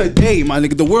disappear today, my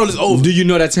nigga, the world is over. Do you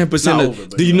know that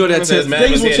 10%? Do you know that 10%?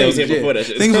 Things will change.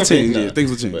 Things will change. Yeah, things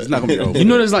will change. It's not gonna be over. You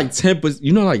know there's like 10%.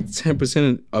 You know like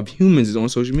 10% of humans is on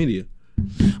social media.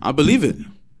 I believe it.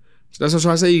 That's what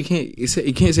I say. You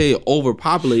can't say it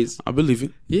overpopulates. I believe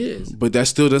it. Yes, but that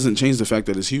still doesn't change the fact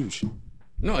that it's huge.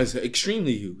 No, it's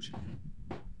extremely huge.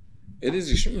 It is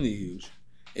extremely huge.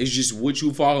 It's just what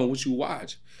you follow and what you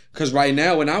watch. Because right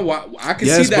now, when I watch, I can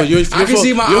see that. But I can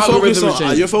see my algorithm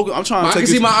change. I'm trying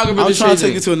to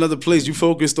take you to another place. You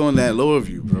focused on that lower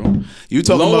view, bro. You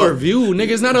talking about lower view, nigga?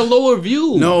 It's not a lower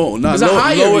view. No, not it's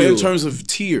lower in terms of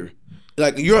tier.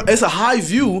 Like it's a high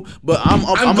view, but I'm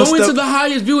going to the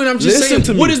highest view, and I'm just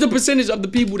saying, what is the percentage of the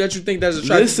people that you think that's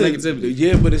attracted to negativity?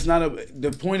 Yeah, but it's not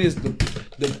the point is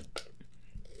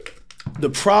the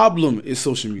problem is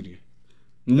social media.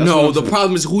 No, the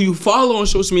problem is who you follow on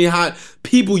social media, how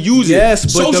people use it. Yes,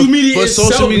 but social media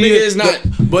is not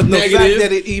but negative. The fact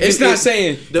that it even it's not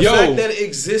saying the fact that it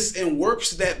exists and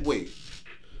works that way.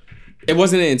 It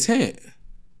wasn't an intent.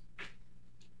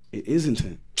 It is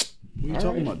intent. What are you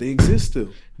talking about? They exist still.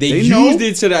 They used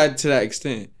it to that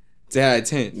extent. To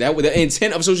that intent. The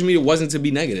intent of social media wasn't to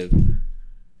be negative.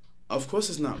 Of course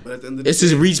it's not, but at the end of the it's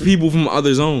to reach people from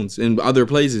other zones and other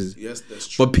places. Yes, that's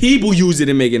true. But people use it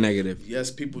and make it negative.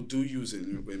 Yes, people do use it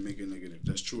and make it negative.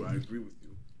 That's true. I agree with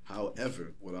you.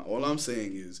 However, all I'm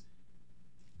saying is,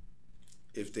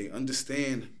 if they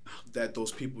understand that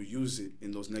those people use it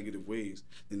in those negative ways,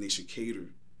 then they should cater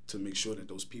to make sure that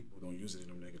those people don't use it in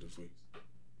those negative ways.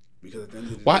 Because at the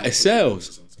end of the day, it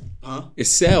sells. Huh? It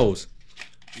sells.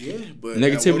 Yeah, but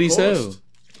negativity sells.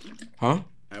 Huh?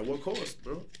 At what cost,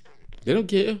 bro? They don't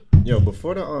care. Yo,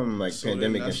 before the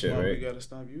pandemic and shit, right? We gotta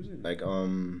stop using it. Like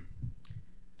when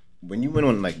you went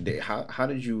on like date, how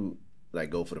did you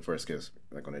like go for the first kiss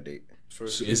like on a date?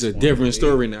 It's a different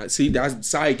story now. See, that's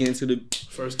side getting to the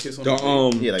first kiss on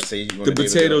the yeah, like say you go the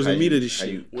potatoes and meat of the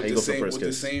shit. How you go for first kiss? With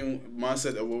the same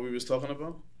mindset of what we was talking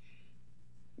about.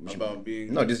 About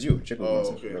being just you. Check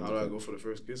okay. How do I go for the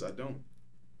first kiss? I don't.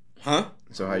 Huh?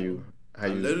 So how you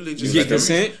literally just get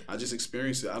consent? I just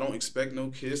experience it. I don't expect no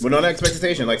kiss. But no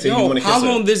expectation. Like say you want to kiss her.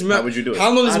 How would you do it?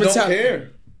 How long this I don't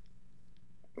care.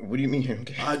 What do you mean you don't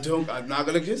care? I'm not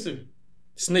gonna kiss her.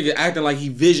 This nigga acting like he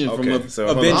Vision from Avengers. Wait.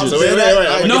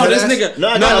 I'm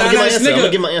gonna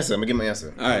give my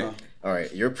answer. All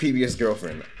right. Your previous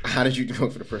girlfriend. How did you go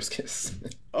for the first kiss?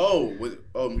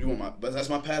 You want my? But that's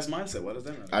my past mindset. What does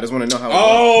that matter? I just want to know how.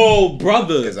 Oh,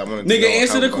 brother. I nigga,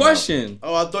 answer the question.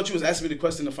 Oh, I thought you was asking me the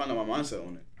question to find out my mindset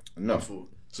on it. No. So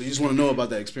you just want to know about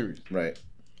that experience, right?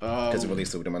 Because it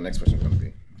relates to what my next question is gonna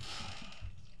be.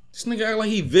 This nigga act like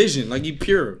he Vision, like he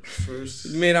pure. First,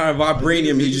 he made out of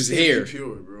vibranium. He just hair.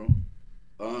 Pure, bro.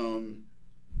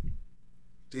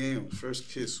 Damn. First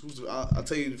kiss. I'll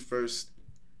tell you the first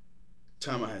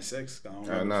time I had sex.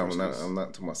 I'm not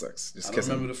talking about sex. Just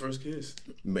kissing. I don't remember the first kiss.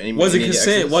 Was it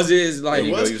consent? Was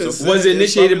it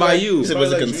initiated by you? You said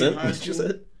was it consent? What you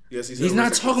said? Yes, he said. He's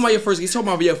not talking about your first. He's talking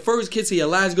about your first kiss to your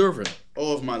last girlfriend.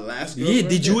 Oh, of my last girlfriend? Yeah.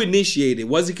 Did you initiate it?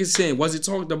 Was it consent? Was it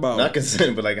talked about? Not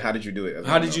consent, but like, how did you do it?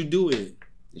 How did you do it?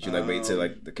 Did you like wait till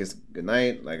like the kiss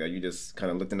goodnight? Like, are you just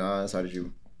kind of looked in the eyes? How did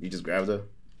you just grabbed her?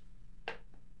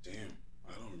 Damn,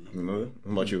 I don't remember.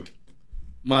 What about you?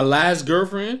 My last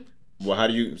girlfriend. Well, how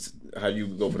do you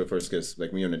go for the first kiss?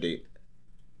 Like me on a date.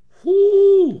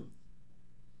 Whoo!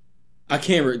 I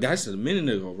can't. That's a minute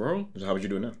ago, bro. So how would you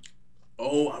do it now?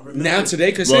 Oh, I remember. Now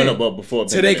today consent. Well, no, but before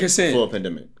today consent. Before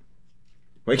pandemic.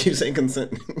 Why keep saying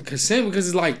consent? Consent because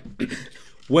it's like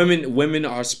women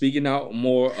are speaking out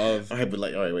more of. All right, but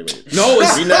like, all right, wait. No,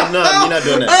 it's You're not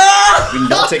doing that.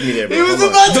 Don't take me there, bro. He was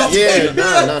Hold about on. to Yeah,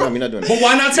 no, we're not doing that. But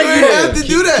why not take You me ain't have there? to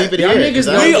do that. Keep it Y'all here. niggas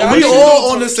Nah, know- We y'all niggas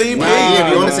all on the same page.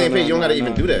 Yeah, we on the same Nah, page. You don't gotta nah, even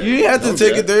nah. do that. You ain't have to Don't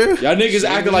take do it that. there. Y'all niggas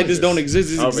acting like this don't exist.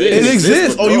 This Alright. It exists.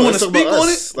 exists. Bro, Oh, you want let's to talk speak about on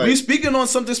us. it? Like- We speaking on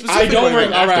something specific? I don't right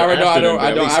remember. now? All right. after them,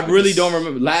 I don't. at I least really this. don't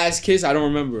remember. Last kiss, I don't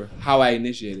remember how I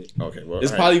initiated. Okay, well,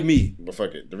 It's all right. probably me. But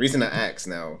fuck it. The reason I ask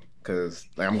now, because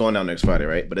like I'm going down next Friday,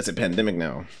 right? But it's a pandemic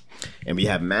now, and we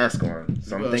have masks on.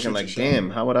 So I'm better thinking shoot like, your shot. damn,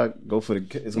 how would I go for the?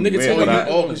 It's gonna be Nigga, weird. tell Would me I?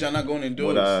 Oh, because y'all not going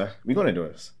indoors. Would we going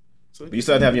indoors? But you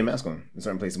still have to have your mask on in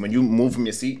certain places. When you move from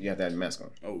your seat, you have to have your mask on.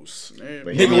 Oh snap!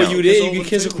 But Nigga, Yeah. when you there, you can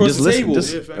kiss across the table. Yeah,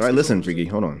 facts. All right, listen, Freaky,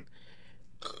 hold on.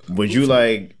 Would you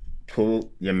like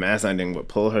pull your mask on and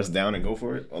pull hers down and go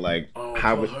for it, or like Oh,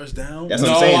 how pull would? hers down. That's what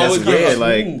No, I'm saying. I That's would kinda weird.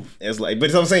 Like smooth. it's like,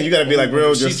 but I'm saying you gotta be like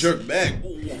real. She Just jerked back.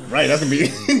 Ooh. right. That's gonna be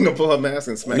you gonna pull her mask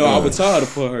and smack. No, her. I would tell her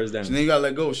to put hers down. And then you gotta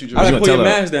let go. She jerked I you like gonna put your tell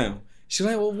her? mask down. She's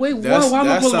like, well, wait, why That's- am I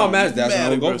that putting my sound mask down? mad I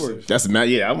don't go for aggressive. it. That's mad.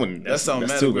 Yeah, I wouldn't. That sound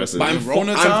that's mad too aggressive. aggressive. But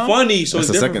Rona I'm time? funny, so That's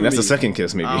it's the different second. That's for the me. second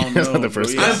kiss, maybe. I don't That's know, not the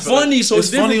first bro. I'm kiss. funny, so it's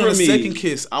funny different on for the me. second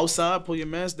kiss. Outside, pull your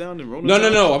mask down and roll. No.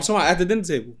 I'm talking about at the dinner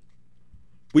table.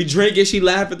 We drink it, she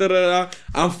laughing,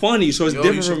 I'm funny, so it's Yo,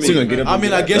 different you for should She gonna me. get up I and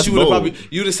mean, do I that. guess That's you would have bold. probably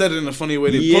you'd have said it in a funny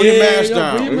way. Pull Yeah, your mask yo,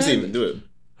 down. bring Let me see. Man. Do it.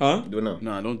 Huh? Do it now.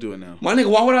 Nah, don't do it now. My nigga,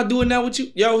 why would I do it now with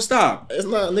you? Yo, stop. It's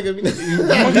not, nigga.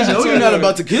 I know you're not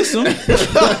about to kiss him. But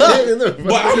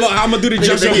I'm gonna do the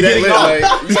gesture of Nigga, that getting lit, up. like,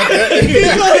 you not that-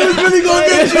 He was really gonna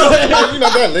get you. you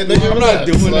not that lit, nigga. I'm not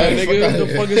doing that, Like, nigga. What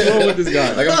the fuck is wrong with this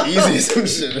guy? Like I'm easy or some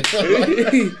shit.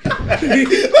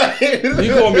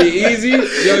 You call me easy? Yo,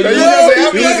 I'm there's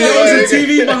a like-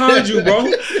 TV behind you,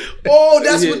 bro. Oh,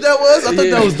 that's what that was. I thought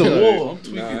Yeah. that was the wall.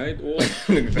 I'm Nah, tweaking. I ain't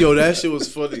wall. Yo, that shit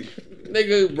was funny.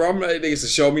 Nigga, bro, I'm not niggas to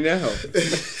show me now.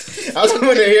 I was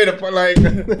coming to hear the part like.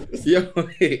 Yo,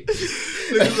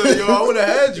 Niggas like, yo, I would have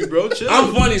had you, bro. Chill.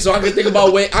 I'm funny, so I can think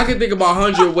about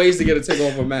 100 ways to get a take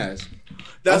off a mask.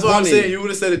 That's I'm what I'm funny. saying. You would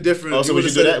have said it different. Oh, so would you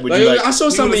would've do said that? it- Would Like, you like? I saw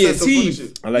you something in would've your said some funny teeth.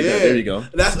 shit. I like that. There you go.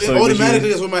 That's So would automatically.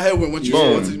 you- That's where my head went. Once you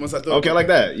Boom. once I thought. Okay, I like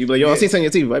that. You be like, yo, I see something in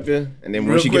your teeth right there, and then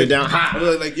Real once you get quick. it down, I ha.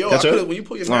 was like, yo, I That's could right. when you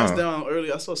put your mask Uh-huh. down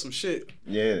earlier, I saw some shit.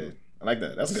 Yeah, I like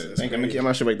that. That's good. That's Thank you. crazy. I'm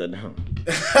not sure write that down.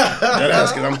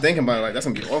 That's because I'm thinking about it. Like that's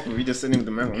gonna be awkward. We just sitting with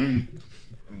the man.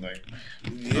 I'm like,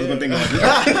 I was gonna think about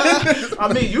that.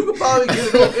 I mean, you could probably get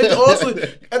it off. It's also, at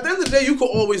the end of the day, you could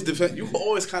always defend. You could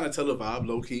always kind of tell a vibe,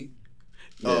 low key.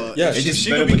 Yeah, It's just she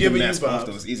better could be with the giving you mask off,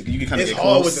 though. vibes. It's easy. You can kind of It's get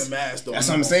hard close. with the mask, though. That's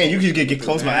what I'm saying. You can get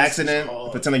close The by mask is accident,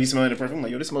 hard. pretend like you smell the perfume.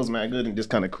 Like, yo, this smells mad good, and just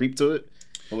kind of creep to it.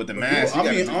 But with the mask, you I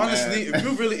gotta mean, do honestly, mask. if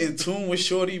you're really in tune with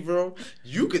Shorty, bro,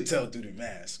 you could tell through the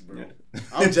mask, bro.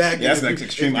 I'm jacking. Yeah, that's if like you-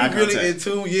 extreme if eye you really in contact.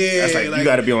 tune, yeah. That's like, you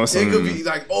gotta be on some- It could be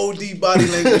like OD body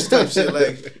language type shit.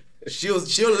 Like she'll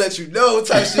let you know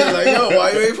type shit. Like, yo,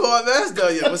 why you ain't put my mask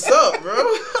down yet? What's up, bro?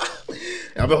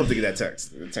 I bet hope to get that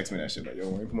text. Text me that shit. Like, yo,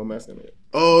 why you put my mask on yet?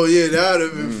 Oh yeah, that would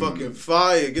have been fucking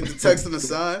fire. Get the text on the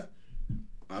side.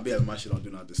 I'll be having my shit on Do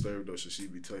Not Disturb though, so she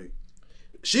be tight.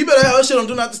 She better have her shit on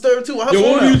Do Not Disturb too. Her Yo,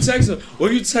 phone what if you out. text her?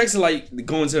 What if you text her like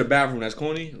going to the bathroom? That's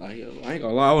corny. Like, yo, I ain't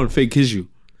gonna lie, I want to fake kiss you.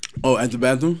 Oh, at the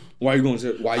bathroom? Why you going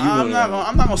to? Why you I'm going?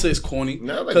 not gonna say it's corny.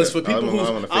 No, I like Because that. for people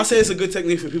I wanna I'll fake say it. it's a good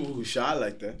technique for people who shy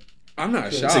like that. I'm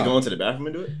not To go shy. into the bathroom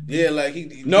and do it? Yeah, like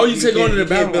he. No, you take her can't- to the he can't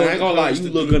bathroom. build I ain't gonna lie, courage you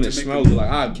to look do- good to and make smell the- good. Like,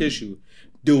 I'll kiss you.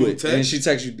 Do You it. text? And she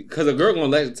texts you because a girl gonna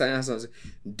let you text something.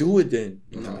 Do it then.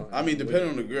 No, I mean, depending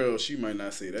on the girl, she might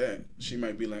not say that. She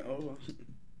might be like, "Oh."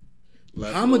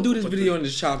 Like, I'm gonna do this but video in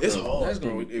this chop. It's though. That's hard,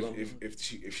 gonna bro. be long.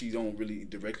 If she don't really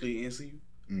directly answer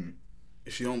you,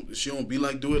 if she don't be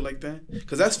like do it like that,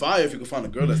 because that's fire. If you can find a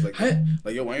girl that's like, Hey.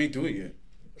 like yo, I ain't do it yet.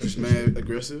 She's mad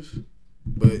aggressive,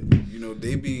 but you know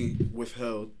they be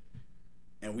withheld,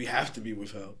 and we have to be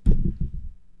withheld.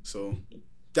 So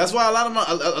that's why a lot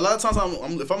of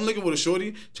times if I'm looking with a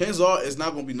shorty, chances are it's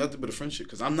not gonna be nothing but a friendship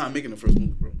because I'm not making the first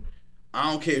move, bro.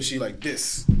 I don't care if she like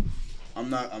this. I'm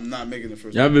not making the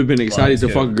first Y'all move. ever been excited to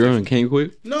yeah. fuck a girl and came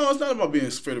quick? No, it's not about being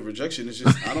afraid of rejection. It's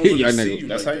just I don't really Y'all see niggas- you.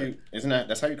 That's like how that. you. Isn't that?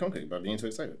 That's how you come quick by being too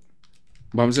excited.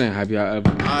 But I'm saying, have y'all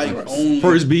ever? I only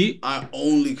First beat? I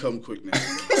only come quick now.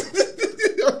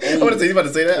 I want to say you about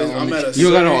to say that. I'm at a You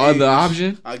don't got no certain other age,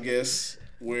 option? I guess,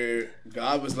 where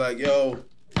God was like, "Yo,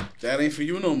 that ain't for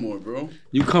you no more, bro."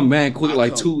 You come back quick I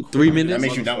like come 2-3 That minutes?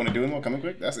 makes you not want to do it more. Coming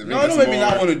quick. That's No, it don't make me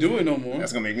not want to do it no more.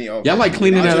 That's gonna make me. Oh, Y'all like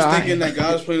cleaning I'm that just eye? thinking that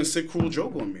God is playing a sick, cruel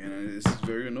joke on me, and it's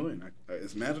very annoying.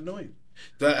 It's mad annoying.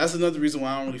 That's another reason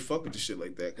why I don't really fuck with the shit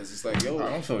like that. Cause it's like, yo, I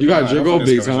don't feel You got Jago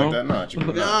Bigs, huh? like that. Nah,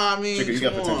 Chico, nah, I mean, Chico, you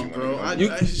come got on, potential, bro. man.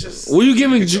 It's just. Were you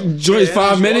giving joints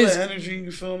 5 minutes? All the energy,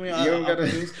 you feel me?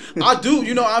 don't I do,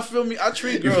 you know. I feel me. I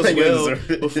treat girls think you well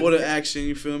deserve it. before the action.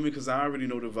 You feel me? Because I already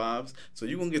know the vibes. So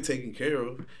you gonna get taken care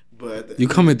of. But at the You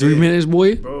end come of in the 3 day, minutes,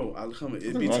 boy. bro. I come.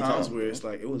 It'd be Long times time. where it's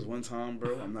like it was one time,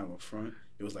 bro. I'm not gonna front.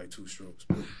 It was like 2 strokes.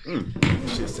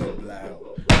 That shit said loud.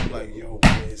 I'm like, yo,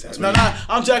 what is that? No,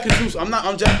 I'm jacking 2. I'm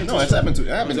jacking 2. No, it's happened to. It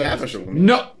happened to half a show.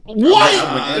 No, what?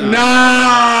 I'm nah.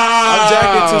 I'm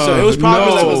jacking 2. So it was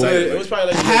probably No. like it was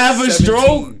probably like Half a 17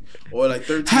 stroke? or like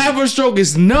 13. Half a stroke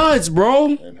is nuts,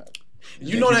 bro.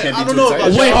 You know that can't be I don't too know excited.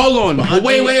 about Wait, y'all, hold on. but I do-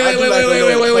 Wait. I do like a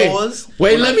little pause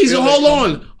Wait, when let I me. feel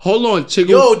Hold it. on, Chico.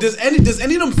 Yo, does any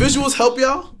of them visuals help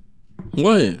y'all?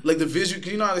 What? Like the visual,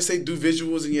 you know how they say do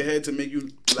visuals in your head to make you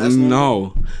last longer?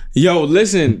 No. Yo,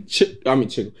 listen.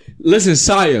 Chico. Listen,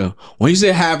 Saya. When you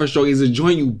say half a stroke, is it a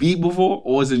joint you beat before,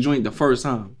 or is it a joint the first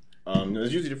time?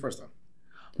 It's usually the first time.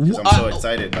 'Cause I'm so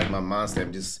excited. Like my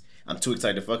mindset, I'm too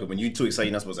excited to fuck it. When you too excited,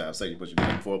 you're not supposed to have sex. You're supposed to be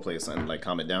like foreplay or something, like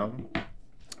calm it down.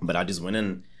 But I just went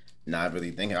in, not really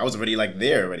thinking. I was already like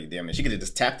there already. Damn it, she could have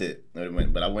just tapped it.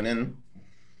 But I went in.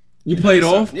 You played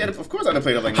off? Yeah, of course I done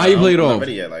played off. Like, How you played I'm off? not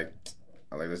ready yet. Like,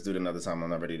 I'm like, let's do it another time. I'm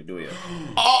not ready to do it yet.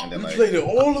 And then You like, played it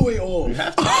all the way off. you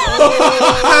have to.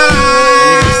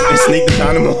 and sneak the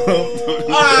condom off.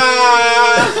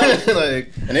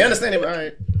 Like, and they understand it, but all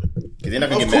right. Because they're not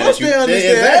gonna Of get mad course at you. they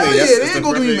understand. Exactly. Hell yeah, That's they ain't the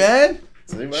gonna be perfect- mad.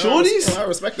 Shorties? Shorties? I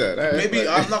respect that. All right. Maybe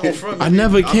Like- I'm not gonna front. I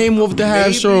never came off the half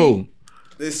maybe stroke.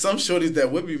 There's some shorties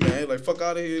that would be mad. Like fuck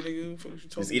out of here, nigga. Fuck what you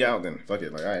talking Just eat out then. Fuck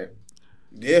it. Like, all right.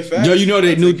 Yeah, facts. Yo, you know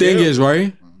the I new take thing care of is, it.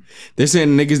 right? They saying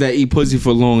niggas that eat pussy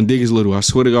for long, dick is little. I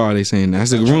swear to God, they saying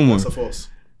that's a rumor. That's a false.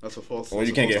 That's a false. Well, that's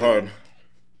you a can't false get hard.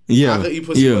 Yeah, I could eat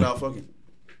pussy yeah. without fucking.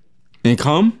 And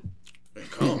come?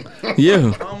 Come.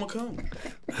 Yeah. I'ma come.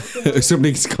 Some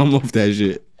niggas come off that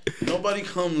shit. Nobody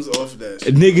comes off that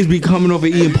shit. Niggas be coming off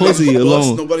and eating pussy Bus,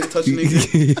 alone. Nobody's touching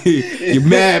niggas. You're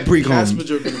mad pre-cum. Casper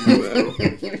jerking them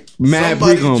off. Mad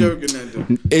Somebody pre-cum. jerking at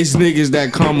them. It's niggas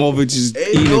that come over just Ain't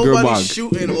eating a girl nobody box.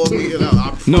 shooting or getting out.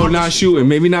 I No, promise not you. shooting.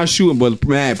 Maybe not shooting, but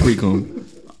mad pre-cum.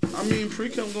 I mean,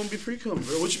 pre-cum gonna be pre-cum,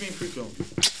 bro. What you mean pre-cum?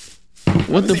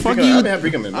 What the fuck I you? haven't had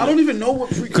pre-cum in a I minute. don't even know what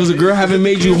pre-cum is. Because a girl haven't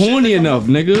made you horny enough,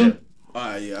 nigga.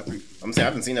 Alright, yeah, I pre-cum. I'm saying I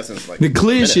haven't seen that since like The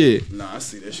clear a minute. shit. Nah, I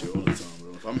see that shit all the time,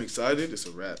 bro. If I'm excited, it's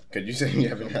a wrap. Could you say you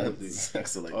haven't had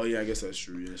sex? So like, Oh yeah, I guess that's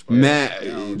true. Yeah, it's probably-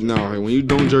 Mad. No, when you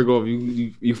don't jerk off,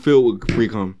 you feel with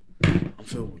pre-cum. I'm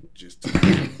filled with just.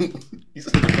 you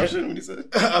said depression when you said it?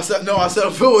 I said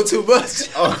I'm filled with too much.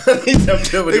 Oh, he said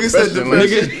filled with Nigga said depression. Like,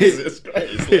 depression. Jesus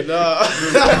Christ. Like, Nah,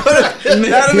 that'd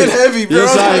have been heavy, bro.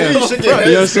 Yes, I I am. was like, "Yo,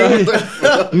 Yes,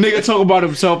 I Nigga talk about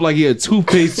himself like he a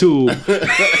toothpaste tube.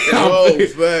 Yo,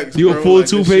 facts, You a bro. full Like, this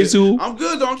toothpaste shit- tube? I'm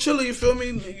good though. I'm chilling. You feel me?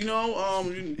 You know,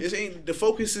 it ain't the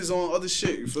focus is on other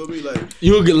shit. You feel me? Like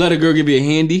You'll let a girl give you a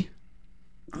handy.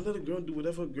 I let a girl do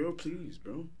whatever a girl please,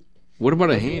 bro. What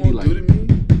about a If you handy wanna like? do to me,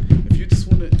 if you just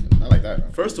wanna. I like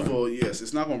that. First of all, yes,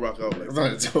 it's not gonna rock out like It's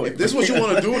not that. gonna do it. If this is what you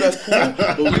want to do, that's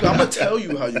cool. But I'm gonna tell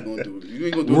you how you gonna do it. You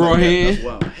ain't gonna do Raw it like hand? that. That's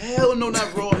wild. Hell no,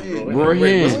 not raw hand. Raw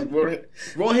hand.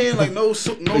 Raw hand, like no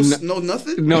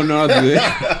nothing. No, no, I'll do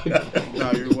it.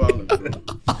 Nah, you're wild, bro.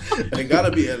 It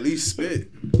gotta be at least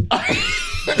spit.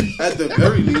 At the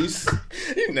very least.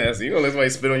 You nasty. You gonna let somebody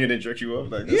spit on you and then jerk you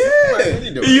off? Like, Yeah. What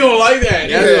you doing? You don't like that.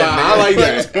 That's why I like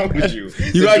What's that. wrong with you?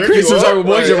 You like crystal type of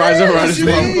moisturizer around his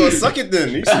mouth. Well, suck it then.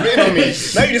 You spitting on me. Now you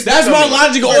just That's spitting my on me.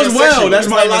 logic It's as not well. sexual. That's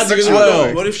It's my not even logic as sexual.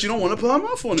 well. What if she don't want to put her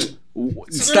mouth on it?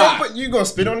 Stop. You gonna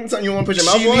spit on it anytime you want to put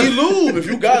your mouth She on need it? lube. If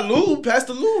you got lube, pass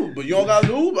the lube. But you don't got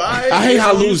lube, alright. I hate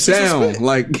how You loose spit some sound. spit.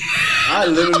 Like I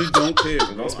literally don't care.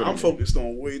 Bro. spit on I'm me. focused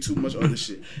on way too much other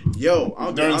shit. Yo,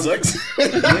 During sex?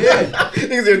 Yeah.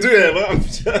 Niggas didn't do that, but I'm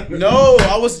No,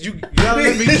 you gotta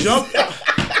let me jump.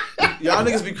 Y'all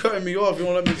niggas be cutting me off. You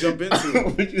don't let me jump into it.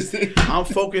 What'd you say? I'm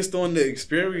focused on the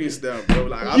experience now, bro.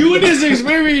 Like I you be and this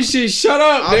experience shit. Shut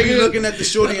up, I be nigga. looking at the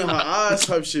shorty in her eyes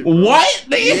type shit. Bro. What?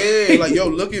 Nigga? Yeah, like yo,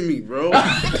 look at me, bro.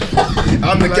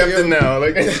 I'm the Like, captain now.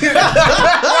 Like, Nah,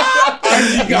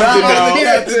 I'm the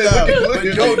captain now. But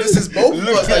yo, this is both of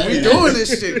us. Like we doing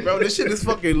this shit, bro. This shit is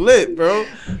fucking lit, bro.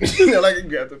 like you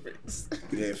grab the face.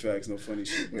 Yeah, facts, no funny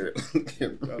shit. Bro, Yeah.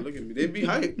 look at me. They be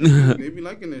hype. They be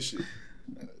liking this shit.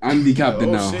 I'm the captain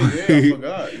Oh now. shit, yeah, I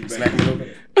forgot. You Smack back. me open.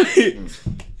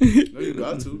 No, you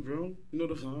got to, bro. You know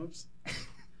the vibes.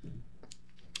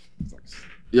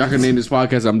 Y'all can name this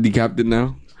podcast. I'm the captain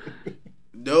now.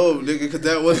 No, nigga, because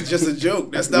that wasn't just a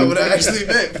joke. That's not what I actually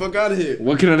meant. Fuck out of here.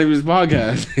 What can I name this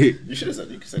podcast? You should have said.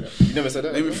 You could say that. You never said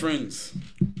that. Name it right? Friends.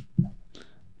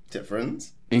 To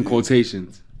friends. In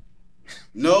quotations.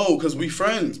 No, because we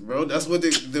friends, bro. That's what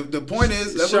the point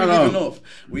is. That's Shut what we're up. giving off.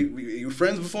 You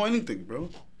friends before anything, bro.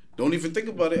 Don't even think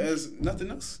about it as nothing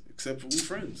else except for we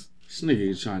friends. This nigga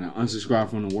is trying to unsubscribe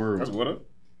from the world. That's what up.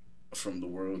 From the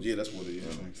world, yeah, that's what it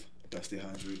is. That's the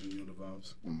hydrated, you know the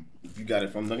vibes. You got it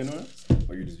from Dunkin' Donuts,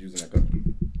 or you just using that cup?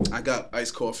 I got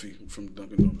iced coffee from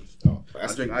Dunkin' Donuts. Oh, I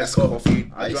drink iced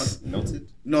coffee. Ice melted.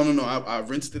 No. I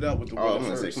rinsed it out with the water. Oh, I'm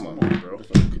gonna say, first. come on, bro.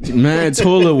 Mad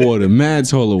toilet water. Mad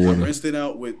toilet I water. rinsed it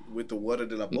out with the water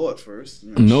that I bought first.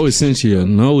 You know, No Essentia.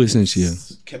 No Essentia.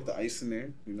 kept the ice in there.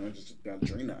 You know, just gotta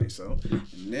drain the ice out, and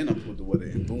then I put the water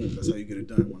in. Boom. That's how you get it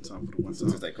done. One time for the one time.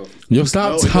 It's like coffee. Yo, stop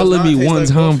No, it does telling not me taste one like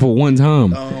time coffee. for one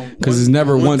time. Because it's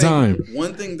never one thing, time.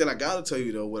 One thing that I gotta tell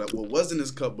you though, what was in this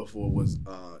cup before was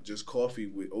just coffee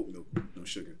with oat milk, no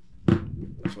sugar.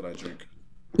 That's what I drink.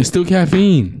 It's still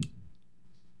caffeine.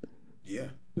 Yeah,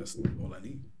 that's all I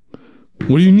need.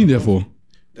 What do you need that for?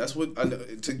 That's what I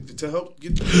to help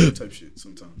get through that type shit.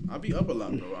 Sometimes I be up a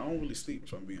lot, bro. I don't really sleep,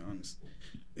 if I'm being honest.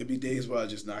 It be days where I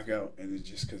just knock out, and it's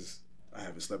just because I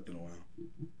haven't slept in a while.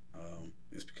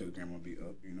 It's because grandma be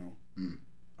up, you know.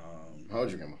 How old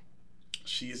is your grandma?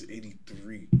 She is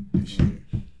 83 this year.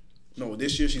 No,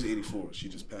 this year she's 84. She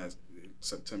just passed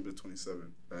September 27th.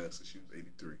 Passed, so she was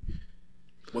 83.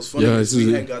 What's funny Yeah, is this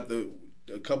we is had got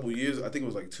a couple years. I think it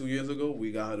was like 2 years ago.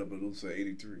 We got her to Belusa at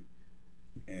 83,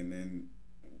 and then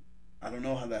I don't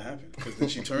know how that happened because then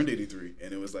she turned 83,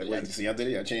 and it was like, Yeah, wait, see, I did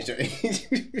it. I changed her age.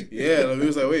 yeah, like, it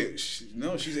was like, wait,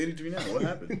 she's 83 now. What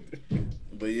happened?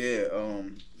 But yeah,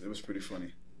 it was pretty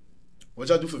funny. What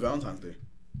y'all do for Valentine's Day?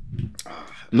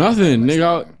 Nothing,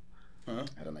 nigga. Huh?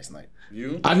 Had a nice night.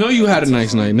 You? I know you had a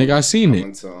nice night, nigga. I seen I it.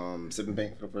 went to Sipping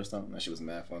Paint for the first time. That shit was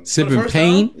mad fun. Sipping first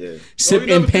paint. Yeah. you Sipping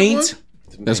never did paint. one?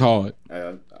 Sipping That's Paint.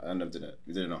 hard. I never did that.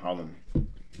 We did it in Harlem.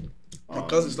 My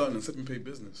cousin's starting a sip and pay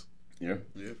business. Yeah,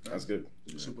 Yeah, that's good.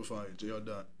 super fire. JR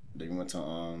Dot. Then we went to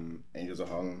Angels of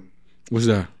Harlem What's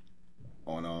that?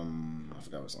 on I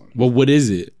forgot what song. Well, what is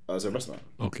it? It's a restaurant.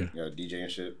 Okay. You got a DJ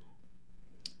and shit.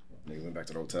 Then we went back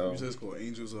to the hotel. You said it's called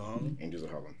Angels of Harlem. Angels of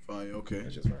Harlem. Fire. Okay.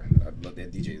 That's just fire. I love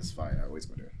that DJ is fire. I always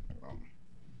go there. Then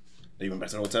we went back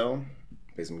to the hotel,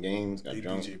 played some games, got Big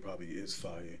drunk. DJ probably is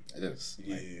fire. It is.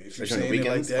 Yeah, Like, if you're especially saying it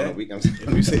like that, on the weekends.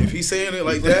 if he's saying it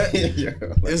like that, Yeah,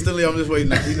 like- instantly I'm just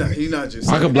waiting. He not just.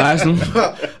 I could blast him.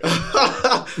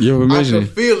 You have I permission. could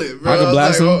feel it, bro. I could was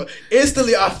blast like, him. oh,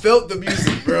 instantly, I felt the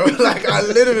music, bro. Like I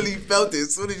literally felt it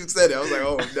as soon as you said it. I was like,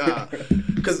 oh nah,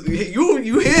 because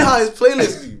you hear how his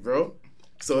playlist be, bro.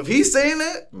 So if he's saying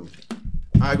that, all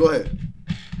right, go ahead.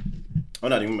 Oh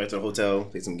no, then we went back to the hotel,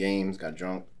 played some games, got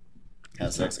drunk,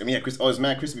 had sex. I mean, yeah, it's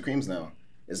mad Krispy Kremes now.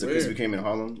 It's a Where? Krispy Kreme in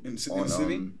Harlem. In the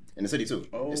city? In the city too.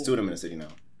 Oh. It's two of them in the city now.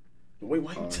 Wait,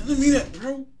 why you telling me that,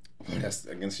 bro? That's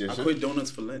against your I shit. quit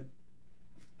donuts for Lent.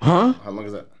 Huh? How long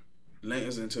is that? Lent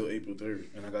is until April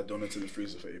 3rd, and I got donuts in the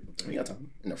freezer for April 3rd. We got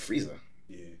time in the freezer.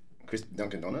 Yeah.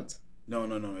 Dunkin' Donuts. No.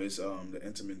 It's the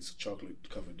Intimates chocolate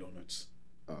covered donuts.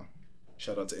 Oh.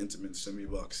 Shout out to Intimates, send me a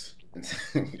box. what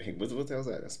the hell's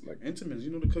that? That's like Intimates, you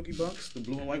know the cookie box, the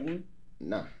blue and white one.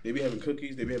 nah. They be having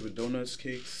cookies. They be having donuts,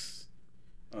 cakes.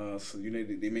 So you know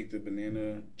they make the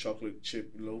banana chocolate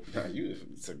chip loaf. Nah,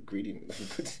 it's a greedy.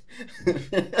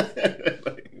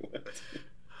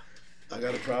 I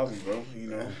got a problem, bro. You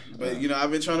know, but you know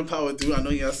I've been trying to power through. I know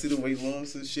y'all see the weight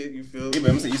loss and shit. You feel? Yeah,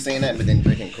 but I'm saying you saying that, but then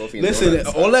drinking coffee. And Listen, donuts.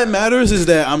 all that matters is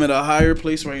that I'm at a higher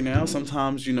place right now.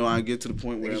 Sometimes, you know, I get to the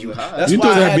point where Nigga, I'm you like, high. that's You why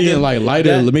thought I that had being to- like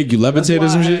lighter to make you that's levitate or why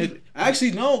some I shit? had-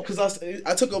 Actually, no, because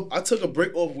I took a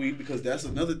break off weed because that's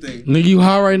another thing. Nigga, you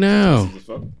high right now. The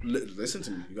fuck? Listen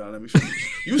to me, you gotta let me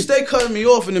finish. You stay cutting me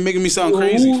off and then making me sound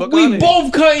crazy. Fuck We outta here.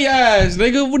 both cut your ass,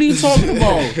 nigga. What are you talking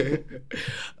about?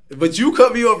 But you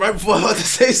cut me off right before I was about to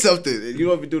say something, and you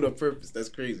don't even do it on purpose. That's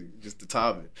crazy. Just the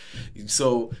timing.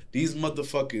 So these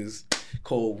motherfuckers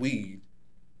called weed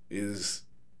is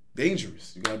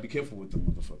dangerous. You gotta be careful with them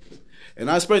motherfuckers. And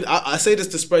I say this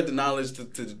to spread the knowledge to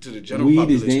the general Weed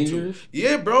is population dangerous? too.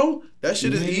 Yeah, bro. That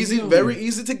shit is Man, easy, yo. very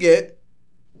easy to get.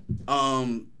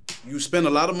 You spend a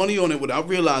lot of money on it without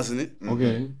realizing it,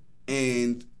 Okay.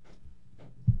 and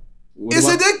What it's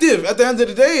about- addictive. At the end of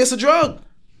the day, it's a drug.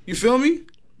 You feel me?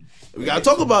 We gotta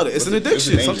talk about it. It's an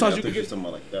addiction. Sometimes you can get.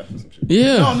 something like that or some shit.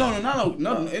 Yeah. No, ain't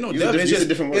no Use a death. different- It's use a just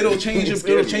different word. it'll change your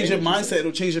Scary, man. mindset.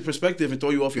 It'll change your perspective and throw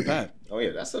you off your path. Oh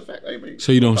yeah, that's a fact. Everybody-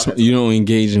 So you don't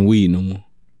engage in weed no more.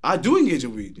 I do engage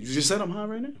in weed. You just said I'm high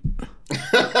right now. I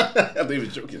thought you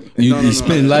was joking. You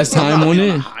spend less time on I'm it.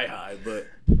 not high, but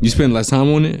You spend less time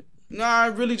on it. nah, I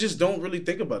really just don't really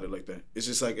think about it like that. It's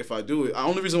just like if I do it, the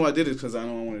only reason why I did it is because I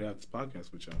know I wanted to have this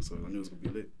podcast with y'all, so I knew it was gonna be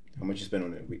lit. How much you spend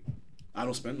on that week? I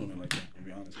don't spend on it like that, to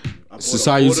be honest with you. I bought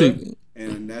Society.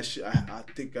 and that shit, I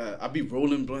think I be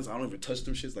rolling blunts. I don't even touch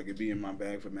them shits. Like, it be in my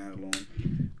bag for mad long.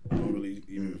 I don't really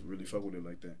even really fuck with it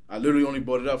like that. I literally only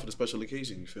bought it out for the special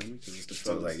occasion, you feel me? Cause it's the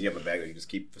So like you have a bag that you just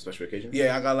keep for special occasions?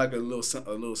 Yeah, I got like a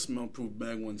little smell-proof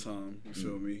bag one time, you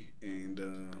feel me?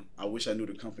 And I wish I knew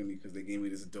the company because they gave me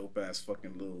this dope-ass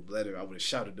fucking little letter. I would have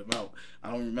shouted them out.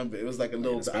 I don't remember. It was like a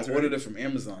little, I ordered it from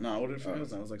Amazon. No, I ordered it from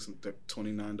Amazon. It was like some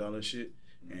 $29 shit.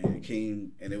 And it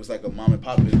came, and it was like a mom and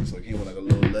pop business. So it came with like a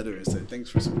little letter and said, "Thanks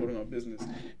for supporting our business."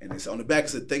 And it's on the back, it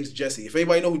said, "Thanks, Jesse." If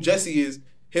anybody know who Jesse is,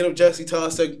 hit up Jesse. Tell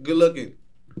us that good looking.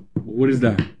 What is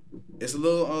that? It's a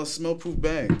little smell-proof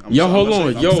bag. Hold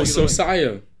on. Yo, so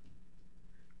Saya,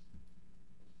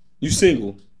 you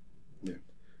single? Yeah.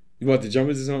 You about to jump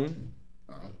into something?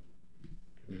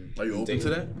 Are you open to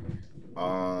that?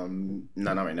 No,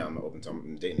 not right now. I'm not open to.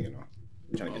 I'm dating it now.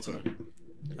 I'm trying to get to it.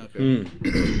 Okay.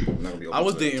 I'm not gonna be open I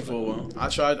was to dating it. for a while. I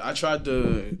tried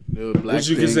the black What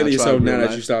you thing. consider I tried yourself now real that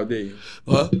life. you stopped dating?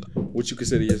 What? What you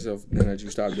consider yourself now that you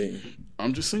stopped dating?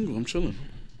 I'm just single. I'm chilling.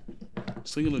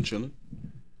 Single and chilling.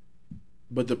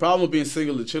 But the problem with being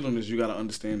single and chilling is you got to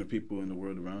understand the people in the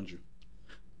world around you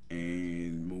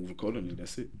and move accordingly.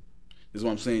 That's it. This is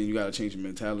what I'm saying. You got to change your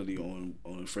mentality on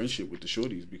friendship with the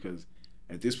shorties, because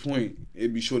at this point,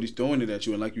 it'd be shorties throwing it at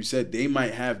you. And like you said, they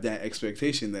might have that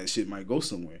expectation that shit might go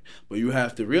somewhere. But you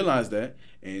have to realize that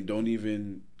and don't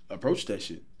even approach that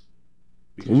shit.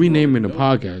 What we naming the know.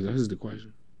 podcast? That's the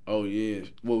question. Oh, yeah.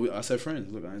 Well, I said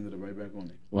friends. Look, I ended up right back on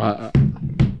it. Well,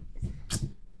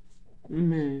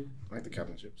 man, I like the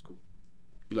captainship. It's cool.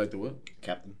 You like the what?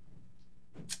 Captain.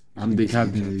 I'm the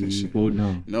captain. You both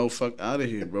know. No, fuck out of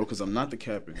here, bro, because I'm not the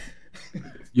captain.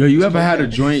 Yo, you ever had a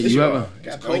joint? You ever?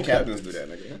 Only captains do that,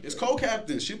 nigga. It's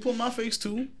co-captain. She pulled my face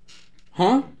too.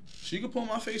 Huh? She could pull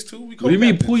my face too. We What do you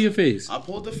mean co-captains. pull your face? I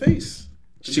pulled the face.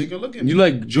 She- Take a look at me. You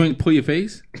like joint pull your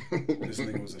face? This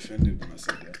nigga was offended when I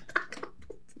said that.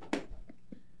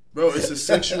 Bro, it's a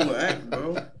sexual act,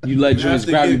 bro. You let You joints have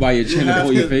to grab you get- by your chin and have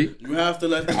pull your to- face? You have to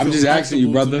let her I'm feel just asking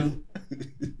you, comfortable brother.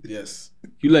 to- Yes.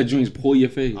 You let joints pull your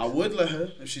face? I would let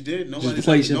her if she did. Nobody's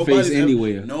place your nobody's face ever-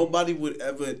 anywhere. Nobody would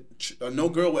ever, no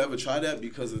girl would ever try that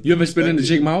because of. You ever spit in the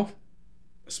perspective. chick mouth?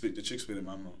 The chick spit in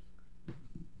my mouth.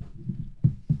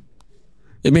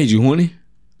 It made you horny?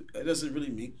 That doesn't really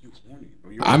make you horny,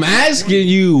 bro. I'm asking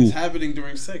you. It's happening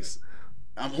during sex.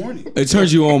 I'm horny. It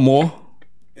turns you on more?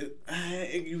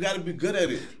 You got to be good at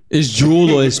it. It's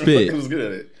drool or it's spit? Who's good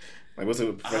at it? Like, what's a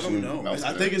I professional? don't know. mouse I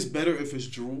spinner? think it's better if it's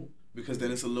drool because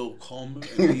then it's a little calmer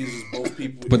and it uses both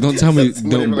people. But don't tell me, That's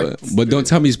what don't, it like. but don't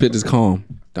tell me spit is calm.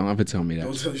 Don't ever tell me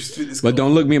Don't that. tell you spit is But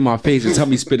don't look me in my face and tell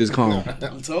me spit is calm.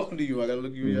 I'm talking to you. I gotta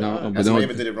look you in your No, eye. but That's why you don't.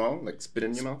 ever did it wrong? Like spit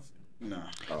in your mouth? Nah,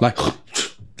 Like,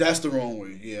 that's the wrong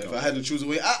way. Yeah, if I had to choose a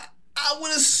way, I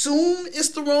would assume it's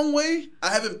the wrong way. I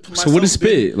haven't. so what is myself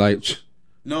been- spit? Like,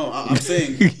 No, I'm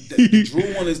saying the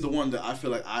drool one is the one that I feel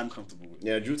like I'm comfortable with.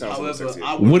 Yeah, Drew Thompson was However, sexy.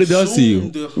 I would what it does to you?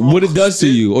 assume the What it does to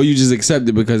spit- you? Or you just accept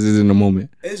it because it's in the moment?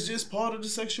 It's just part of the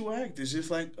sexual act. It's just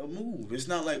like a move. It's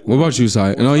not like. What about you, Si?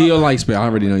 No, you don't like spit. I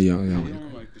already know you don't. You You don't.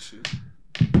 don't like this shit.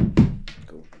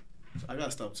 Cool. I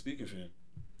gotta stop speaking for him.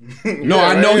 No, Yeah,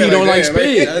 I right? know Yeah, he don't like damn,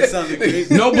 spit. That sounded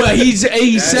crazy. No, but he said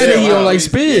that he don't like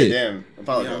spit. Yeah, damn.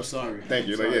 Apologize. Yeah, I'm sorry. Thank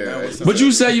you. Like, Sorry, yeah, that was But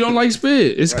you said you don't like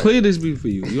spit. It's clear this be for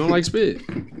you. You don't like spit.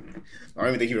 I don't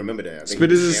even think he remembered that. I think Spit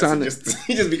he is a just sound- answered-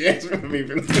 He just be answering for me.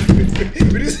 But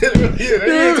he said, yeah,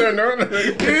 that turned on.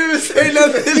 You didn't even say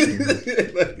nothing.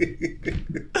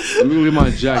 Let me go get my I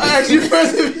jacket. asked you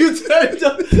first if you turned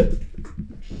on.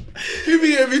 He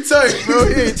be every time, bro.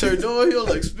 He ain't turned on. He don't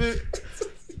like spit.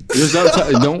 Just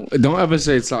don't ever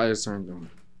say Si's turned on.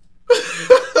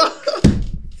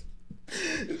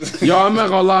 Yo, I'm not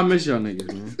gonna lie, I miss y'all niggas,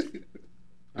 man.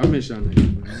 I miss y'all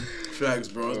niggas, man. Facts,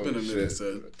 bro. It's been a minute,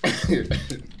 son.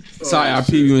 Sorry, I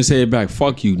peep you and say it back.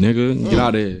 Fuck you, nigga. Get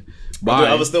out of here. Bye. Dude,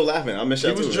 I was still laughing. I miss He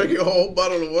y'all was too. drinking a whole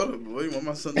bottle of water. Boy, you want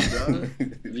my son to die?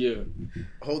 Yeah.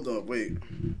 Hold on, wait.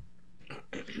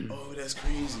 Oh, that's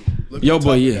crazy. Look Yo, at the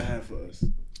but topic yeah. I have for us.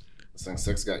 Since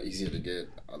sex got easier to get.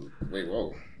 Wait,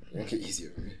 whoa. It didn't get easier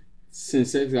for me.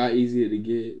 Since sex got easier to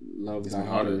get, love got been harder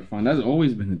harder. to find. That's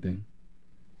always been a thing.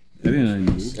 That ain't nothing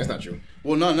new. That's not true.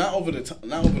 Well, no, not over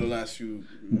the last few.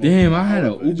 months. Damn, I had a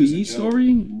However, Uber just in Eats general.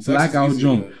 story. Sex is Blackout easier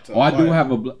drunk. to Oh, I do acquire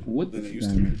have a what the than it fuck used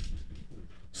that to be. mean?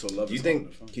 So love. Do you is think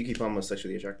harder to find. Keke Palmer is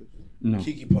sexually attractive? No,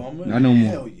 Kiki Palmer? Not no more.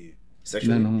 Hell yeah.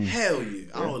 Sexually? not no more. Hell yeah.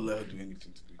 I would let her do anything to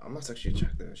me. I'm not sexually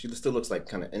attracted. She still looks like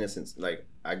kind of innocent. Like,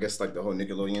 I guess like the whole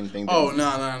Nickelodeon thing. Oh,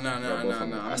 that-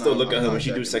 no. I still look at her when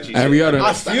she do sexy Every shit. other- Like,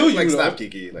 I feel you, Like, though. stop,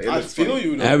 Kiki. Like, it I looks feel funny.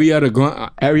 you though.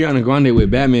 Ariana Grande with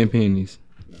Batman panties.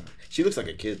 She looks like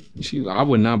a kid. I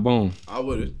would not bone. I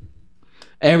would've.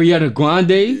 Ariana Grande?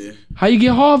 Yeah. How you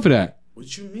get hard for that?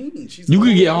 What you mean? She's You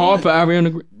could get old hard for woman.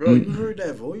 Ariana Grande. Bro, you heard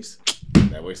that voice?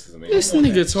 That voice is amazing. This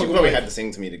nigga She talking probably about. had to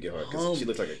sing to me to get her because she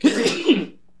looks like a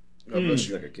kid. God bless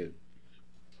you, like a kid.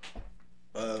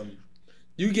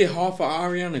 You get hard for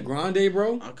Ariana Grande,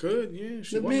 bro? I could, yeah.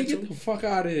 She Man, wanted get to. the fuck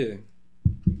out of here.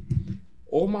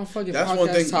 All my fucking That's podcast one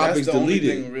thing. topics That's the only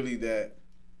deleted. thing really that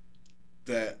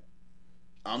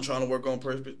I'm trying to work on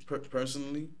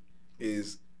personally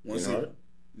is once Getting hard?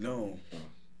 no.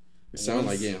 It sounds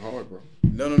like getting hard, bro.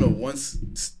 No.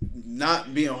 Once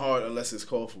not being hard unless it's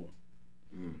called for.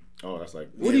 Oh, that's like.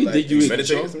 What do you think you in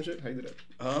meditating control? or some shit? How you do that?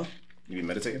 Huh? You be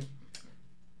meditating?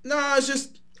 Nah, it's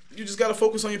just you just gotta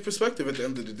focus on your perspective at the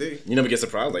end of the day. You never get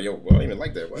surprised like, yo, well, I don't even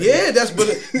like that. Why? Yeah, that's but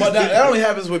that only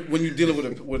happens when you're dealing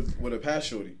with a past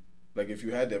shorty. Like if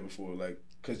you had that before, like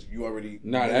because you already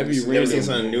Nah, that'd be You ever random. seen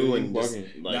something new and just,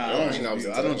 Bugging. like, Nah, yo, I hang out don't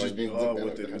sometimes, just be like, hard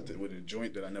like, with a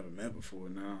joint that I never met before.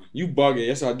 Nah. You bugging.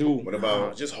 Yes, I do. What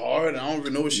about Just hard. I don't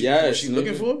even know what Yes, she's nigga.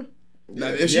 looking for. Now,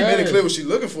 if she Yes. made it clear what she's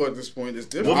looking for at this point, it's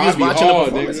different. What if you was watching a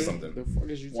performance or nigga. something? The fuck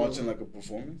is you Watching talking? like a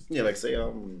performance. Yeah, like say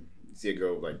you see a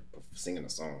girl like singing a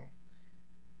song,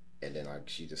 and then like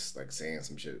she just like saying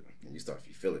some shit, and you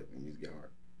feel it, and you get hard.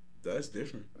 That's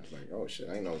different. It's like, oh shit,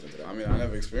 I ain't know I was into that. I mean, I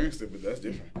never experienced it, but that's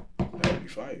different. That would be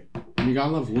fire. Nigga, I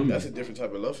love women. That's a different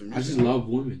type of love for me. I just love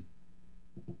women.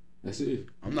 That's it.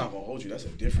 I'm not gonna hold you. That's a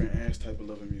different ass type of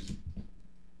love in music.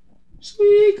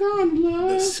 Sweet kind of The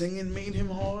love. singing made him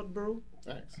hard, bro.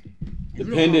 Thanks. You know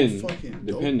Depending. how fucking dope that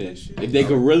Depending. shit If is? they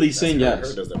could really That's sing, her, yes.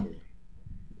 Her does that for me.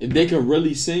 If they could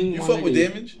really sing, You my fuck with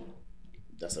nigga. Damage?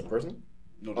 That's a person.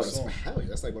 No, Oh, the that's song. hell yeah,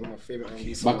 that's like one of my favorite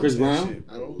R&B By Chris That Brown? shit,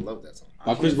 I bro. love that song.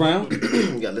 By Chris Brown?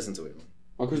 You gotta listen to it.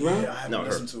 By Chris Brown? Yeah, I haven't No, her.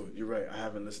 listened to it. You're right. I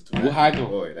haven't listened to it. What high go?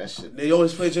 Boy, that shit. They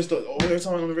always play just every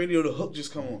time on the radio, the hook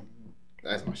just come on.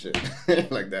 That's my shit.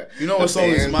 Like that. You know what The song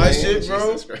is band my playing, shit,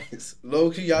 bro? Jesus Christ. Low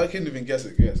key, y'all couldn't even guess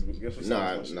it. Guess what No, song is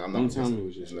my shit. I'm Don't not. tell me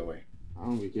what There's you no way. I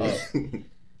don't really care.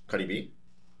 Cardi B.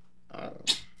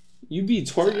 You be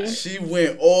twerking? She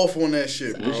went off on that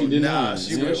shit, bro. She did Nah, not.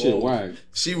 she That went shit off. whack.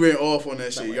 She went off on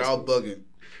that shit. my Y'all shit. bugging.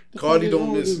 Cardi Fuck is don't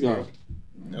wrong with miss, this guy? bro.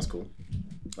 That's cool.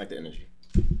 Like the energy.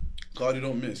 Cardi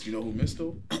don't miss. You know who missed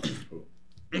though?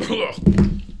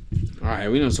 All right,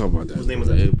 we don't talk about that. Whose name was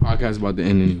that? The podcast about the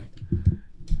end anyway.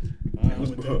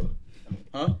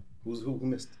 Huh? Who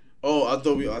missed? Oh, I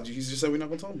thought he just said we're not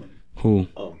gonna talk about it. Who?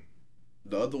 Oh,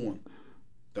 The other one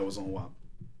that was on WAP.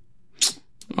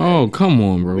 Oh, come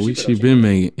on, bro. She been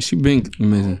making. She been I don't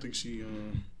missing. think she.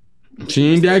 She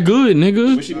ain't that good,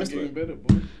 nigga. but she Not missed getting it. better,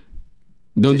 boy.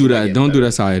 Don't do She's not that. getting Don't do better.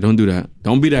 that, Saya. Don't do that.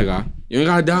 Don't be that guy. You ain't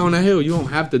gotta die on that hill. You don't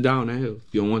have to die on that hill.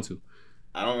 If you don't want to.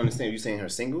 I don't understand. You saying her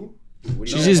single? What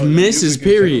do She you just but misses, music in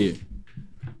general. period.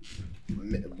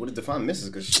 What does define misses?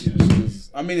 Because she's.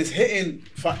 I mean, it's hitting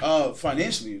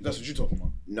financially. That's what you're talking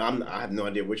about. No, I have no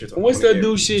idea what you're talking What's about. the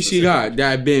new shit she got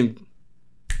that been?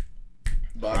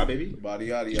 Cry Baby? Body,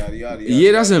 yada, yada, yada.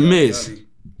 Yeah, that's a yada, miss. yada.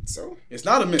 So? It's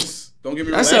not a miss. Don't get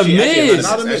me wrong. That's a Actually, miss. It's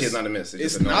not a miss. Actually, it's not a miss. It's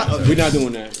just a not no. a miss. We're not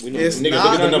doing that. We It's Nigga, not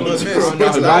look at the a numbers. miss. Bro,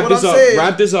 That's not wrap what this I'm up. saying.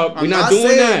 Wrap this up. I'm We're not doing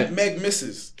saying that. Meg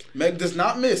misses. Meg does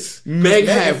not miss. Meg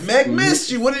had- If Meg missed,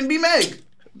 she wouldn't be Meg.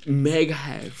 Meg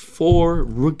had 4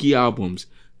 rookie albums.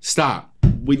 Stop.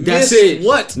 That's Miss it.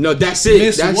 what? No, that's it.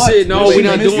 Miss That's what? it. No, Wait, we're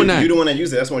not miss doing You that. the one that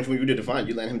used it. That's what you did define.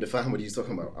 You let him define what he's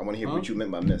talking about. I want to hear what you meant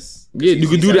by miss. Yeah, you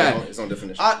can do said that. It's on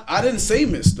definition. I didn't say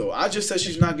miss though. I just said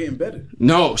she's not getting better.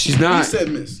 No, she's He not. said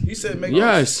miss. He said Meg.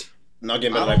 Yes. Not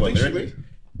getting I better don't like what, think she lyrically?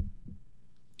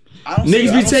 I don't see- Niggas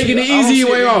I be don't taking see- the I don't easy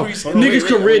see way an off. increase. Hold on, Niggas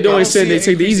career I don't don't say see they an take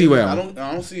the increase easy in way the- out.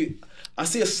 I don't see. I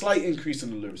see a slight increase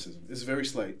in the lyricism. It's very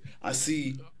slight. I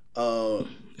see.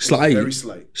 It's Slight. Very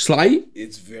slight. Slight?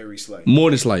 It's very slight.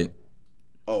 More than slight.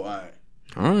 Oh, all right.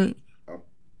 All right.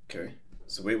 Okay.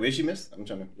 So where she missed? I'm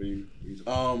trying to. Where you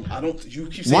I don't. You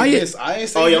keep saying Why you- miss. I ain't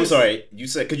saying. Oh yeah, I'm miss. sorry. You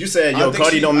said because you said I yo think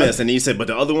Cardi she- don't I- miss, and then you said but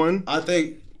the other one. I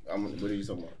think. What are you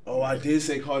talking about? Oh, I did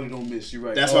say Cardi don't miss. You're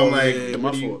right. That's oh, why I'm like, yeah, what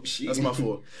my do you- fault. she- That's my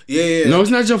fault. Yeah. No, it's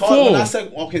not your Cardi- when I fault.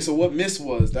 said okay, so what miss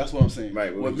was? That's what I'm saying.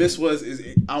 Right, what What was miss was is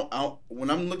when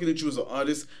I'm looking at you as an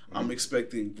artist, I'm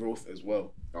expecting growth as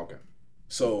well. Okay.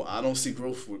 So I don't see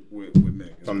growth with Meg.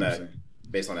 is From what I'm that, saying.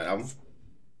 based on that album.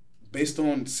 Based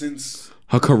on since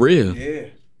Her career. yeah,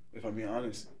 if I'm being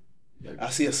honest, I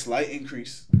see a slight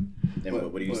increase. And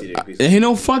what do you but- see the increase? There ain't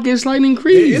no fucking slight It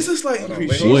increase. is a slight Hold on,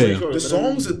 increase. wait, Where? wait, The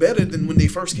songs are better than when they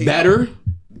first came out. Better?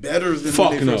 Better than Fuck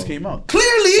when they no. first came out.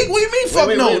 Clearly, what do you mean? Fuck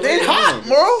wait, no, wait, they wait, hot, wait.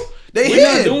 bro. They We're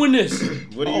not hit. doing this.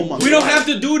 What do Oh you? my We don't have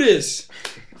to do this.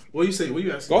 What you say? What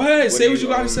you asking? Go ahead. What Say do what you, you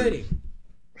gotta um, say.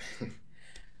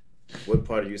 What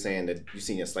part are you saying that you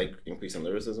seen a slight increase in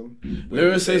lyricism?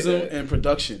 Lyricism and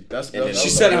production. She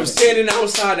said I'm standing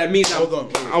outside. That means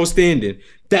I was standing.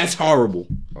 That's horrible.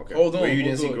 Okay. Hold on. Where you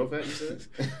didn't see growth at, you said?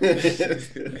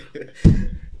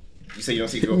 You say you don't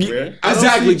see growth where?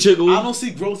 Exactly, Chickle. I don't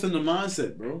see growth in the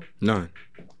mindset, bro. None.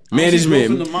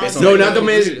 Management. No, not the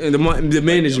management. The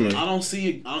management. I don't see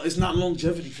it. It's not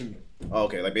longevity for me. Oh,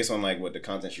 okay, like based on like what the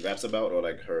content she raps about, or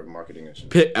like her marketing and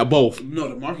shit. Both. No,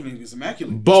 the marketing is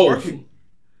immaculate. Both.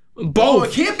 Oh, Both.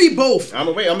 it can't be both. I'm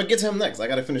gonna get to him next. I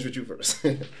gotta finish with you first.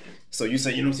 So you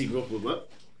say you don't see growth with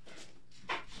what?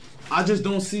 I just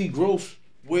don't see growth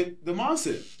with the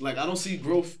mindset. Like I don't see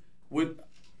growth with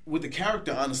the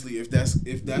character. Honestly, if that's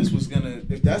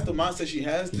the mindset she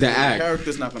has, then the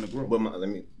character's not gonna grow.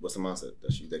 What's the mindset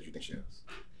that you think she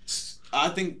has? I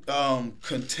think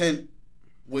content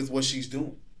with what she's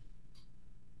doing.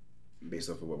 Based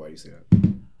off of what? Why you say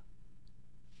that?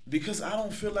 Because I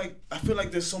feel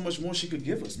like there's so much more she could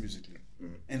give us musically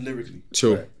and lyrically.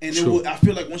 True. And I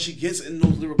feel like when she gets in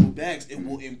those lyrical bags, it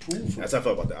will improve her. That's how I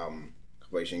felt about the album.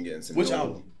 Like she ain't getting some. Which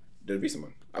album? The recent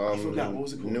one. I forgot. What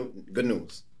was it called? Good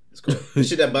News. It's called. The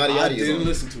shit that Body Yaddy is on. I didn't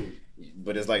listen to it.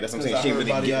 But it's like, that's what I'm saying. She ain't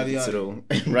really getting to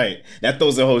the... Right. That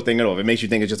throws the whole thing off. It makes you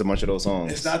think it's just a bunch of those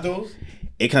songs. It's not those?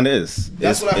 It kind of is.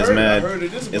 That's what I heard. I heard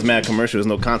it is. It's mad commercial. There's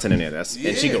no content in there. And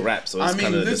she can rap, so it's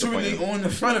kind of literally on the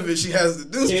front of it, she has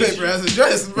the newspaper as a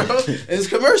dress, bro. It's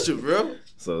commercial, bro.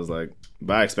 So it's like,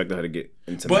 but I expected her to get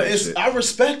into but that shit. I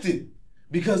respect it.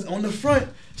 Because on the front,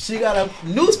 she got a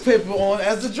newspaper on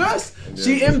as a dress. Yeah.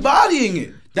 She embodying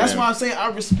it. That's why I'm saying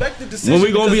I respect the decision. When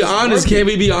we gonna be honest, can't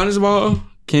we be honest about her?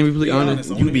 Can we be honest?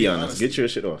 You be honest. Get your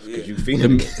shit off. Because you feel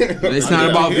it's not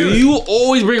about you. You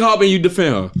always bring her up and you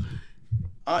defend her.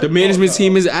 The management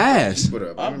team is ass.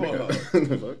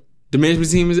 The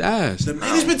management team is ass. The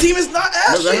management team is not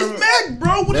ass. She's Meg,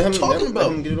 bro. What are you talking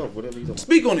about? Get it off. Whatever you talking about.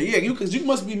 Speak on it. Yeah, because you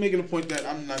must be making a point that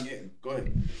I'm not getting. Go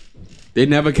ahead. They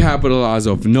never capitalized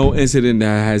off no incident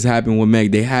that has happened with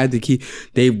Meg.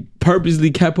 They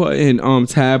purposely kept her in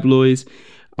tabloids,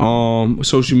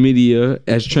 social media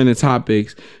as trending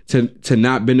topics to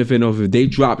not benefit off it. They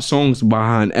drop songs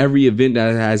behind every event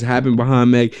that has happened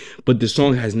behind Meg, but the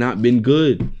song has not been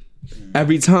good.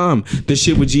 Every time the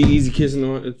shit with G-Eazy kissing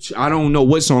on, I don't know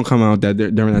what song come out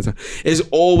during that time. It's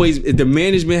always the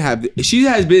management she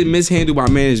has been mishandled by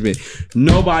management.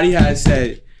 Nobody has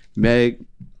said, Meg,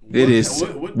 Meg,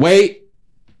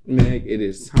 it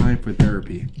is time for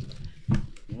therapy.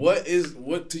 What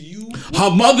to you? Her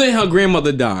mother and her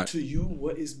grandmother died. To you,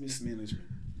 what is mismanagement?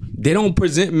 They don't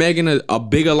present Meg in a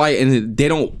bigger light, and they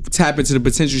don't tap into the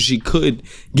potential she could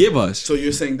give us. So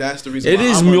you're saying that's the reason? It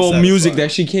is more music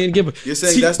that she can't give us. You're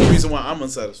saying that's the reason why I'm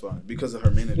unsatisfied because of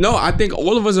her management? No, I think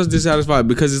all of us are dissatisfied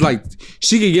because it's like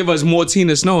she could give us more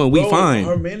Tina Snow and we fine.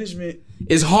 Her management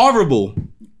is horrible.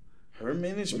 Her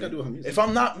management. If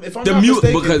I'm not mistaken,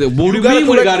 because what do you mean?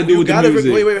 What it got to do with the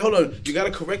music? Wait, hold on. You got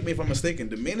to correct me if I'm mistaken.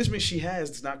 The management she has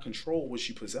does not control what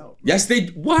she puts out. Yes, they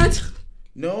what?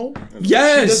 No.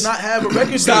 Yes. She does not have a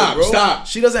record deal, bro. Stop.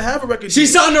 She doesn't have a record deal. She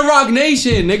signed to Rock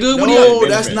Nation, nigga. No,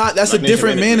 that's a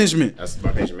different management. That's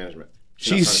Rock Nation management.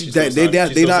 They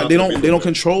don't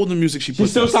control the music she puts. She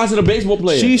still signs to the baseball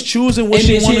player. She's choosing what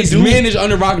she wants to do. And she's managed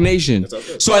under Rock Nation.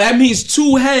 So that means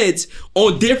two heads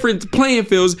on different playing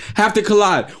fields have to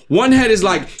collide. One head is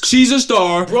like, she's a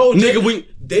star, bro. Nigga,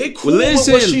 they cool with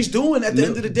what she's doing at the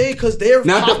end of the day because their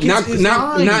pockets is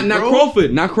high, not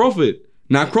Crawford.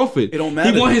 Not Crawford. It don't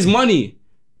matter. He want his money.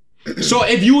 So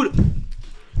if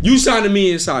you signed to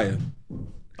me and Saya.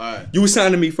 Alright. You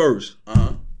signed to me first.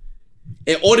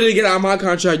 In order to get out of my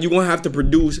contract, you're going to have to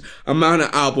produce amount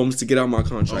of albums to get out of my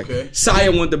contract. Okay.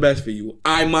 Saya want the best for you.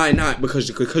 I might not because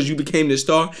you became the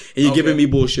star and you're giving me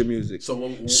bullshit music.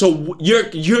 So you're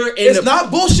in it's not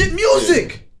bullshit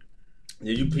music.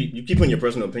 Yeah, you keep putting your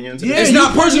personal opinion into it's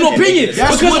not personal opinion.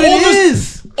 That's what it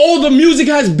is. All the music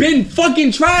has been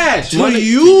fucking trash. To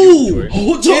you.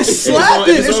 It's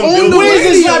slapping. It's on the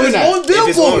radio. It's on Billboard. If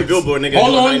it's on Billboard, nigga.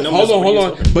 Hold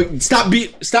on. But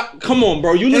stop. Come on,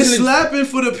 bro. It's slapping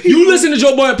for the people. You listen to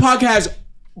Joe Budden podcast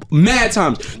mad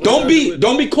times. Don't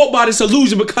be caught by this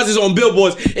illusion because it's on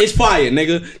billboards. It's fire,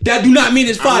 nigga. That do not mean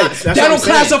it's fire. That don't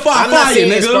classify fire,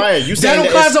 nigga. That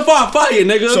don't classify fire,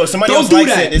 nigga. So somebody don't else do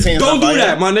likes that. It, don't do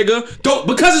that, my nigga. Don't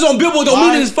because it's on billboard don't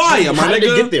mean it's fire, my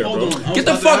nigga. Get there, bro. Get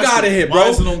the fuck out of here,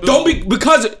 bro. Don't be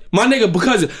because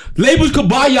labels could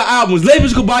buy your albums,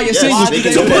 labels could buy your singles to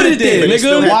put it there,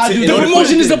 nigga. The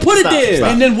promotion is to put it there.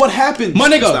 And then what happened, my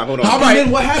nigga? All right,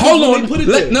 hold on.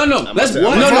 No. Let's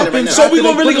so we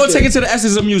gonna really go take it to the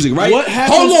essence of music, right?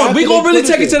 Hold on, we gonna really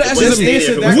take it to the essence of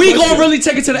music. We gonna really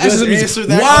take it to the essence of music.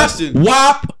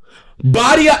 WAP,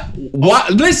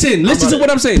 Listen to what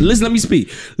I'm saying. Listen, let me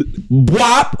speak.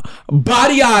 WAP,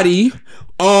 Body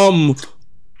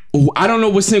I don't know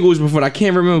what single was before. I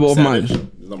can't remember all mine.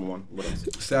 Number one. What else?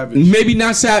 Savage. Maybe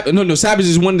not Savage. No, Savage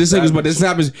is one of the singles, but the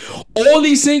Savage. All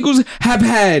these singles have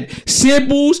had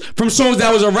samples from songs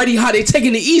that was already hot. They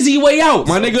taking the easy way out,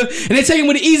 my nigga, and they taking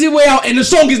with the easy way out, and the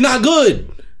song is not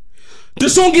good. The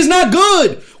song is not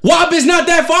good. WAP is not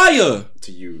that fire.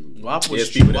 To you. WAP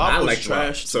was, WAP was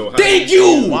trash. So thank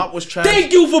you. WAP was trash.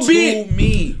 Thank you for being to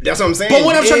me. That's what I'm saying. But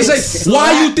what I'm trying to say,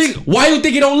 why you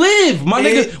think it don't live, my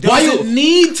nigga? Why you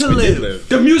need to live?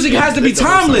 The music has to be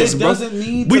timeless, bro. Doesn't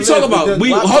need. We talk about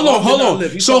hold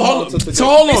on. So hold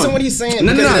on. Listen what he's saying.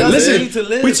 No.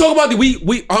 Listen. We talk about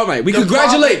we all right. We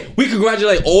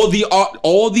congratulate all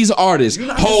these artists. You're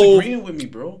not disagreeing with me,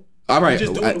 bro. All right,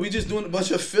 we just doing a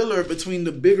bunch of filler between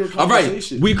the bigger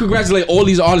conversation. All right, we congratulate all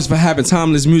these artists for having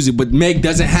timeless music, but Meg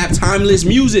doesn't have timeless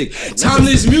music.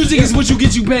 Timeless music is what you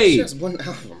get you paid. She has one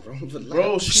album,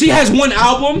 bro. She has one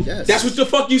album. Yes. That's what the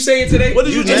fuck you saying today. What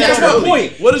did you just That's tell my me?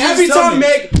 point. What did you every just tell time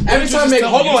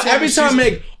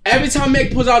me? Every time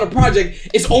Meg pulls out a project,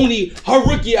 it's only her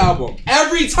rookie album.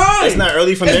 Every time. It's not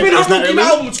early for It's Meg. been her It's not rookie early.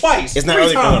 album twice. It's not three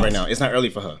early for times. her right now. It's not early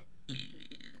for her.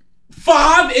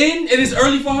 5 in and it's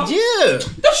early for her. Yeah.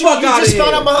 The fuck out of just here.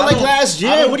 found out about her like last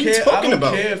year. What are you talking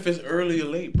about? I don't care if it's early or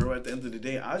late, bro. At the end of the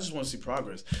day, I just want to see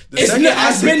progress. The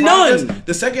It's been done.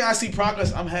 The second I see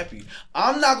progress, I'm happy.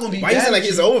 I'm not gonna be. Why you saying like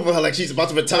it's over for her? Like she's about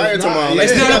to retire tomorrow? Like,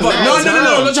 It's not about,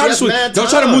 no. Don't try to switch. Don't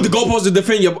try to move the goalposts. goalposts to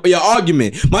defend your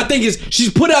argument. My thing is,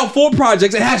 she's put out 4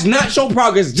 projects and has not shown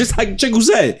progress, just like Chico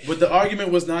said. But the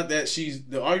argument was not that she.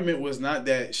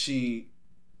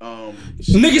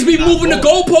 Niggas be moving the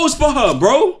goalposts for her,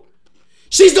 bro.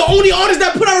 She's the only artist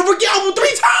that put out a rookie album 3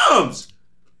 times.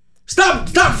 Stop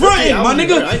fronting, my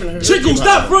nigga. Chico,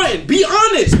 stop fronting. Be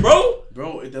honest, bro.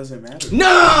 Bro, it doesn't matter.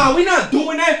 Nah, we not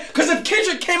doing that. Cause if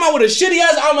Kendrick came out with a shitty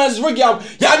ass album as his rookie album,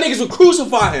 y'all niggas would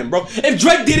crucify him, bro. If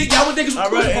Drake did it, y'all niggas would All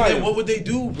right, crucify and then him. what would they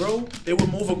do, bro? They would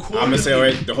move accordingly. I'm gonna say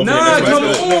alright. Nah, come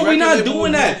on, we not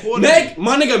doing that. Meg,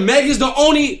 my nigga, Meg is the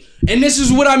only, and this is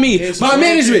what I mean. It's My working,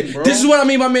 management. bro. This is what I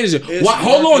mean by manager. It's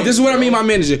Hold on, working, this is what I mean bro. by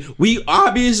manager. We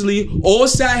obviously all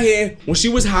sat here when she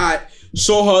was hot,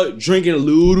 saw her drinking a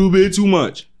little bit too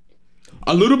much.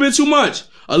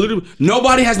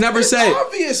 Nobody has never said. It's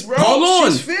obvious, bro. Hold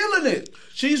on. She's feeling it.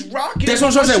 She's rocking. That's what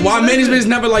I'm trying to say. Why management is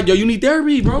never like, yo, you need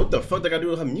therapy, bro? What the fuck they gotta do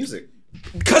with her music?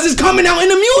 Cause it's coming out in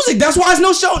the music. That's why it's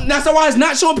no show. That's why it's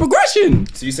not showing progression.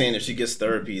 So you saying if she gets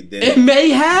therapy, then It may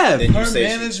have. then you Her say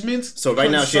management. so right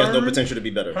now she has no potential to be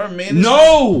better. Her management.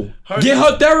 No. Get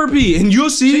her therapy and you'll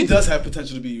see. She does have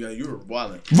potential to be. You're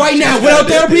wilding. Right now, without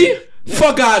therapy,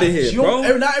 fuck out of here, bro.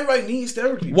 Not everybody needs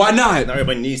therapy. Why not? Not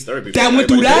everybody needs therapy. That went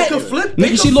through that? They could flip.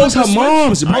 Nigga, she lost her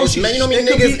moms, bro. Man, you know me It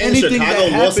could be niggas in anything that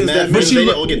Chicago lost happens mad that- friends. But she They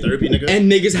lo- all get therapy, nigga. And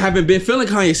niggas haven't been feeling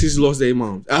Kanye since he lost their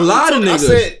moms. A lot of I niggas.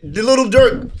 said the little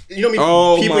Dirk. You know me.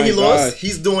 Oh people my he lost. God.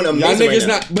 He's doing Y'all amazing niggas right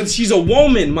now. not, but she's a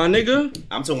woman, my nigga.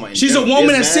 I'm talking about. in She's a general. woman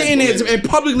There's that's mad sitting there women. and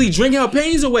publicly drinking her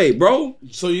pains away, bro.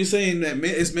 So you're saying that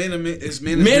it's management's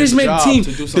Management job team,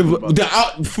 to do something about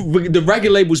that. the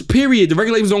record labels, period. The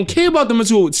record labels don't care about the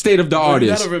mental state of the You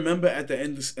artist. gotta remember at the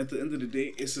end of the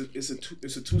day, it's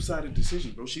a two-sided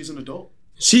decision, bro. She's an adult,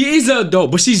 She is an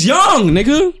adult, but she's young,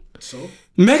 nigga. so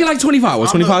Megan like 25, what,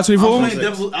 25, 24? I'm playing Nah,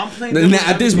 devil's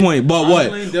at this advocate. point, but I'm what?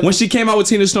 playing When devil's- she came out with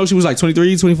Tina Snow, she was like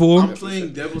 23, 24? I'm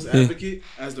playing devil's advocate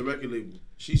as the record label.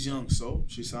 She's young, so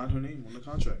she signed her name on the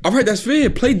contract. All right, that's fair.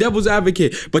 Play devil's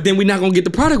advocate, but then we're not gonna get the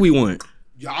product we want.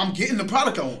 Yeah, I'm getting the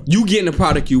product I want. You getting the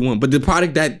product you want, but the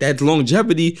product that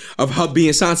longevity of her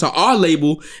being signed to our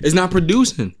label is not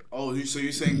producing. Oh, so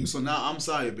you're saying so now I'm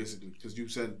sorry basically because you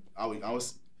said I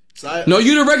was sorry. No,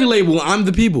 you the record label. I'm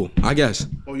the people. I guess.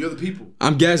 Oh, you're the people.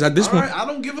 I'm guess at this All point. right, I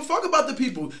don't give a fuck about the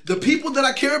people. The people that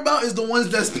I care about is the ones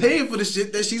that's paying for the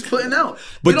shit that she's putting out.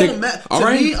 But They they- don't matter. all To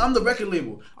right. me, I'm the record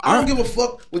label. I don't give a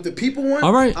fuck what the people want.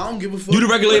 All right. I don't give a fuck. You the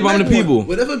record what label, I'm Meg the people. want.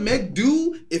 Whatever Meg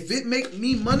do, if it make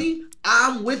me money,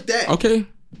 I'm with that. Okay.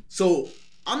 So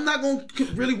I'm not gonna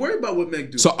really worry about what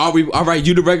Meg do. So are we? All right.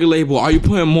 You the record label. Are you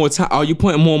putting more time? Are you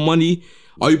putting more money?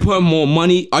 Are you putting more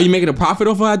money? Are you making a profit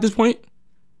off her at this point?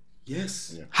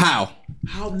 yes. How?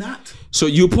 How not? So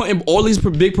you putting all these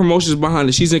big promotions behind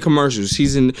her. She's in commercials.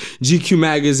 She's in GQ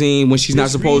magazine when she's not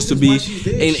This supposed to reasons be. why she's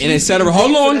there. And She's et cetera. being Hold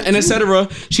paid for on. that And et too. cetera.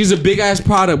 She's a big ass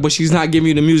product, but she's not giving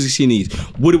you the music she needs.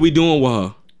 What are we doing with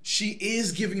her? She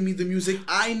is giving me the music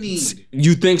I need.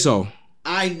 You think so?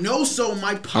 I know so.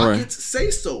 My pockets say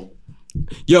so.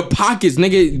 Your pockets,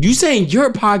 nigga. You saying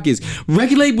your pockets.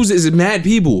 Record labels is mad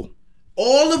people.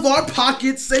 All of our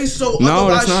pockets say so. No,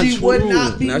 Otherwise, that's not she true. would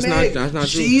not be That's Meg. not true.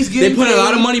 She's They getting put a lot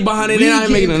of paid. money behind it. We They're not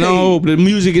making it. getting No, paid. the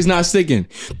music is not sticking.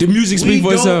 The music We speaks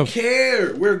for don't itself.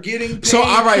 care. We're getting paid So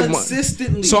all right,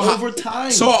 consistently how- over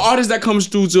time. So an artist that comes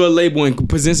through to a label and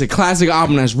presents a classic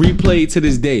album that's replayed to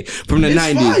this day from the it's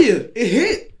 90s, fire. It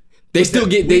hit. they still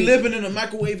get We they living in a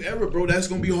microwave era, bro. That's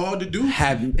gonna be hard to do.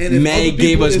 have And if Meg other gave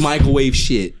people us is- microwave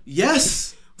shit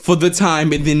Yes. for the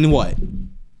time, and then what?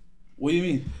 What do you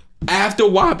mean? After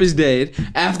WAP is dead,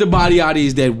 after Body Yachty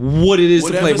is dead, what it is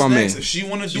to play Whatever's by next. man? If she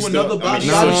want to do She's another still- body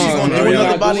no, out, she's no, gonna no, do no, another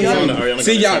no, body no, out. no, Ariana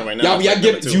See got y'all, a song right now. y'all That's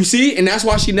get. number two. You see, and that's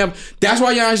why she never. That's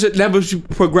why y'all should never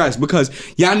progress because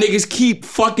y'all niggas keep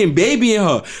fucking babying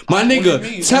her. My What do you nigga,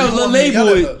 mean? tell You the want me to label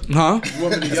yell it, at huh? You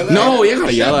want me to yell at No, her? you gotta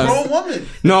She's yell a at her. grown woman.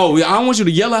 No, I don't want you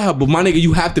to yell at her, but my nigga,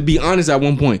 you have to be honest at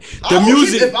one point. I The don't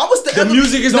music, keep- if I was to the ever-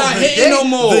 music is No, not the hitting day- no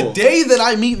more. The day that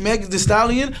I meet Meg Thee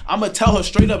Stallion, I'm gonna tell her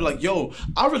straight up, like, yo,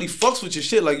 I really fucks with your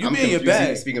shit. Like, you I'm be in your confusing,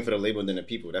 bag. speaking for the label than the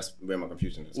people. That's where my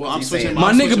confusion is. Well, 'Cause I'm he's switching saying- my- My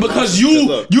I'm nigga, switching because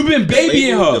my- you been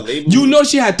babying the her. label- You know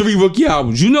she had 3 rookie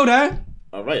albums. You know that.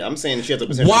 All right, I'm saying she has the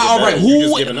potential. Why? to get All right, better. You who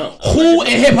just giving up. who in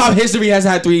hip hop history has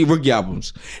had 3 rookie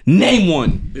albums? Name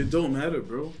one. It don't matter,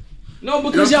 bro. No,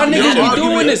 because Your- y'all your niggas be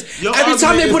argument- doing this. your Every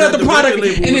time they argument put is out the that the product record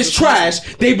label and was it's trash,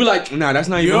 they be like, nah, that's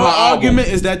not even Your my album. argument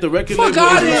is that the record Fuck label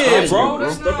out is of here, responsible, bro.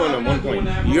 That's Stuck on not, them I'm one not doing point.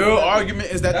 that, bro. Your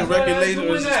argument is that That's the record not label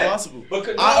doing is that. responsible.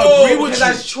 Because- I no, agree with because you.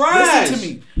 that's trash. Listen to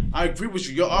me. I agree with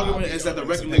you. Your argument is that the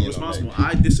record opinion label is on responsible.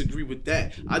 I disagree with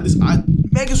that.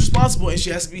 Meg is responsible and she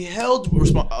has to be held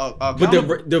But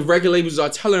accountable. the record labels are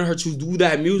telling her to do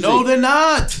that music. No, they're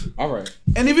not. All right.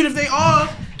 And even if they are,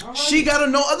 she gotta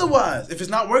know otherwise. If it's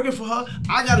not working for her,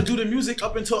 I gotta do the music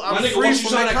up until I'm free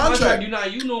from that contract. you're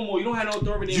not you no more. You don't have no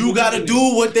authority. You gotta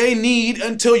do what they need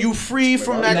until you free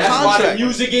from that That's why contract. the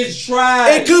music is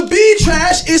trash. It could be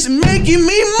trash. It's making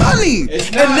me money. It's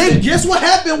And not. then guess what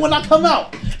happened when I come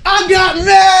out? I got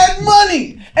mad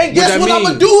money. And guess that what I'm mean?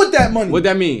 gonna do with that money? What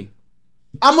that mean?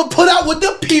 I'm gonna put out what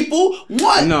the people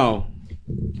want. No,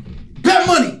 Bet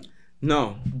money.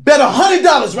 no. Bet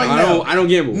 $100 right now. I don't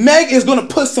gamble. Meg is gonna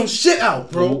put some shit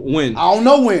out, bro. When? I don't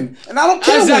know when, and I don't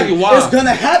care Exactly, when. why? It's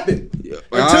gonna happen. Until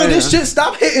Alright, this shit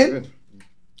stop hitting,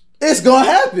 it's gonna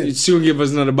happen. She gonna give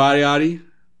us another body yachty.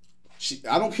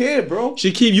 I don't care, bro.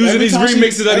 She keep using Every these time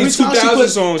remixes of every these time she 2000 put-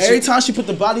 songs. Every time she put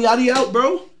the body yachty out,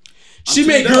 bro. She I'm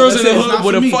made tuned out. Girls in That's the it. It's Hood not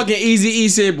with for a me. fucking Easy E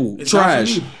sample. It's not for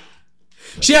Trash. me.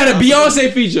 She had a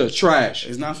Beyonce feature. Trash.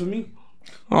 It's not for me.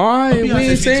 All right, we Beyonce ain't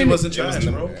feature saying it. wasn't trash,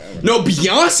 bro. No,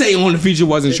 Beyonce on the feature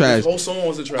wasn't trash. The whole song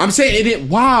wasn't trash. I'm saying it didn't.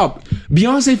 Wow,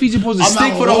 Beyonce feature supposed to I'm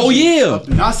stick not for the whole gonna year. hold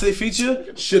you. A Beyonce feature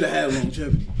should have had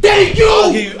longevity. Thank you.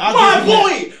 I'll give you My that.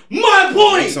 point. My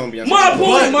point. Song Beyonce. My point,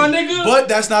 But- my nigga. But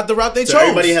that's not the route they So chose.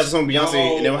 everybody has some Beyonce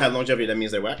No. and they don't have longevity. That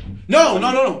means they're whack.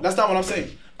 No. That's not what I'm saying.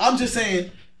 I'm just saying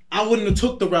I wouldn't have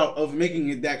took the route of making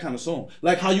it that kind of song.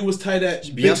 Like how you was tight at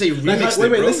Beyonce remixed it,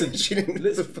 wait, bro. listen. She didn't.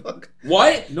 What the fuck?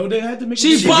 What? No, they had to make. She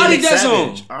a decision. bodied did that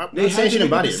Savage. song. I'm They not had saying to she didn't make a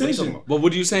body it. What are you decision. talking about? But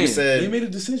what are you saying? You said They made a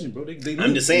decision, bro. They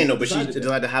I'm just saying though, but she decided that.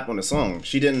 decided to hop on the song.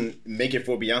 She didn't make it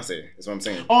for Beyonce. That's what I'm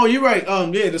saying. Oh, you're right.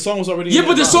 Yeah, the song was already. Yeah, in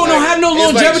but the there. song don't have no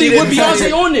It's like longevity she with didn't Beyonce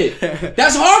say- on it.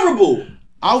 That's horrible.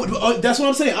 That's what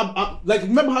I'm saying. I like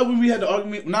remember how when we had the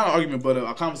argument, not an argument, but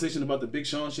a conversation about the Big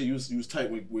Sean shit. You was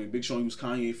tight when Big Sean used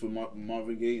Kanye for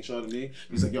Marvin Gaye and Chardonnay.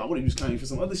 He's like, yo, I would have used Kanye for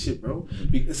some other shit, bro.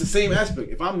 It's the same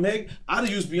aspect. If I'm Meg, I'd have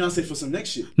used Beyonce for some next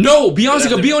shit. No, Beyonce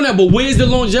could be on that, but where's the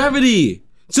longevity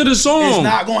to the song? It's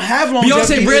not gonna have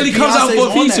longevity. Beyonce rarely if comes out Beyonce's for a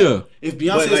on that. feature. If But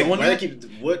Beyonce's like, on why that, they keep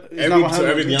what It's every not so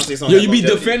every longevity. Beyonce song? Yo, has you be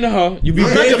longevity. defending her. You be I'm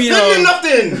not babying defending her.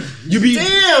 nothing. You be.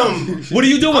 Damn. What are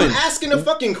you doing? I'm asking a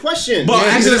fucking question. But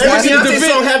asking Does a question every to Beyonce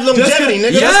defend- song have longevity,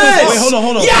 nigga? Yes. Wait, hold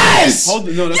on. Yes. Hold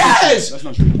on. No, that's Yes. Not true. That's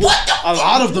not true. What the? A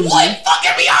lot of them What do.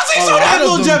 fucking Beyonce A song lot have of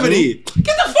them longevity?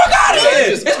 Get the fuck out of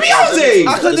here! It's Beyonce.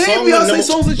 I could The name song with Beyonce number-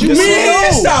 songs that you the know.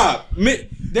 Man, stop.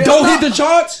 Don't hit the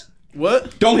charts.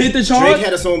 What? Don't hit the Drake charts.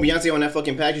 had a song with Beyonce on that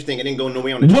fucking package thing. It didn't go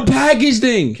nowhere on the What package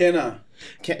thing? Can I?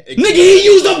 Nigga, he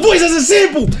used the voice as a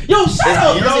sample. Yo, shut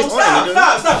up, yo. Beyonce's Stop, on it,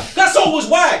 stop. That song was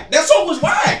whack. That song was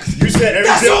whack. You said every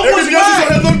That song was whack.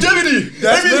 has longevity.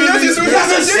 That's Every Beyonce song literally- has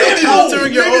that's a longevity. sample.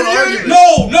 Altering your own argument.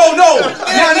 No.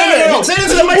 Nah. Say it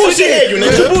to the mic so you can hear you,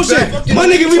 It's nigga. bullshit. My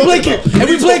nigga, we play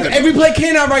if we play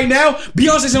Can I right now,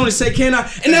 Beyonce's on to say Can I,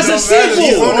 and that's a He's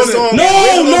sample. on the song. No.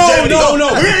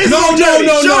 Where is longevity?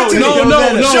 Show it to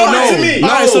me. Show it to me. All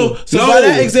right, so by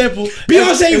that example,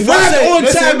 Beyonce if I rapped say- on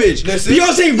listen, Savage. listen,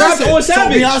 Beyonce rapped listen. on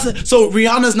Savage. So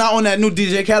Rihanna's not on that new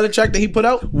DJ Khaled track that he put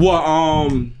out. What?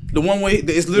 The one way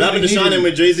it's literally Rapping to Shine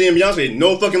with Jay-Z and Beyonce.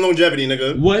 No fucking longevity,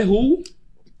 nigga. What? Who?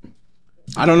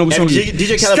 I don't know what song.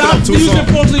 DJ Khaled put Stop out 2 using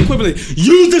songs. falsely equivalent.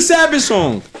 Use the Savage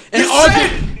song. And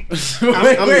argue.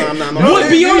 I'm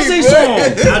What Beyonce song?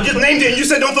 I just named it and you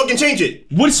said don't fucking change it.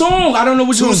 What song? I don't know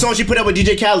which 2 song. songs she put out with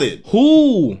DJ Khaled.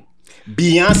 Who?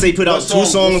 Beyonce put out 2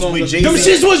 songs with Jay-Z. Them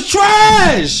shits was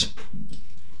trash.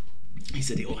 He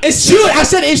said they all It should. I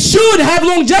said it should have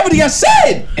longevity. I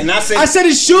said. And I said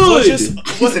it should.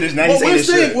 What's it? It's 90 What we're saying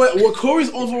saying, shit. what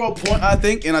Corey's overall point, I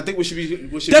think, and I think we should be.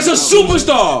 That's a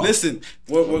superstar. Listen,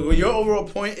 what your overall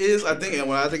point is, I think, and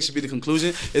what I think should be the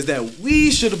conclusion is that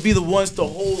we should be the ones to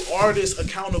hold artists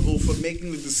accountable for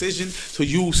making the decision to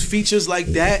use features like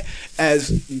that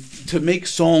as to make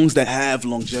songs that have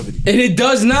longevity. And it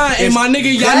does not. And my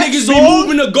nigga, y'all that niggas be song-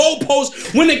 moving the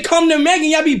goalposts when it come to Megan.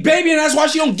 Y'all be babying. That's why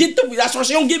she don't get That's why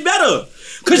she don't get better.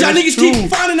 Cause y'all niggas keep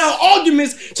finding out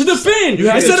arguments to defend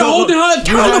instead of holding her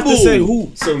accountable. You have to say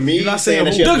who. So me You're not saying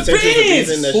that saying she has who. potential is the Defense.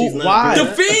 reason that Who? she's not. Why? The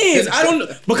fans, I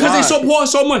don't because they support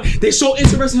so much. They so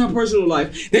interested in her personal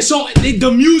life.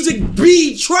 The music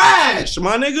be trash,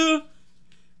 my nigga.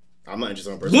 I'm not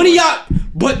interested in personal. One of y'all,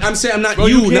 but I'm saying I'm not Bro,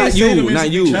 you, you not can't say you, the not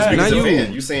music you, be trash. not you.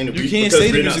 You saying You can't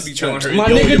say the music be trash. My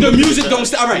nigga, the music don't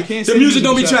stop. All right, can't the say music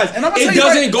don't be trash. And I'm gonna It tell you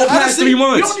doesn't right, go past honestly, 3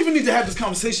 months. We don't even need to have this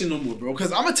conversation no more, bro.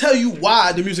 Because I'm gonna tell you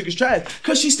why the music is trash.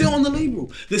 Because she's still on the label.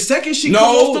 The second she comes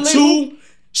off the label,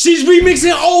 she's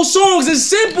remixing old songs. It's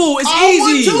simple. It's easy. I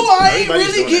would too. I ain't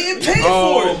Everybody's really doing getting paid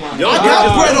for it. Yo, I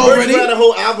got bread already. Got a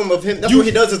whole album of him. That's what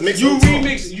he does is mix. You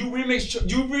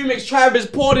remix Travis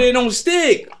Porter and don't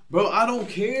stick. Bro, I don't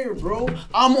care, bro.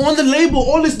 I'm on the label.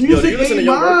 All this music you listen ain't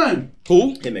to Young Berg? mine.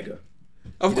 Who? Hitmaker.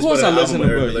 Of course I listen to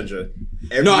Bird.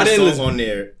 Every No, I didn't song listen. on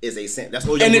there is a sample. That's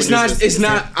all. And it's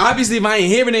not. Obviously, if I ain't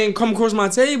hearing it and come across my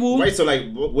table. Right. So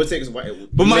like, what's it?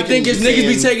 But my thing is, niggas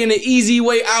be taking the easy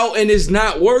way out and it's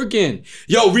not working.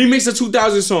 Yo, remix a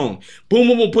 2000 song. Boom,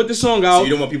 boom, boom. Put the song out. So you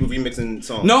don't want people remixing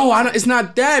songs? No, I don't. It's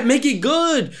not that. Make it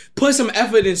good. Put some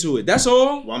effort into it. That's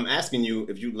all. Well, I'm asking you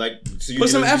if you like. So you Put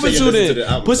some effort to into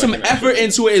it. Put some effort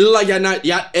into it. It look like y'all not.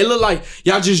 It look like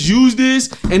y'all just use this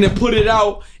and then put it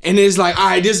out and it's like, all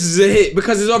right, this is a hit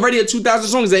because it's already a 2000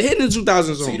 song. It's a hit in a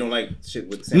 2000 song. So you don't like shit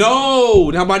with. No,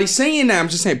 nobody's saying that. I'm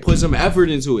just saying put some effort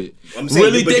into it. I'm saying,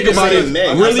 Really but think you're about it. saying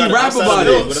Meg. Really Outside- rap outside about of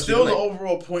it. Meg, what else Still, you the like?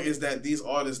 overall point is that these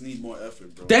artists need more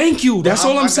effort, bro. Thank you. That's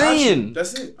all I'm I got saying. you.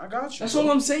 That's it. I got you. That's bro.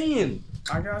 all I'm saying.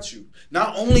 I got you.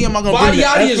 Not only am I gonna Body bring the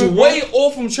Yachty is effort, way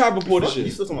off from Trap Reporter You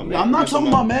shit. still talking about Meg? I'm not talking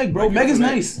about Meg, bro. Meg is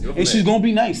nice, and she's gonna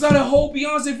be nice. It's not a whole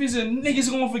Beyonce feature. Niggas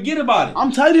gonna forget about it.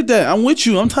 I'm tight at that. I'm with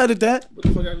you. I'm tight at that.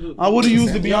 I would have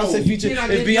used the Beyonce feature. you're not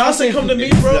If getting Beyonce come to me,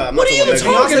 Nah, bro. I'm What not are you about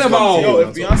talking Meg. about? Yo, if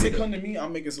I'm talking Beyonce about come to me,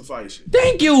 I'm making some fire shit.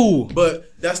 Thank you.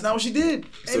 But that's not what she did.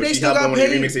 So And they she still hopped got on when they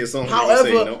paid. remixed your song, you However,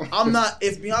 say no? I'm not.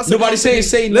 If Beyonce, Nobody come to saying me-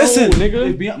 say no, Listen,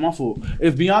 nigga. If my fault.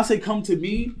 If Beyonce come to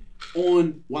me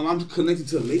on while I'm connected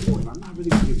to the label and I'm not really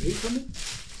gonna get paid from it,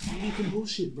 I'm making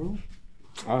bullshit, bro.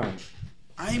 Alright.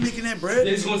 I ain't making that bread.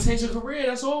 It's gonna change your career,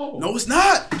 that's all. No, it's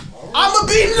not. I'ma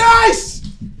be nice.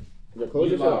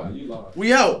 Close your shit up. You lied.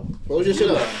 We out. Close your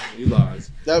shit up. You lied.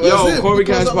 That's Yo, it. Corey We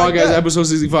close Cash up like Podcast, that. episode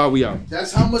 65, we out.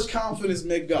 That's how much confidence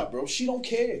Meg got, bro. She don't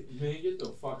care. Man, get the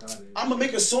fuck out of here. I'ma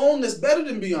make a song that's better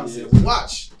than Beyonce.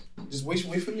 Watch. Just wait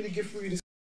for me to get free to